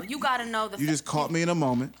facts, though. You gotta know the you just caught me in a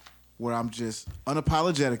moment where I'm just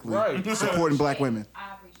unapologetically Right. supporting black women.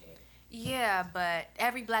 I appreciate it. Yeah, but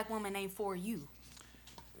every black woman ain't for you.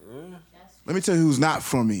 Let me tell you who's not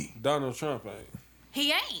for me. Donald Trump ain't.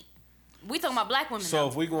 He ain't. We talking about black women. So though.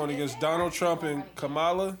 if we going against Donald Trump and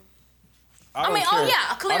Kamala, I I mean, don't oh care.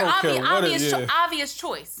 yeah, a clear, I don't care what it- obvious, yeah. obvious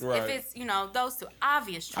choice. Right. If it's, you know, those two,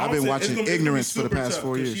 obvious choice. I've been watching It's gonna be Ignorance for the super past tough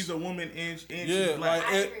 4 'cause years. She's a woman and Yeah, she's black. like,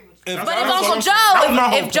 I agree with you. But if That's Uncle what I'm- Joe, that was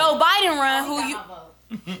my if whole Joe Biden run, who you? My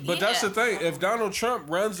vote. But that's Yeah. the thing. If Donald Trump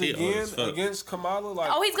runs He again owns fuck. against Kamala,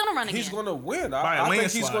 like, Oh, he's gonna run he's again. gonna win. By a I think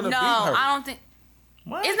he's landslide. gonna No, beat her. I don't think.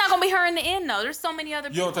 What? It's not gonna be her in the end, though. There's so many other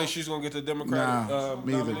You people. don't think she's gonna get the Democratic Nah,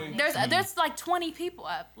 me either. nominee? There's like 20 people,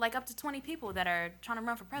 like up to 20 people that are trying to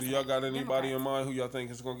run for Do president. y'all got anybody in Democrats. mind who y'all think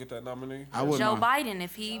is gonna get that nominee? I wouldn't Joe mind. Biden,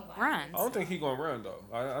 if he runs. I don't think he's gonna run though.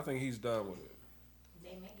 I think he's done with it. They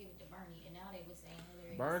may give it to Bernie, and now they were saying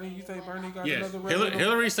Hillary. Bernie, you think Bernie got Yeah, another Hillary, run?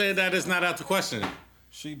 Hillary said that is not out the question.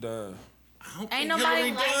 She done. I don't Ain't think nobody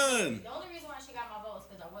Hillary like- done. The only reason why she got my vote is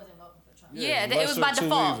because I wasn't voting for Trump. Yeah, it was lesser by of two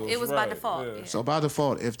default. evils, It was by right, default. yeah. Yeah. So by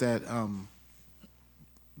default, if that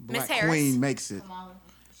black Harris. queen makes it, Kamala,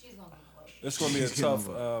 she's gonna be voted. It's gonna be a She's getting tough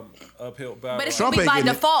uphill battle. But it's Trump gonna be ain't by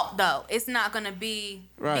getting it. default, though. It's not gonna be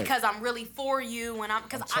Right. because I'm really for you, and I'm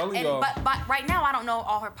because telling y'all. but right now I don't know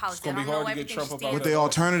all her policies. gonna I be don't know hard to get everything Trump she up out stands with that. the for.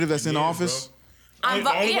 alternative that's in Yeah, office, I'm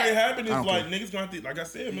The only way it yeah. happened is I don't like care. niggas gonna have to, like I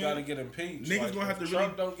said, You man. gotta get impeached. Niggas Like, gonna have if to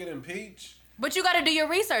Trump really- don't get impeached. But you got to do your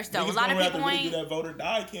research, though. Niggas A lot of gonna have to people really do ain't that vote or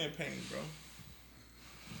die campaign, bro.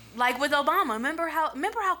 like with Obama. Remember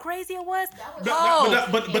how crazy it was? That was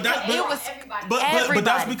It was everybody. But that's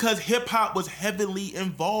everybody. because hip hop was heavily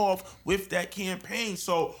involved with that campaign.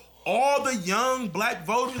 So all the young black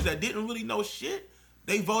voters that didn't really know shit,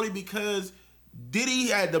 they voted because Diddy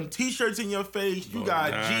had them T-shirts in your face. You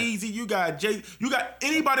got Jeezy, you got Jay, you got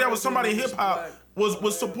anybody that was somebody in hip hop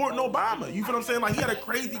was supporting Obama. You feel what I'm saying? Like he had a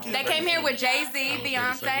crazy campaign. They came here with Jay-Z,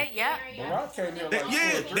 Beyonce. Yep. Barack came here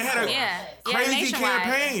like They had a Yeah. crazy nationwide.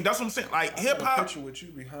 campaign. That's what I'm saying. Like hip a hop. picture with you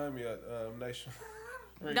behind me at Nation.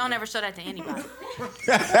 Don't ever show that to anybody.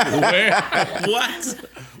 Where? What?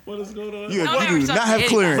 What is going on? you, Don't you ever do show not have anybody. But I'm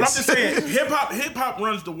clearance. just saying, hip hop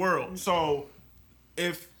runs the world. So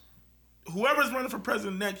if whoever's running for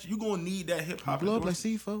president next, you're gonna need that hip hop Blow up like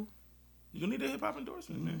endorsement. C4. You're gonna need that hip hop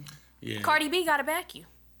endorsement, man. Yeah. Cardi B got to back you.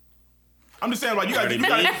 I'm just saying, like you got.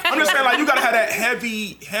 I'm just saying, like you got to have that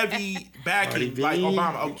heavy backing, like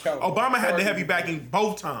Obama. Obama had the heavy backing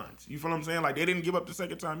both times. You feel what I'm saying? Like they didn't give up the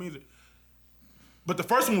second time either. But the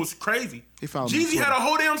first one was crazy. Jeezy had a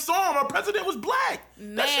whole damn song. Our president was black.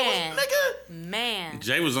 That shit was Man.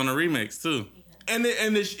 Jay was on the remix too. And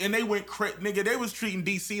they went crazy. Nigga, they was treating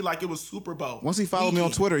DC like it was Super Bowl. Once he followed me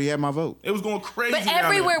on Twitter, he had my vote. It was going crazy. But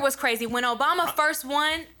everywhere was crazy. When Obama first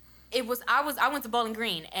won, I went to Bowling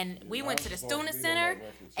Green and we went to the Student Center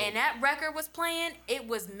and that record was playing. It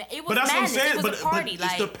was but that's madness. what I'm saying. It was a party. But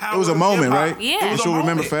it's the power it was a moment, right? Yeah. It was you'll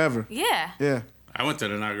remember forever. Yeah. Yeah. I went to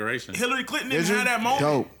the inauguration. Hillary Clinton didn't have that moment.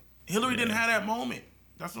 Dope. Hillary didn't have that moment.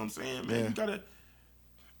 That's what I'm saying, man. Yeah. You gotta.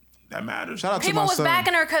 That matters. Shout out to People my was son.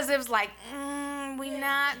 backing her because it was like, we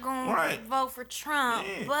not gonna vote for Trump,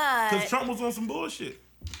 but because Trump was on some bullshit.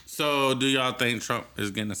 So, do y'all think Trump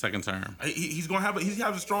is getting a second term? He's gonna have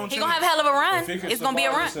a strong. He's gonna have a hell of a run. It's gonna be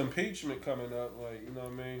a run. This impeachment coming up, like you know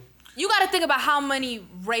what I mean. You got to think about how many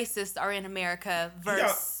racists are in America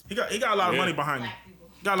versus. He got a lot of money behind him.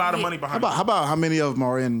 Got a lot of money behind him. How about how many of them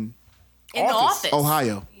are in the office?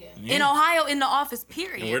 Ohio. In Ohio, in the office,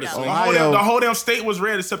 period. The whole damn state was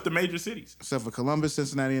red except the major cities. Except for Columbus,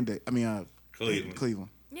 Cincinnati, and Cleveland.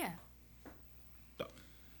 Yeah.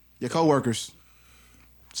 Your coworkers.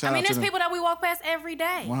 I mean, there's people that we walk past every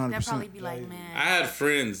day. 100%. That probably be like, man. I had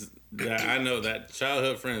friends that I know that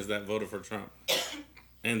childhood friends that voted for Trump,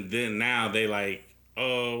 and then now they like,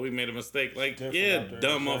 oh, we made a mistake. Like, yeah,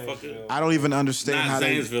 dumb motherfucker. I don't even understand Not how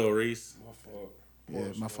Zanesville, Reese. My fault.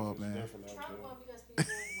 Yeah, my fault, man. Trump won because people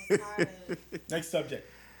was tired of. Next subject.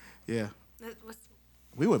 Yeah.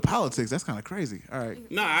 We went politics. That's kind of crazy. All right.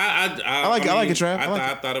 No, I like it, Trav.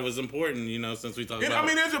 I thought it was important, since we talked about. I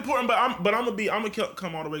mean, it's important, but I'm gonna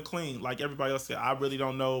come all the way clean. Like everybody else said, I really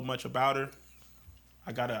don't know much about her.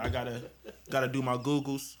 I gotta do my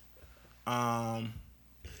Googles.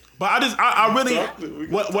 But I really,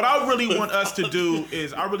 what I really want us to do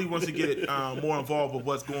is I really want to get more involved with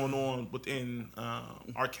what's going on within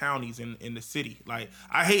our counties in the city. Like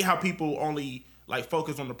I hate how people only like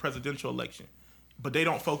focus on the presidential election, but they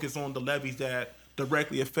don't focus on the levies that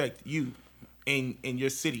directly affect you in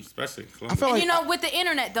your city. Especially I feel like, with the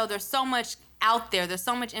internet though, there's so much out there. There's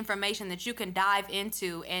so much information that you can dive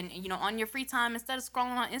into, and on your free time, instead of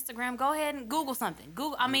scrolling on Instagram, go ahead and Google something.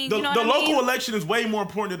 Google. I mean, the local mean? election is way more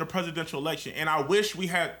important than the presidential election, and I wish we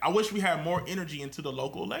had more energy into the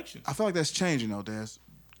local elections. I feel like that's changing though, Des.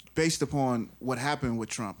 Based upon what happened with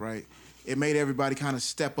Trump, right? It made everybody kind of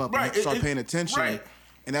step up and start paying attention. Right.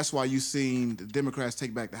 And that's why you seen the Democrats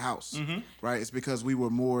take back the House, right? It's because we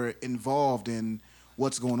were more involved in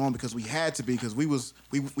what's going on because we had to be because we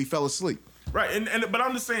fell asleep. Right, but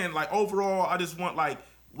I'm just saying, like overall, I just want like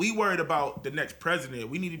we worried about the next president.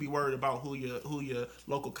 We need to be worried about who your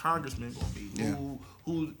local congressman gonna be,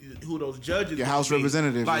 who those judges, your House be.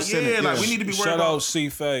 Representatives, like Senate, like we need to be worried Shout about. out C.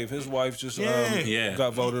 Fave. His wife just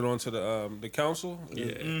got voted onto the council.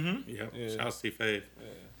 Yeah. Shout out C. Fave.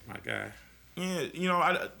 My guy. Yeah,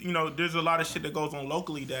 there's a lot of shit that goes on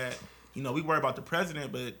locally that. We worry about the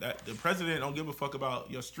president, but the president don't give a fuck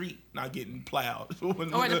about your street not getting plowed. Or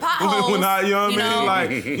the potholes. You know what I mean?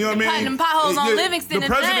 Like, you know what I mean? Them potholes on Livingston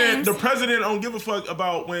and James. The president don't give a fuck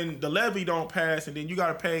about when the levy don't pass, and then you got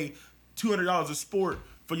to pay $200 a sport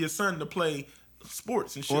for your son to play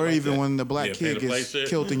sports and shit. Or like even that. when the black kid gets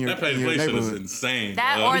killed in your neighborhood. Is insane.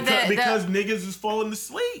 Because niggas is falling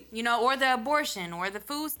asleep. Or the abortion, or the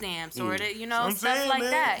food stamps, or the stuff saying, like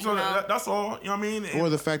man. that. So that's all. You know what I mean? Or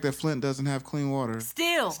the fact that Flint doesn't have clean water.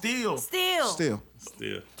 Still. 3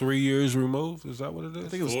 years removed. Is that what it is? I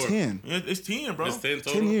think it was 10. It's 10, bro. It's 10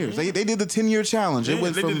 total. 10 years. They did the 10-year challenge. Yeah, it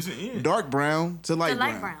went they from did it, yeah. dark brown to light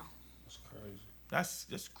brown. That's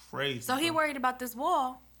crazy. So he worried about this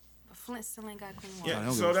wall, but Flint still ain't got clean water. Yeah,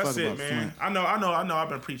 so that's it, man. I know. I've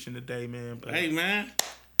been preaching today, man. But hey, man.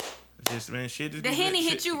 Just man, shit. Just the Henny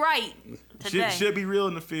hit you right today. Shit should be real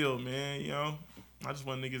in the field, man. I just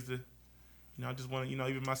want niggas to. I just want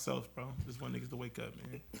even myself, bro. Just want niggas to wake up,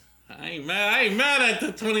 man. I ain't mad at the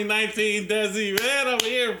 2019 Desi, man. I'm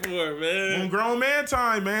here for it, man. On grown man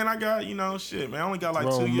time, man. I got, shit, man. I only got like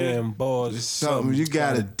grown 2 years. Man balls It's something you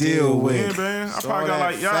gotta deal with. Yeah, man. I So probably got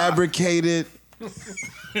that like fabricated. Man,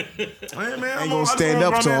 Ain't gonna stand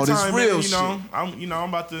up to all this real shit. I'm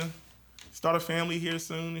about to start a family here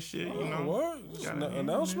soon and shit. What?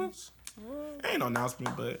 Announcements? Ain't no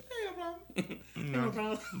announcement, but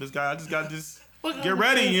this guy, I just got this. get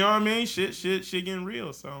ready. You know what I mean? Shit getting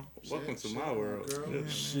real. So welcome to my world. Girl.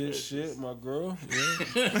 Shit, my girl.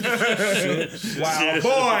 Wow,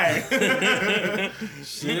 boy.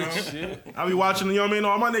 Shit. I be watching. You know what I mean?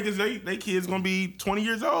 All my niggas, they kids gonna be 20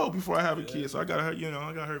 years old before I have a kid. So I gotta, hurry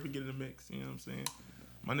up and get in the mix. You know what I'm saying?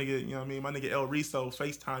 My nigga, you know what I mean? My nigga El Riso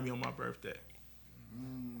FaceTime me on my birthday.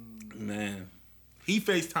 Man. He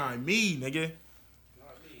FaceTime me, nigga.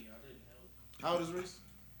 How old is Reese?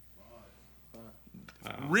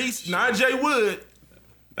 Reese, not Jay Wood.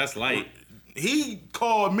 That's light. He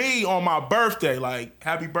called me on my birthday, like,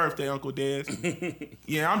 happy birthday, Uncle Dez.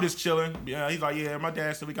 Yeah, I'm just chilling. Yeah, he's like, yeah, my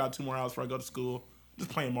dad said we got 2 more hours before I go to school.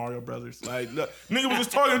 Just playing Mario Brothers. Like, look, nigga was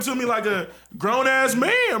just talking to me like a grown-ass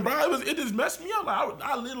man, bro. It just messed me up. Like,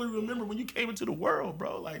 I literally remember when you came into the world,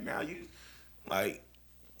 bro. Like, now you, like,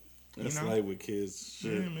 That's light with kids.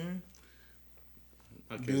 Shit. Yeah, man.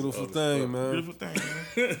 Beautiful thing, man. Beautiful thing,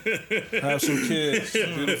 man. Have some kids.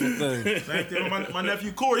 Beautiful thing. Same thing with my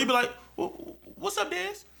nephew Corey. He be like, what's up,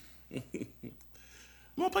 Dez? You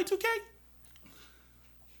want to play 2K?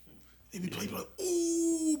 He be playing like,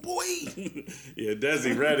 ooh, boy. Yeah,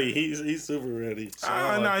 Desi ready. He's super ready.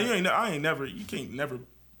 Nah, you can't never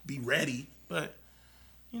be ready. But,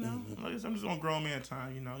 I'm just on grown man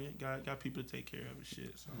time, You got people to take care of and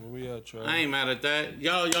shit. So. Where we at, Trey? I ain't mad at that.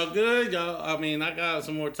 Y'all good? I got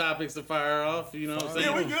some more topics to fire off, you know what I'm saying?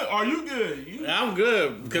 Yeah, we good. Are you good? I'm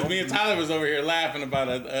good, because me and Tyler was over here laughing about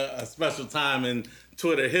a special time in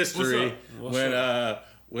Twitter history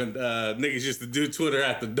when niggas used to do Twitter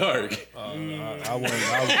after dark. I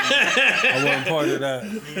wasn't part of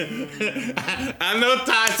that. I know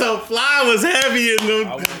Ty So Fly was heavy in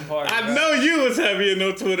them. I know you was heavy in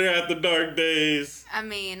those Twitter after dark days. I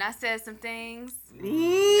mean, I said some things that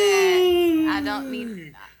I don't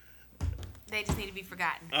need. They just need to be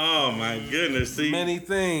forgotten. Oh my goodness! See, many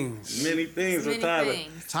things with Tyler.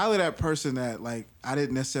 Tyler, that person that like I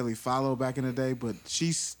didn't necessarily follow back in the day, but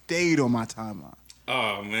she stayed on my timeline.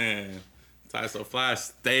 Oh man, Ty So Fly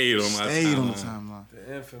stayed on my timeline. Stayed on the timeline.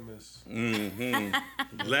 The infamous.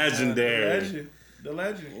 Legendary. The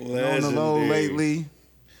legend. On the low lately.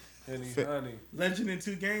 Honey. Legend in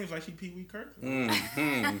 2 games like she Pee Wee Kirkland.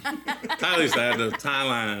 Tyler used to have the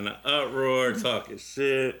timeline in an uproar, talking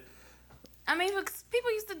shit. I mean, because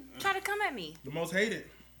people used to try to come at me. The most hated.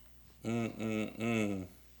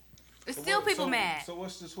 It's still people mad. So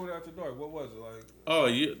what's the Twitter after dark? What was it like? Oh,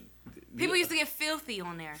 People used to get filthy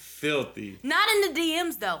on there. Filthy. Not in the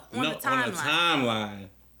DMs though. On the timeline. On the timeline.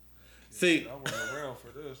 See. I wasn't around for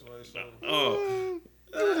this. Like, so.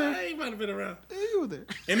 You might have been around. Yeah, you were there.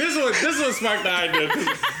 And this one sparked the idea.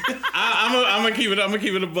 I'm gonna keep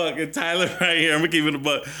it a buck. And Tyler right here, I'm gonna keep it a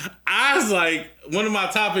buck. I was like, one of my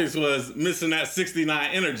topics was missing that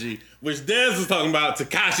 69 energy, which Dez was talking about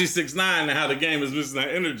Tekashi 6ix9ine and how the game is missing that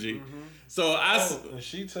energy. Mm-hmm. So and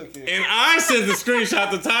she took it. And I sent the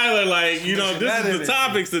screenshot to Tyler, like, this is the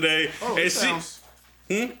topics today. Oh, and it sounds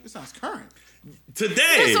current. Today.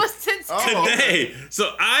 This was today. Okay.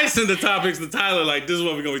 So I sent the topics to Tyler, like, this is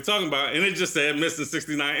what we're going to be talking about. And it just said missing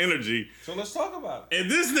 69 energy. So let's talk about it. And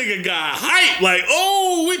this nigga got hype, like,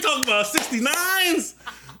 oh, we talking about 69s?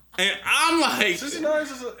 And I'm like...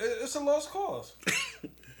 69s it's a lost cause.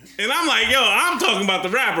 And I'm like, yo, I'm talking about the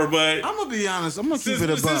rapper, but... I'm going to be honest. I'm going to keep it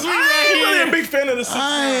a buck. I ain't really a big fan of the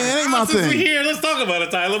 69. It ain't my Since we thing. here, let's talk about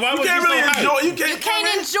it, Tyler. Why You can't really enjoy it. You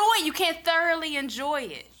can't enjoy it. You can't thoroughly enjoy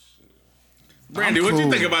it. Brandy, what you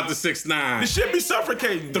think about the 6ix9ine? The shit be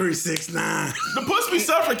suffocating. 369. The puss be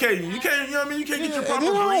suffocating. You can't, you know what I mean? You can't get your proper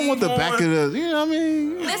I don't want the breathe back on. of the, you know what I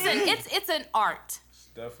mean? Listen, it's an art.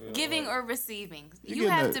 Definitely. Giving or receiving. You getting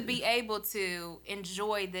have that- to be able to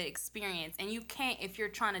enjoy the experience, and you can't if you're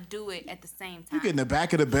trying to do it at the same time. You getting the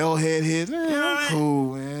back of the bell head hit. I'm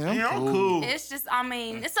cool, man. Yeah, I'm cool. It's just, I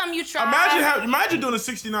mean, it's something you try. Imagine doing a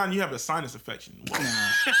 69 and you have a sinus infection.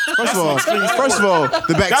 First of all,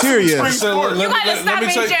 the bacteria. That's an extreme sport. You gotta stop in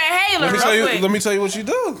your inhaler real quick. Let me tell you what you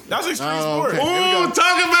do. That's an extreme Oh, sport. okay. Ooh,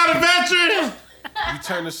 talk about a veteran! You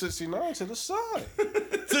turn the 69 to the side.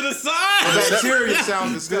 To the side! Bacteria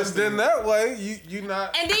sounds disgusting. Then that way you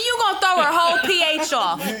not And then you gonna throw her whole pH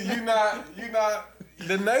off. you not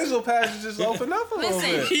the nasal passages open up a little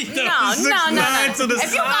Listen, bit. no.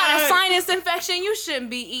 If you got a sinus infection, you shouldn't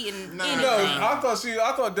be eating anything. No, I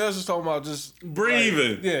thought Des was talking about just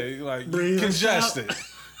Breathing. like Breathing congested.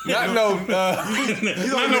 Not no Not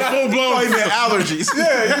no full blown. Oh, you meant allergies.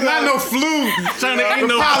 yeah, Not no flu. Trying to eat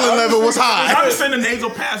no Pollen level was high. I'm just saying the nasal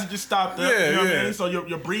passages stopped up. Yeah, you know what I yeah. mean? So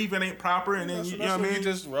your breathing ain't proper, and then you know what I mean. You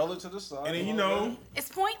just roll it to the side. And then you know, It's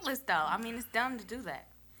pointless though. I mean, it's dumb to do that.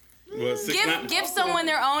 Well, Give someone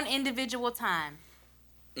their own individual time.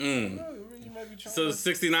 So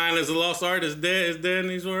 69 is a lost art. Is dead in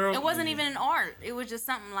these world. It wasn't even an art. It was just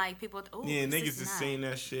something like people. Ooh, Yeah, niggas just 69. seen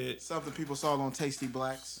that shit. Something people saw on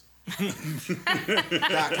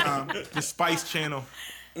TastyBlacks.com. The Spice Channel.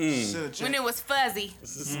 When it was fuzzy.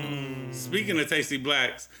 Speaking of Tasty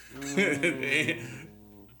Blacks,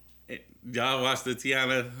 y'all watched the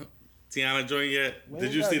Tiana joint yet?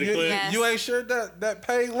 Did you see the clip? Yes. You ain't shared that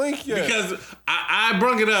paid link yet. Because I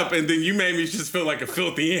brung it up and then you made me just feel like a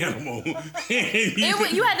filthy animal. You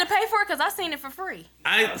had to pay for it because I seen it for free.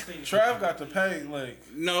 Trav got the paid link.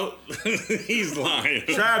 No, he's lying.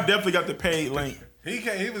 Trav definitely got the paid link.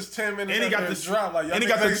 He was 10 minutes And he got the drop. Like, and he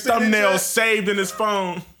got the thumbnail saved in his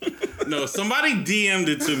phone. No, somebody DM'd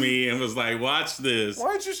it to me and was like, watch this.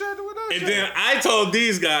 Why didn't you share it with us? And then I told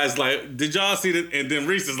these guys, like, did y'all see it? And then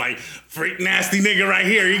Reese is like, freak nasty nigga right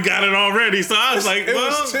here. He got it already. So I was like, it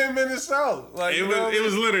well, was 10 minutes out. Like, it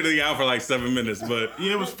was literally out for like 7 minutes. But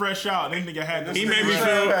Yeah, it was fresh out. They nigga had this. He made me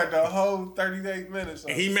Trav feel- had the whole 38 minutes.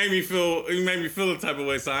 he made me feel the type of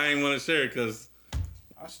way. So I ain't want to share it because,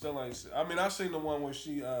 I still ain't. I mean, I seen the one where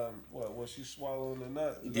she, when she swallowing the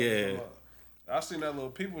nut. Yeah. I seen that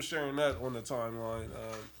little people sharing that on the timeline.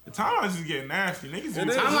 The timelines is getting nasty. Niggas It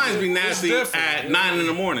is. timelines be nasty different. at 9 in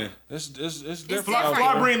the morning. It's different. different.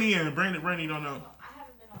 Fly Brandy in. Brandy don't know. I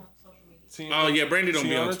haven't been on social media. Oh, yeah, Brandy don't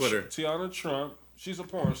be on Twitter. Tiana Trump. She's a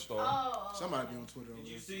porn star. Oh. Somebody be on Twitter. Did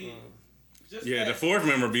you see? Just Yeah, the that. fourth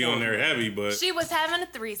member be on there heavy, but She was having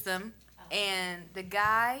a threesome, and the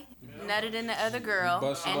guy nutted in the other girl,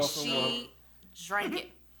 Busted and off the she drank it.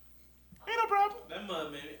 Ain't no problem. That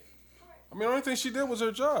mud made it. I mean, the only thing she did was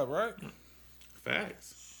her job, right?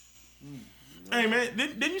 facts. Hey man,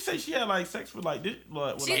 didn't you say she had like sex with like this?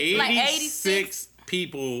 She- like 86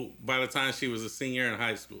 people by the time she was a senior in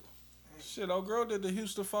high school. Shit, old girl did the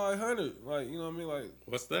Houston 500. Like, you know what I mean? Like,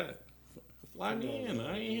 What's that? Fly me in.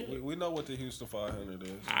 I ain't hip. we know what the Houston 500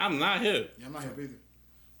 is. I'm not hip. Yeah, I'm not here either.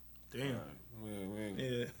 Damn. We ain't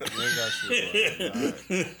Yeah. got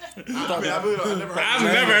shit. I've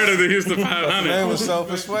never heard of the Houston Man 500. was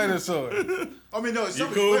self-explanatory. I mean, no, it's You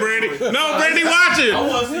something cool, Brandy? special. No, Brandy, watch I it.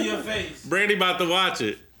 want to see your face. Brandy about to watch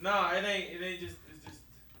it. No, it ain't just. It's just.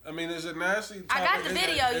 I mean, is it nasty? I got the Is it-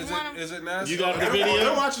 video. You is it- want 'em? Is it nasty? You got the Oh, video?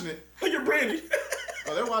 they're watching it. Look at Brandy.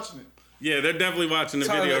 Oh, they're watching it. Yeah, they're definitely watching the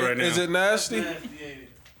Tyler, video right now. Is it nasty? Nasty, ain't it?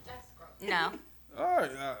 That's gross. No. All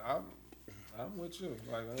right, I'm with you.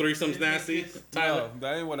 Like, Threesomes nasty, Tyler? No,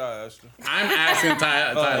 that ain't what I asked her. I'm asking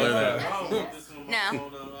Tyler that. I don't want this one on my No.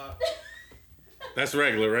 phone, That's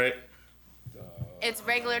regular, right? It's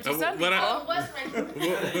regular to some what people. Oh, what's regular?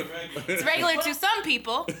 It's regular to some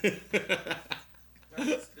people.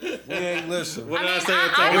 We ain't listen. What I did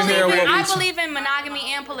I mean, say? I believe in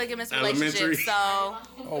monogamy and polygamous Elementary. relationships. So,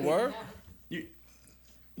 Oh, word? You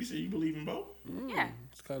said you believe in both? yeah,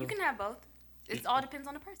 It's kind you of. can have both. It all depends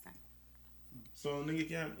on the person. So nigga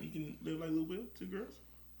can live like Lil Will, 2 girls?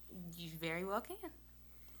 You very well can.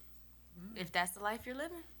 If that's the life you're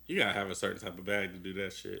living. You gotta have a certain type of bag to do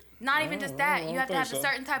that shit. Not even just that. I You don't have to think have a so.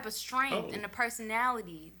 certain type of strength Oh. and a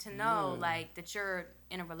personality to know, like, that you're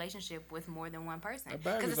in a relationship with more than one person. That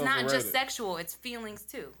bag Because is it's not just overrated. sexual; it's feelings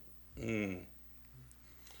too.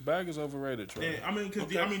 Bag is overrated, Trey. Yeah, I mean, cause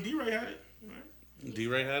D-Ray had it. Right?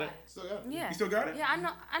 D-Ray had it? Still got it. Yeah. You still got it? Yeah, I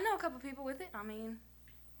know a couple people with it. I mean,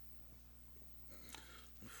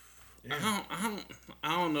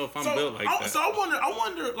 I don't know if I'm built like that. So I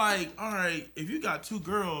wonder, like, all right, if you got 2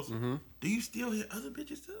 girls, do you still hit other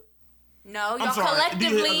bitches too? no, y'all I'm sorry. Do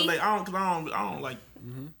you hit other, collectively, like, I don't like.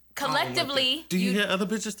 collectively, Do you hit other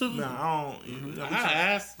bitches too? Nah, I don't. I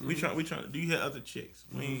asked. We try. Do you hit other chicks?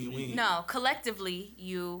 We ain't. no, collectively,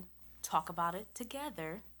 you talk about it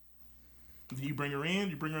together. Do you bring her in?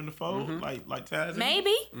 You bring her in the fold, like Taz?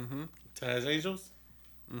 Maybe. Taz Angels?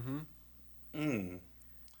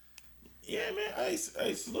 Yeah, man. Hey,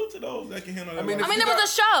 salute to those that can handle that. I mean, life. I mean, you there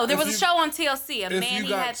was a show. There if was a you- show on TLC. A If man you he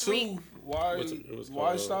got had 3. 2, why It was why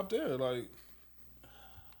called- stop there? Like,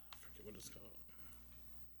 What it's called.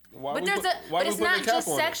 why But we there's put- why but we it's putting not a cap just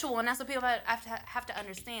on it? sexual, and that's what people have to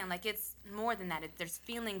understand. Like, it's more than that. There's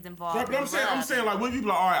feelings involved. But I'm and saying, love. like, when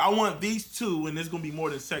people are, all right, I want these 2, and it's gonna be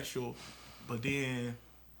more than sexual, but then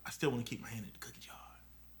I still want to keep my hand in the cookie jar.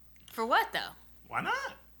 For what though? Why not?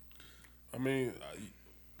 I mean,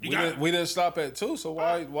 got- we didn't stop at 2, so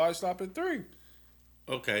why stop at 3?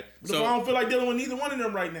 Okay. Because I So don't feel like dealing with neither one of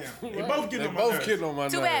them right now. They both getting They on my both nerves. getting on my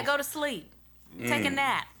Too nerves. bad. Go to sleep. Take a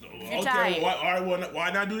nap. If you're Okay, tired. well, all right, well,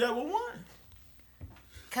 why not do that with one?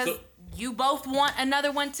 Because So- you both want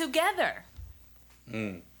another one together.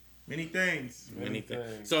 Many things.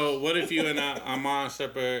 anything. So what if you in a Amon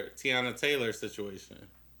Shepherd, Tiana Taylor situation?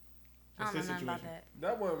 I don't know nothing about that.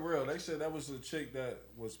 That wasn't real. They said that was a chick that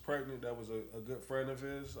was pregnant. That was a good friend of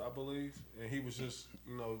his, I believe. And he was just,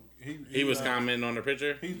 you know, he was commenting on the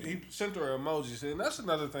picture. He sent her emojis, and that's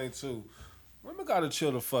another thing too. Women gotta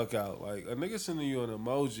chill the fuck out. Like a nigga sending you an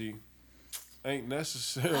emoji ain't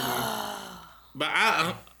necessarily. But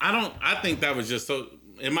I don't. I think that was just so.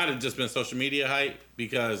 It might have just been social media hype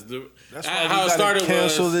because that's why how it started.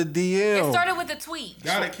 Cancel the DM. It started with a tweet.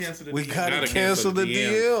 Gotta cancel the DM. We gotta cancel the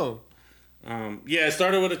DM. Yeah, it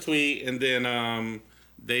started with a tweet, and then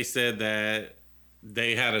they said that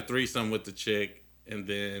they had a threesome with the chick, and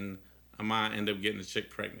then Amon ended up getting the chick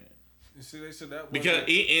pregnant. You see, they said that because and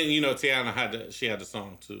you know Tiana had the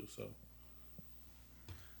song too, so.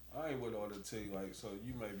 I ain't with all the tea, like, so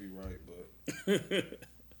you may be right, but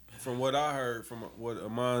from what I heard, from what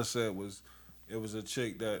Amon said it was a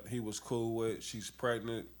chick that he was cool with. She's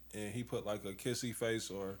pregnant, and he put like a kissy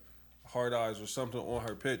face or heart eyes or something on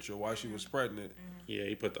her picture while she was pregnant. Yeah,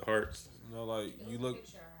 he put the hearts. You know, like you look.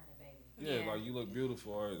 Yeah, like you look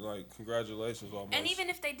beautiful. Or, like congratulations, almost. And even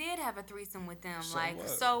if they did have a threesome with them, so like what?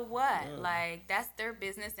 so what? Yeah. Like that's their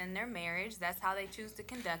business and their marriage. That's how they choose to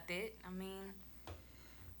conduct it. I mean.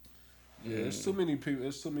 Yeah, it's too many people.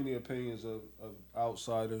 It's too many opinions of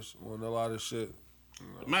outsiders on a lot of shit.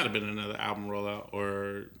 It might have been another album rollout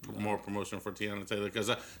or more promotion for Tiana Taylor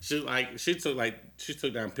because she took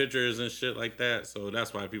down pictures and shit like that. So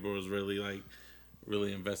that's why people was really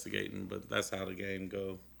investigating. But that's how the game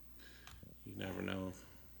go. You never know.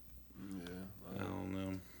 Yeah, I don't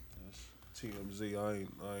know. TMZ, I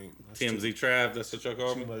ain't. TMZ Trav, that's what y'all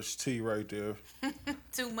call me? Too much tea right there.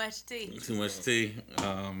 Too much tea. Too much tea.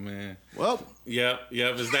 Oh, man. Well. Yep.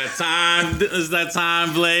 It's that time. It's that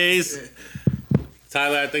time, Blaze.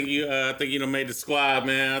 Tyler, I think you done made the squad,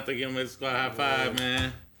 man. I think you done made the squad. High five,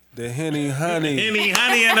 man. The Henny Honey. Henny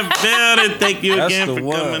Honey in the building. Thank you again for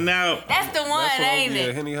coming out. That's the one, ain't it?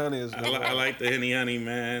 Yeah, Henny Honey is good. I like the Henny Honey,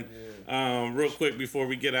 man. Real quick before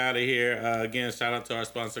we get out of here, again, shout out to our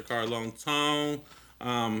sponsor, Car Long Tone.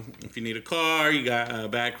 If you need a car, you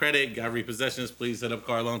got bad credit, got repossessions, please hit up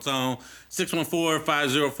Car Long Tone.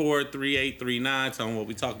 614-504-3839. Tell them what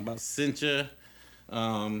we talking about. Sent ya.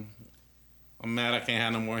 I'm mad I can't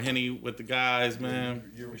have no more Henny with the guys,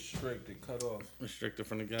 man. You're restricted, cut off. Restricted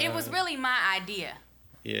from the guys. It was really my idea.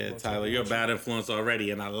 Yeah, Tyler, you're a bad influence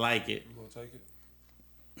already, and I like it. You gonna take it?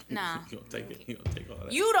 Nah. You gonna take it? You gonna take all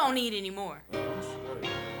that? You don't need any more.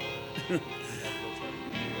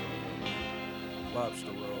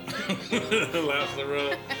 Lobster roll. Lobster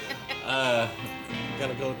roll.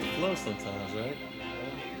 Gotta go with the flow sometimes, right?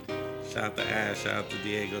 Shout out to Ash, shout out to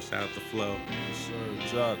Diego, shout out to Flo. Yes, sir.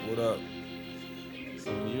 Jock, what up?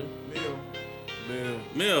 Some you?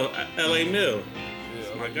 Mill. LA Mill. Yeah,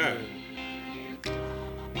 that's my guy. Go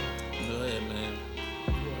ahead, man.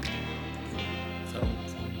 Tell him,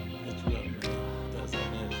 hit you up, man. That's how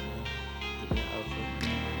it is, man. Give me an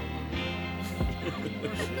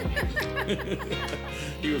outfit.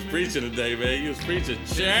 He was preaching today, man. He was preaching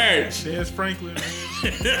church. There's Franklin, man.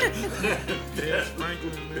 There's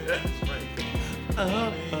Franklin, man. There's Franklin.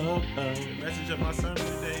 Message of my sermon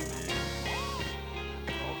today, man.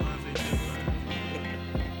 All kinds of good vibes.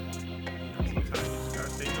 Sometimes you just gotta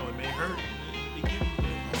say no. It may hurt in the beginning,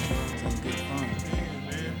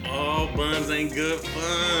 but All buns ain't good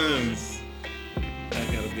funs.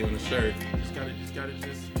 That gotta be on the shirt. Just gotta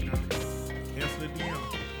you know, cancel the DM.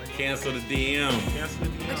 Cancel the DM. Cancel the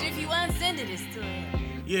DM. But if you unsend it, it's still there.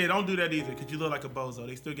 Yeah, don't do that either, cause you look like a bozo.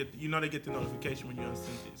 They still get, they get the notification when you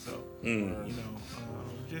unsend it. So, you know,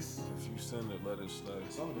 just if you send it, let it stay.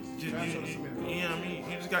 I mean,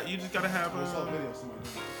 you just gotta have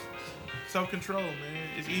self-control, man.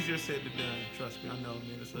 It's easier said than done. Trust me, I know,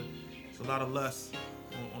 man. It's a lot of lust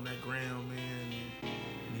on that ground, man, and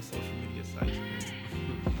these social media sites, man.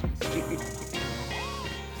 So,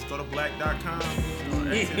 just go to black.com,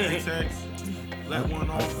 XNXX, let one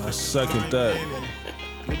off. I second that.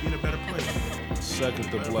 You'll be in a better place.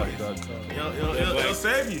 Second to black.com. It'll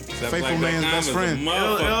save you. Faithful man's best friend.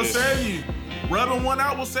 It'll save you. Rubbing one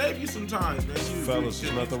out will save you sometimes, man. Fellas,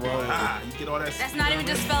 there's nothing wrong with it. You get all that. That's not even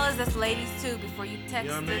just fellas, that's ladies too. Before you text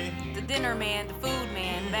You know what I mean? the dinner man, the food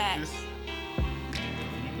man back.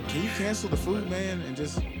 Can you cancel the food man and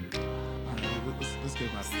just? All right, let's get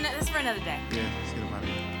him out. That's for another day. Yeah, let's get him out of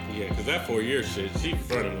here. Yeah, because that 4-year shit, she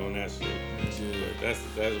fronted on that shit. Yeah. That's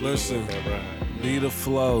Listen, that ride. Be the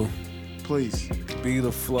flow. Please. Be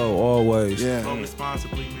the flow always. Yeah. Vote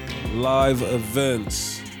responsibly, man. Live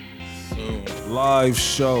events. Soon. Live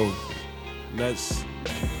show. I ain't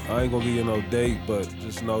gonna give you no date, but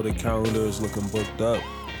just know the calendar is looking booked up.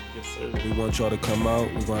 Yes, sir. We want y'all to come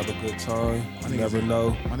out. We're gonna have a good time. You never know.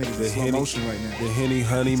 My niggas in slow motion right now. The Henny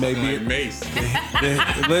Honey may be. Like Mace.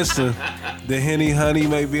 Listen, the Henny Honey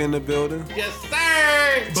may be in the building. Yes,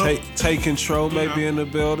 sir. Take Control may be in the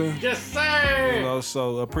building. Yes, sir. You know,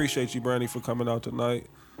 so appreciate you, Brandy, for coming out tonight.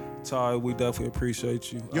 Ty, we definitely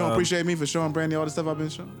appreciate you. You don't appreciate me for showing Brandy all the stuff I've been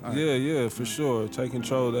showing? All right. Yeah, for sure. Take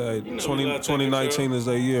Control. That You know 2019 is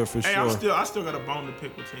a year for Hey, sure. I still got a bone to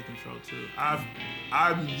pick with Take Control too.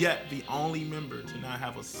 I'm yet the only member to not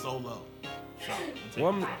have a solo shot. on Take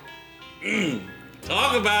Well, Control.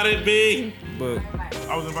 Talk about it, B. But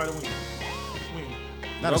I was invited with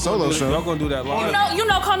Not a solo show. Y'all gonna do that live? You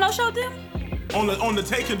know Kono showed them? on the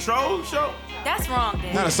Take Control show. That's wrong,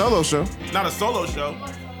 then. Not a solo show. Not a solo show.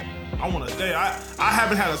 I want to say I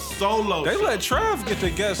haven't had a solo. They show. let Trav get the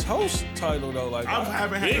guest host title though. Like I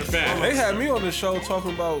haven't had Big a fan. solo. they had show. me on the show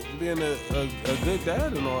talking about being a good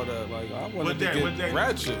dad and all that. Like I What wanted day? to What day? get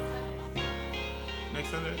ratchet. Next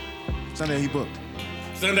Sunday. Sunday he booked.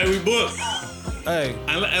 Sunday we book. Hey,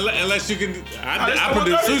 Unless you can. I said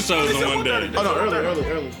produce 2 1:30. shows They said on one day. 1:30. Oh no,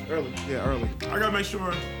 early. Yeah, early. I gotta make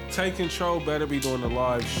sure. Take Control better be doing the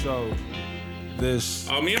live show. This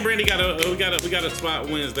Oh, me and Brandy got a spot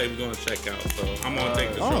Wednesday we're gonna check out. So I'm gonna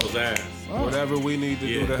take the show's ass. whatever we need to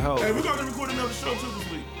do Yeah. to help. Hey, we're gonna record another show too this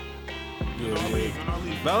week. Yeah, I'll yeah. leave. And I'll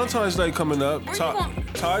leave. Valentine's Day coming up. Where you Ty, going?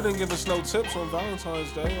 Ty didn't give us no tips on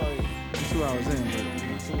Valentine's Day. Like 2 hours in.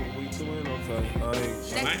 we two in, okay. All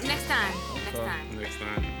right. Next time. Next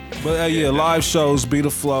time. But yeah, live shows be the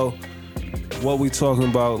flow. What we talking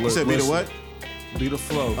about? You said be the what? Be the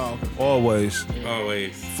flow. Oh, okay. Always.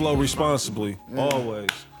 Always. Flow responsibly. Always.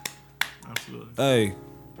 Absolutely. Hey,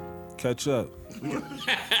 catch up. That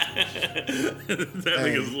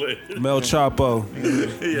nigga's lit. Mel Chapo.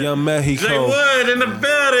 Young Mexico. Jay Wood in the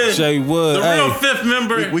building. Jay Wood. The real fifth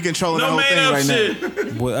member. We controlling no the whole made thing up right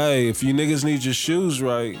shit. But hey, if you niggas need your shoes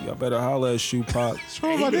right, y'all better holler at Shoe Pop. He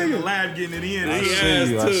been in the lab getting it in. I He see has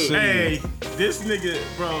you. I too. see you. Hey, this nigga,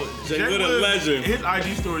 bro. Jay Wood a legend. His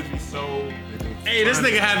IG stories be so. Hey, this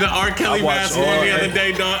nigga had the R. Kelly I watched mask on all the other that.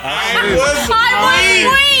 day, dog. I I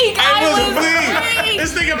was weak.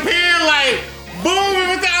 This nigga peeing like boom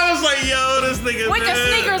with that. I was like, yo, this nigga. With the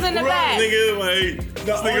dead. sneakers in the back. Nigga, like,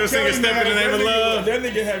 this nigga singing Step in the Name of Love. That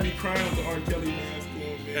nigga had me crying with the R. Kelly mask on,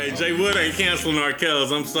 man. Hey, Jay Wood ain't canceling R.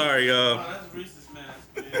 Kelly's. I'm sorry, y'all. That's Reese's mask.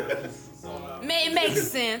 Yeah, that's sold out. It makes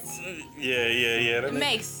sense. Yeah. It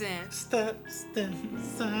makes sense. Step,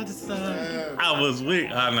 side to side. I was weak.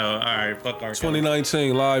 I know. All right, fuck R. Kelly.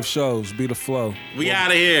 2019 live shows. Be the flow. We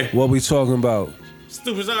out of here. What we talking about?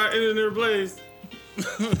 Stupid are in there, Blaze.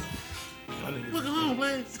 Look on,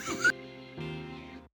 Blaze.